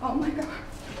 Oh my God.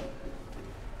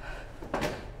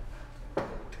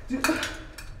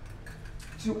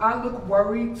 Do I look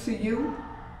worried to you?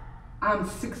 I'm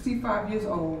 65 years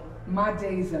old. My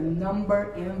days are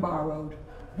numbered and borrowed.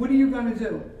 What are you gonna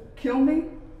do? Kill me?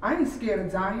 I ain't scared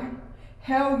of dying.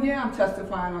 Hell yeah, I'm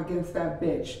testifying against that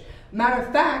bitch. Matter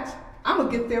of fact, I'm gonna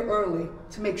get there early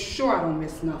to make sure I don't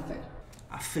miss nothing.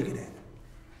 I figured that.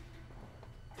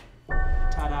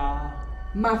 Ta-da.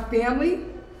 My family?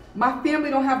 My family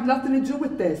don't have nothing to do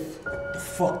with this. The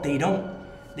fuck they don't.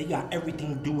 They got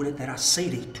everything to do with it that I say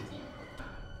they do.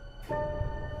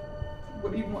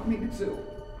 What do you want me to do?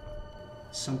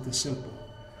 Something simple.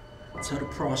 Tell the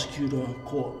prosecutor in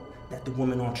court that the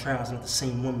woman on trial is not the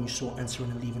same woman you saw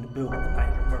entering and leaving the building the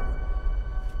night of the murder.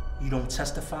 You don't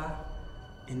testify,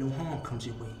 and no harm comes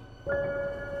your way.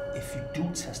 If you do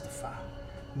testify,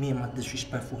 me and my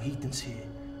disrespectful heathens here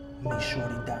make sure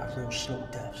they die real slow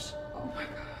deaths. Oh my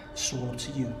God. It's all up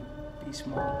to you. Be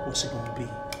smart. What's it gonna be?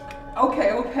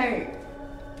 Okay.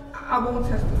 I won't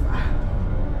testify.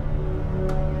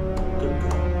 Good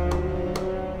girl.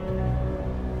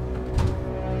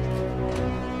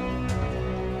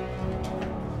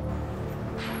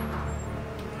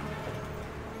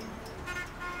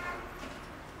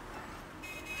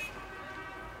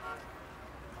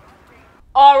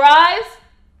 All rise.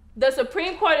 The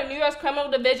Supreme Court of New York's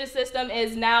Criminal Division System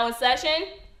is now in session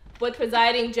with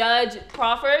presiding Judge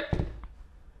Crawford.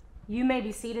 You may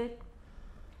be seated.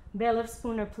 Bailiff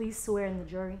Spooner, please swear in the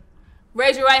jury.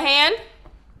 Raise your right hand.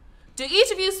 Do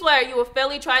each of you swear you will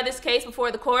fairly try this case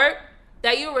before the court,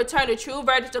 that you will return a true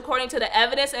verdict according to the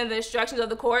evidence and the instructions of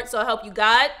the court, so help you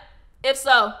God? If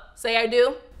so, say I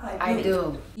do. I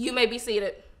do. You may be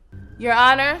seated. Your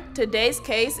Honor, today's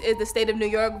case is the State of New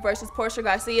York versus Porsha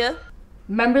Garcia.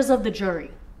 Members of the jury,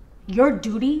 your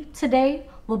duty today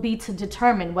will be to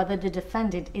determine whether the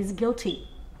defendant is guilty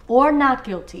or not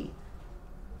guilty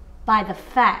by the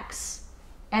facts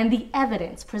and the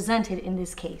evidence presented in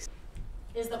this case.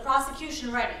 Is the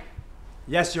prosecution ready?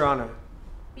 Yes, Your Honor.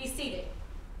 Be seated.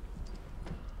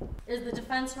 Is the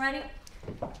defense ready?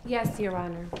 Yes, Your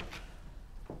Honor.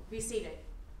 Be seated.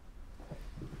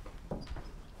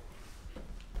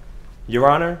 Your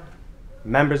Honor,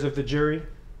 members of the jury,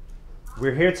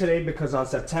 we're here today because on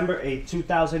September 8,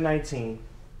 2019,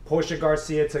 Porsha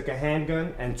Garcia took a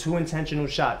handgun and 2 intentional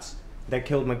shots that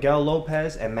killed Miguel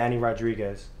Lopez and Manny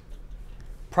Rodriguez.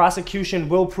 Prosecution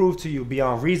will prove to you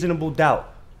beyond reasonable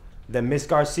doubt that Ms.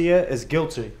 Garcia is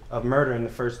guilty of murder in the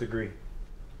first degree.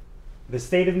 The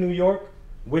State of New York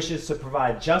wishes to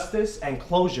provide justice and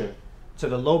closure to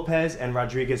the Lopez and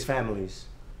Rodriguez families.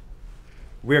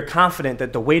 We are confident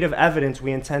that the weight of evidence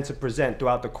we intend to present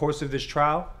throughout the course of this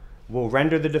trial will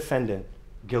render the defendant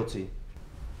guilty.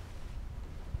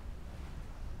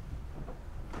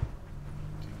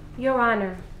 Your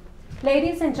Honor,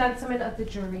 ladies and gentlemen of the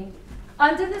jury,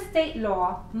 under the state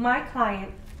law, my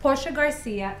client, Porsha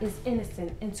Garcia, is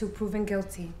innocent until proven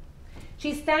guilty.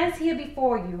 She stands here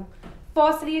before you,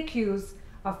 falsely accused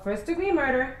of first-degree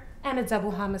murder and a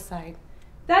double homicide.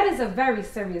 That is a very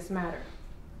serious matter.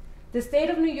 The state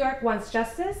of New York wants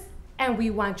justice, and we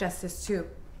want justice too,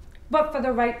 but for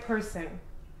the right person.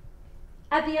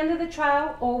 At the end of the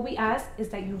trial, all we ask is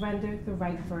that you render the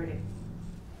right verdict,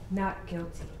 not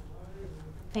guilty.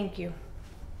 Thank you.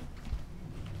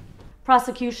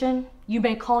 Prosecution, you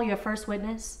may call your first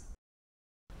witness.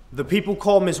 The people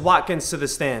call Ms. Watkins to the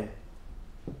stand.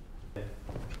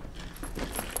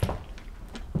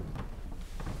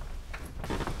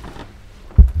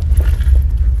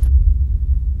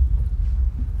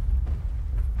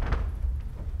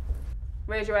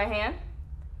 Raise your right hand.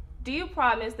 Do you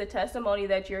promise the testimony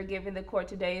that you're giving the court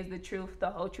today is the truth, the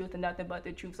whole truth, and nothing but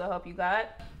the truth, so help you God?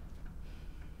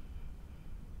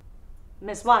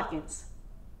 Miss Watkins,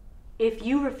 if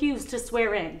you refuse to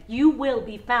swear in, you will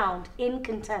be found in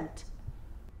contempt.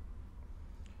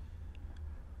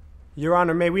 Your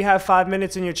Honor, may we have 5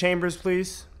 minutes in your chambers,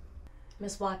 please?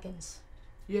 Miss Watkins.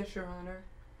 Yes, Your Honor.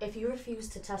 If you refuse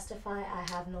to testify,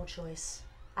 I have no choice.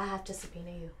 I have to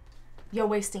subpoena you. You're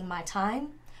wasting my time.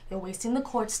 You're wasting the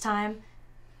court's time.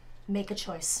 Make a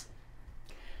choice.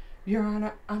 Your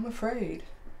Honor, I'm afraid.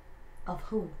 Of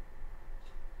who?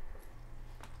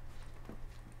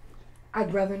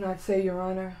 I'd rather not say, Your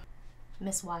Honor.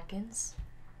 Miss Watkins,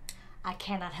 I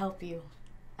cannot help you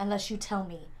unless you tell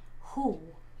me who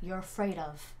you're afraid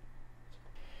of.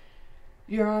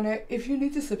 Your Honor, if you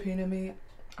need to subpoena me,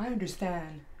 I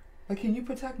understand. But can you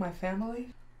protect my family?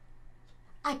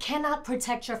 I cannot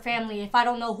protect your family if I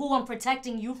don't know who I'm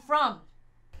protecting you from.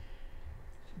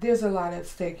 There's a lot at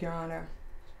stake, Your Honor.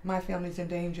 My family's in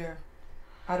danger.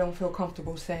 I don't feel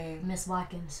comfortable saying. Miss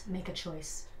Watkins, make a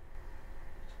choice.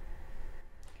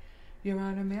 Your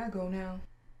Honor, may I go now?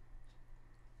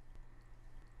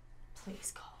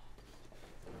 Please go.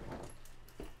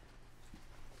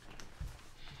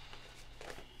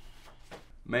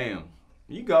 Ma'am,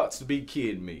 you got to be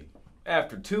kidding me.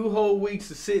 After 2 whole weeks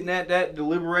of sitting at that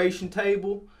deliberation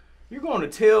table, you're going to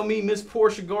tell me Miss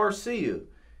Porsha Garcia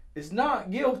is not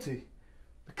guilty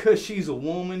because she's a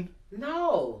woman?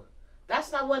 No,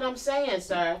 that's not what I'm saying,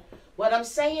 sir. What I'm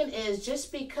saying is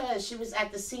just because she was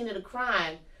at the scene of the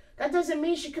crime, that doesn't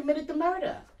mean she committed the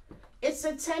murder. It's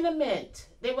a tenement.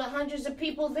 There were hundreds of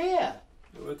people there.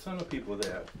 There were a ton of people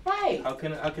there. Right. How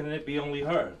can it be only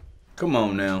her? Come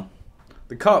on now.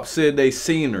 The cops said they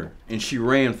seen her and she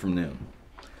ran from them.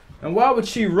 And why would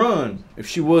she run if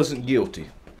she wasn't guilty?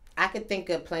 I could think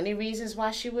of plenty of reasons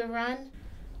why she would run.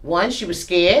 One, she was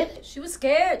scared. She was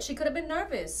scared. She could have been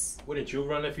nervous. Wouldn't you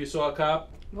run if you saw a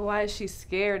cop? But why is she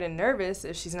scared and nervous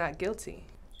if she's not guilty?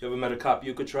 You ever met a cop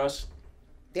you could trust?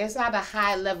 There's not a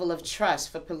high level of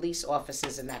trust for police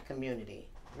officers in that community,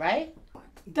 right?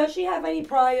 Does she have any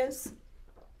priors?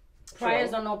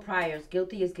 Priors or no priors,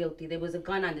 guilty is guilty. There was a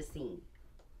gun on the scene.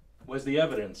 Where's the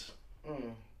evidence?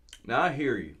 Now I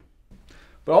hear you.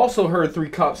 But I also heard 3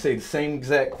 cops say the same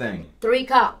exact thing. 3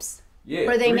 cops. Yeah,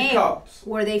 Were they 3 male? cops.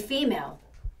 Were they female?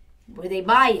 Were they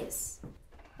biased?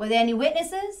 Were there any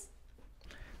witnesses?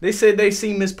 They said they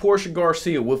seen Miss Porsha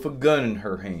Garcia with a gun in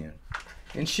her hand.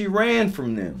 And she ran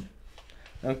from them.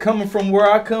 Now coming from where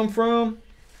I come from,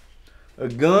 a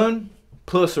gun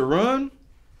plus a run,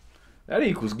 that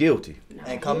equals guilty.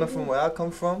 And coming from where I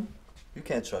come from, you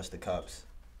can't trust the cops.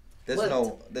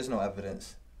 There's no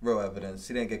evidence, real evidence.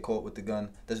 He didn't get caught with the gun.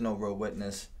 There's no real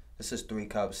witness. It's just 3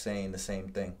 cops saying the same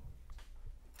thing.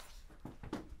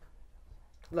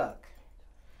 Look,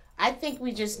 I think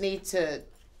we just need to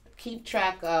keep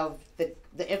track of the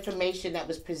information that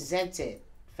was presented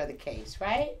for the case,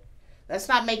 right? Let's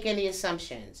not make any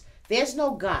assumptions. There's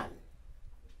no gun,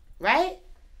 right?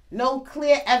 No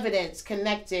clear evidence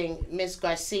connecting Miss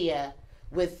Garcia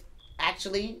with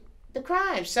actually the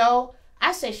crime. So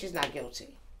I say she's not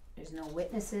guilty. There's no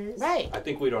witnesses. Right. I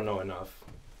think we don't know enough.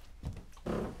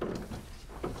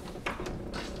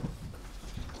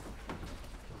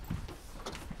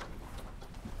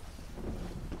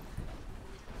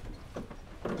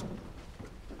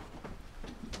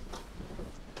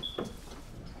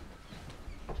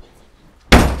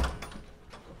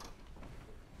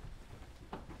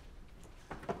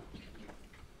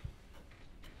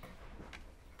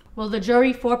 Will the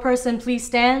jury, 4-person, please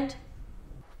stand?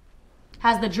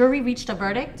 Has the jury reached a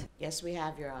verdict? Yes, we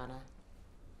have, Your Honor.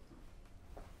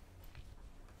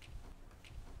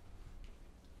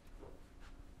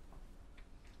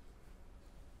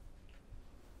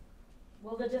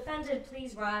 Will the defendant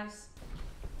please rise?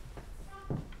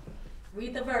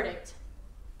 Read the verdict.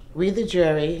 We, the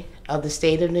jury of the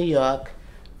state of New York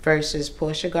versus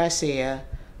Porsha Garcia,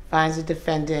 finds the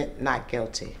defendant not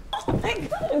guilty. Thank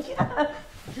God, yeah.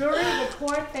 Jury, the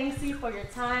court thanks you for your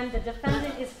time. The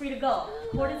defendant is free to go.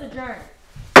 Court is adjourned.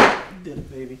 You did it,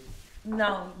 baby.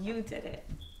 No, you did it.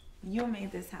 You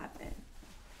made this happen.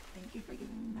 Thank you for giving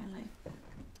me my life back.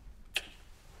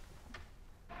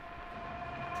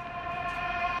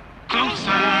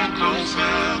 Closer,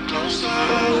 closer, closer.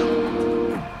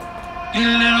 A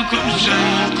little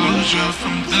closer, closer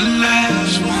from the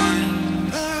last one.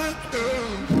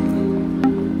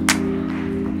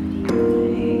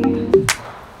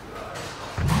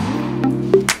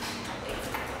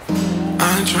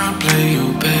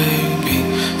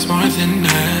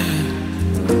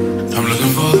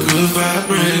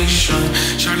 celebration.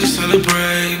 Shawty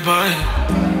celebrate, but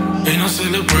ain't no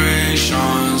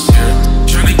celebrations here.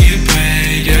 Tryna get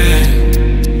paid, yeah.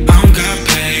 I don't got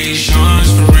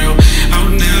patience for real.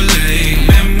 Out in LA,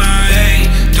 MIA,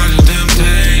 dodge the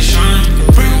temptation.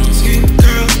 Real skin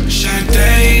girl,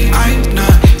 Sade. I'm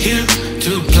not here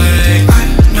to play. I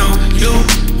know you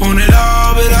want it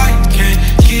all, but I can't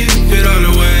give it all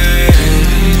away.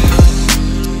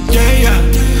 Yeah, yeah.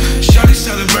 Shawty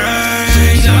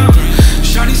celebrate, yeah.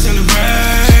 Shawty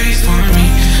celebrate for me.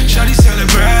 Shawty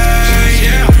celebrate,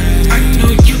 yeah. I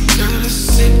know you got a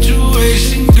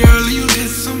situation, girl. You did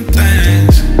some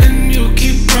things, and you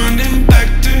keep running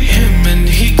back to him, and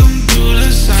he gon' do the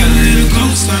same. Get a little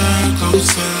closer,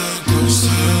 closer,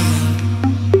 closer.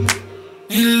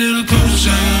 Get a little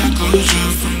closer, closer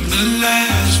from the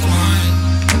last one.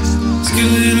 Let's get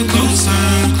a little closer,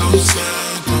 closer,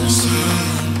 closer.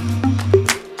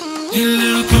 Get a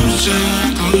little closer,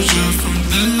 closer from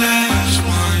the last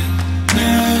one.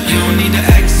 You don't need to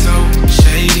act so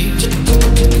shady.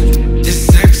 It's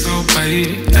sex, so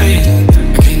baby. Ay,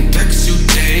 I can't text you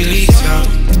daily, so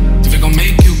if it gon'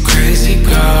 make you crazy,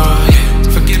 girl, yeah.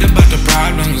 Forget about the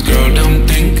problems, girl. Don't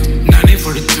think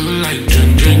 9042 like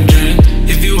drink, drink, drink.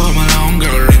 If you hold my long,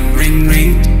 girl, ring, ring,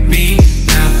 ring. Me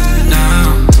now,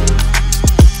 now.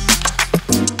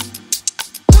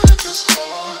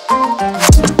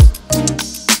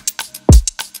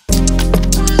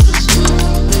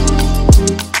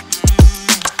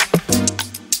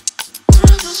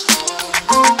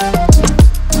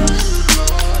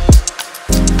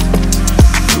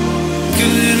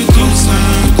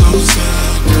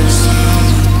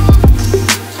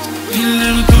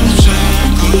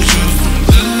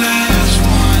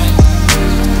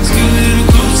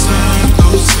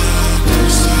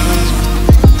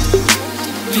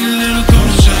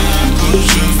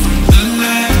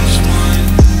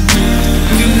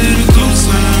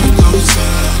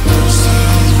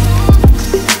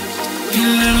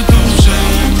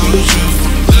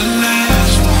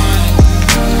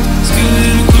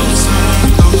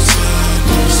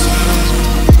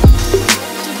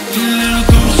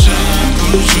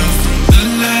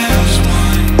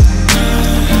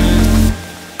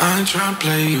 Tryna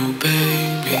play you,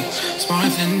 baby. It's more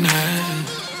than that.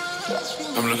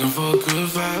 I'm looking for a good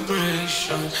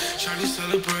vibration. Shawty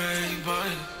celebrate,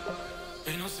 but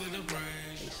ain't no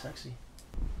celebration. Hey, sexy.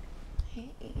 Hey,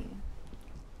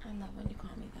 I love when you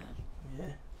call me that.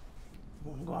 Yeah.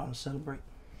 You wanna go out and celebrate?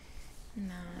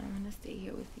 Nah, I wanna stay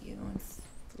here with you and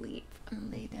sleep and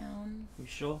lay down. You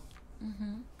sure?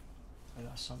 Mm-hmm. I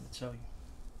got something to tell you.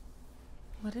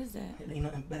 What is it? It ain't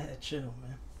nothing bad. Chill,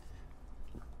 man.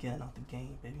 Getting out the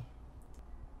game, baby.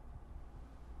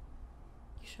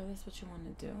 You sure that's what you want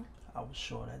to do? I was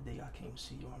sure that day I came to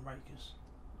see you on Rikers.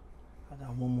 I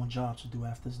got one more job to do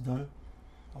after it's done.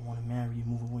 I want to marry you,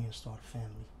 move away, and start a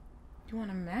family. You want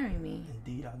to marry me?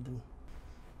 Indeed, I do.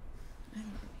 I love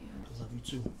you. I love you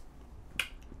too.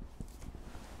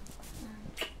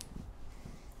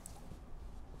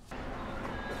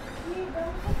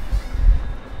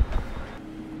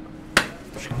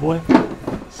 Boy,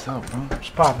 what's up, bro? What's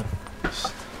poppin'?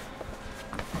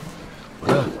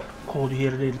 What up? Called you here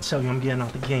today to tell you I'm getting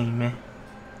out the game, man.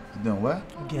 You doing what?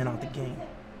 I'm getting out the game.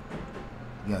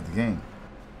 You out the game?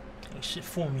 Ain't shit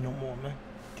for me no more, man.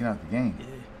 Get out the game? Yeah.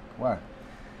 Why?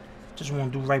 Just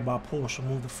want to do right by Porsha,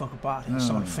 move the fuck up out here and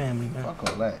start a family, man. Fuck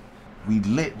all that. We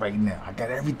lit right now. I got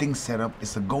everything set up.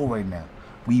 It's a go right now.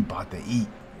 We about to eat.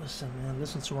 Listen, man.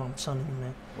 Listen to what I'm telling you,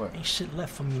 man. What? Ain't shit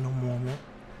left for me no more, man.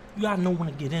 You gotta know when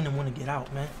to get in and when to get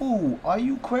out, man. Fool, are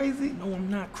you crazy? No, I'm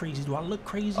not crazy. Do I look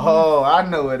crazy? Oh, I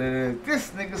know what it is.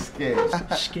 This nigga scared.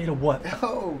 Scared of what?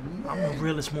 Oh, man. I'm the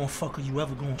realest motherfucker you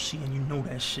ever gonna see, and you know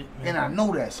that shit, man. And I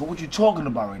know that. So what you talking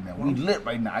about right now? We lit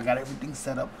right now. I got everything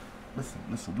set up. Listen.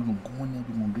 We gonna go in there.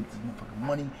 We gonna get this motherfucking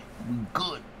money. And we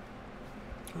good.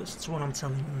 Listen to what I'm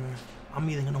telling you, man. I'm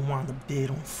either gonna wind up dead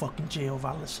or in fucking jail if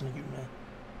I listen to you, man.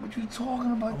 What you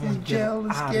talking about? This jail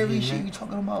and scary shit you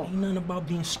talking about? Ain't nothing about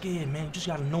being scared, man. You just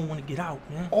gotta know when to get out,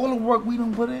 man. All the work we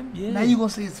done put in? Yeah. Now you gonna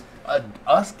say it's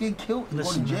us get killed and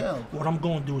Listen, go to jail? Man, what I'm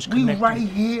gonna do is we connect right you.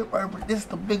 here, right? This is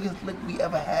the biggest lick we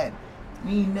ever had.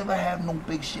 We ain't never had no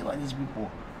big shit like this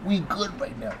before. We good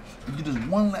right now. We do this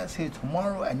one last hit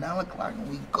tomorrow at 9 o'clock and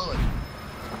we good.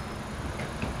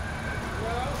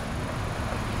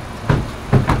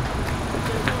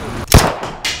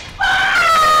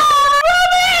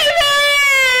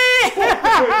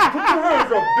 Put your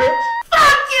hands up, bitch!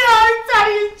 Fuck you! I'm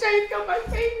telling you, Jake, got my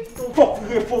baby. What the fuck you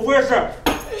here for? Where's that?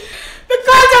 The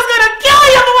Cartel's gonna kill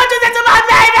you for what you did to my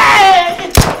baby!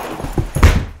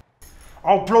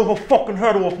 I'll blow her fucking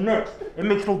head off next. It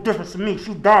makes no difference to me.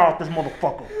 She died off this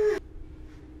motherfucker.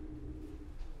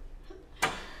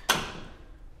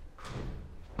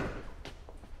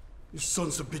 You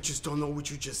sons of bitches don't know what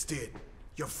you just did.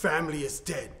 Your family is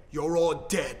dead. You're all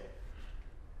dead.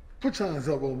 Put your hands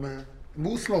up, old man.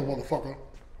 Move slow, motherfucker.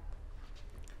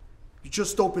 You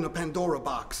just opened a Pandora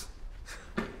box.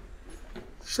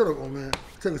 Shut up, old man.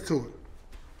 Take us to it.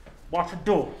 Watch the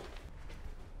door.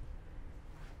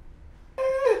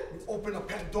 You opened a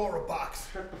Pandora box.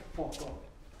 Shut the fuck up.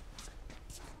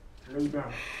 Lay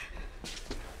down.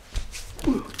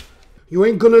 You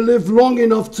ain't gonna live long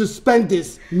enough to spend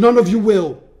this. None of you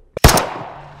will. Breaking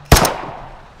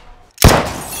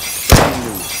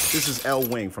news. This is L.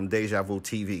 Wing from Deja Vu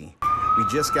TV. We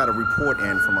just got a report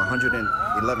in from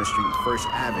 111th Street, 1st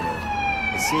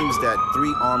Avenue. It seems that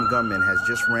 3 armed gunmen has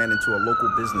just ran into a local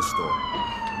business store.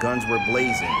 Guns were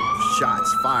blazing,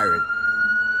 shots fired,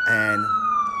 and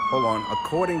hold on,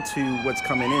 according to what's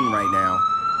coming in right now,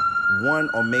 one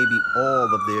or maybe all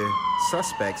of the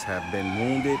suspects have been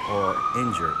wounded or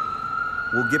injured.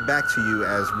 We'll get back to you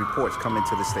as reports come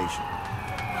into the station.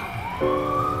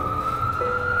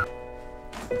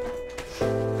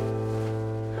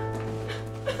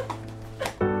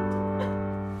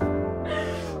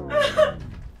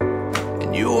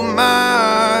 And you were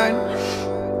mine,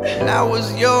 and I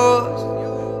was yours.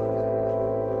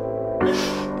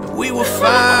 And we were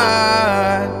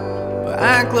fine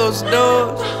behind closed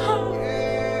doors.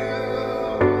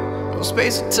 No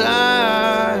space or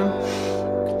time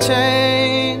could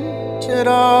change it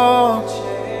all.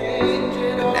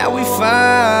 And now we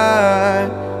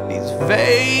find these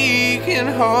vacant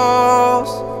halls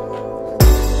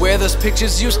where those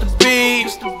pictures used to be.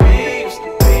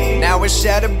 Now it's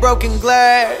shattered, broken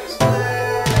glass.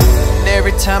 And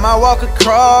every time I walk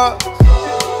across,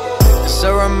 it's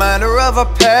a reminder of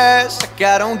our past. Like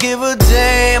I don't give a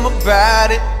damn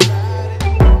about it.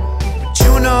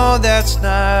 You know that's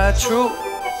not true.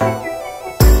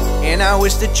 And I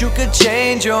wish that you could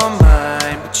change your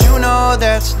mind, but you know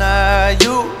that's not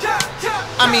you.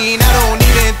 I mean, I don't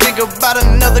even think about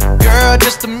another girl,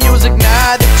 just the music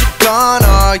now that you're gone.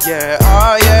 Oh yeah,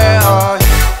 oh yeah, oh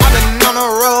yeah. I've been on the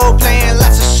road playing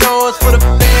lots of shows for the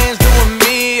fans doing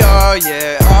me. Oh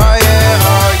yeah, oh yeah,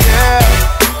 oh yeah.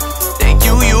 Thank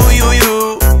you, you.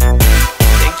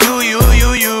 Thank you,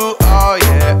 you. Oh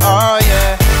yeah, oh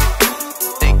yeah.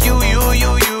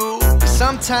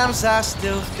 Sometimes I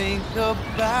still think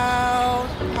about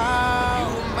how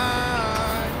you were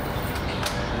mine.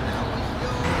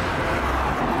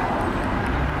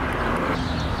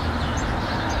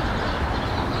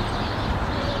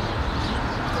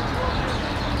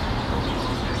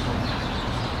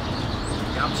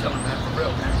 Yeah, I'm chilling, man, for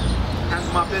real, man.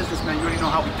 Handle my business, man. You already know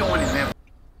how we doing it, man.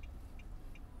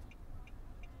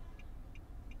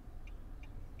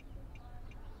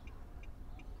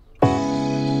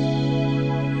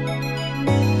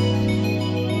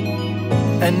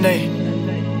 N.A.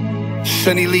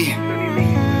 Sunny Lee.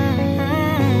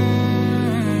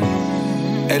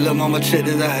 Hey, little mama, check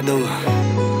this out, though.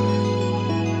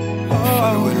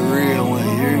 Fucking with a real one,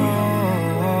 you hear me?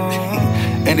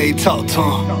 And they talk to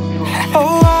him.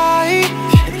 Oh, I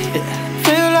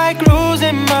feel like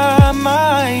losing my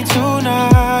mind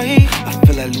tonight. I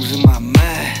feel like losing my mind.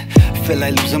 I feel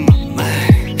like losing my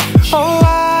mind. Oh,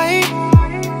 I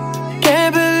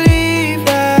can't believe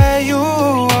that you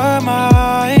were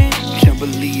mine. Can't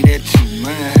believe that you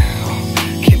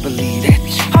mine. Can't believe that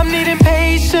you. I'm needing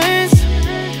patience,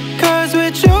 'cause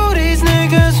with you these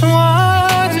niggas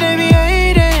want. They be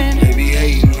hating. They be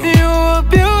hating. You a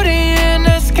beauty in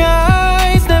the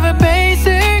skies, never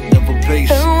basic. Never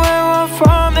basic. And where we're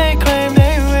from, they claim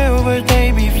they real, but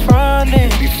they be frontin'.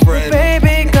 They be frontin'.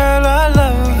 Baby girl, I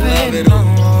love it.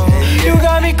 You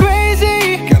got me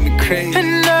crazy. Got me crazy.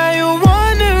 And now you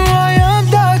wonder why I'm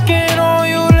ducking on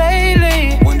you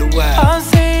lately. Wonder why. I'm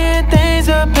seeing things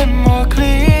a bit more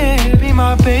clear. Be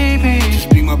my baby. Just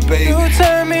be my baby. You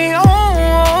turn me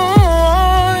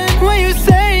on when you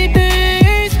say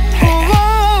things.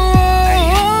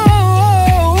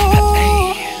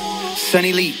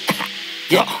 Sunny Lee.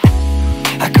 Yeah.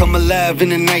 I come alive in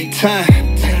the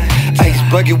nighttime. Ice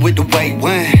bucket with the white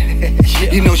wine.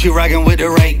 You know she rockin' with the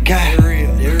right guy.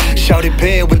 Shawty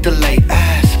bad with the light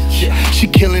eyes. She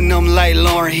killing them like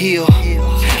Lauryn Hill.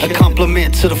 A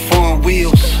compliment to the foreign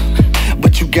wheels,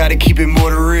 but you gotta keep it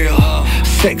more than real.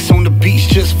 Sex on the beach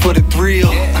just for the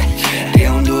thrill. They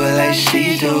don't do it like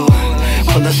she do.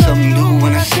 Pull up something new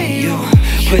when I see you.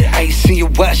 Put ice in your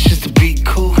watch just to be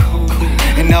cool,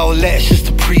 and all that's just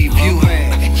a preview.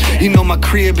 You know my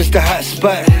crib is the hot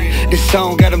spot. This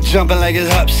song got them jumping like it's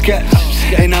hopscotch.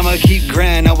 And I'ma keep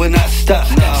grinding, I will not stop.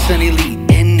 Sunny Lee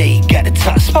and they got the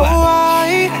top spot. Oh,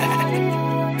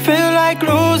 I feel like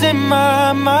losing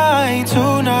my mind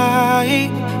tonight.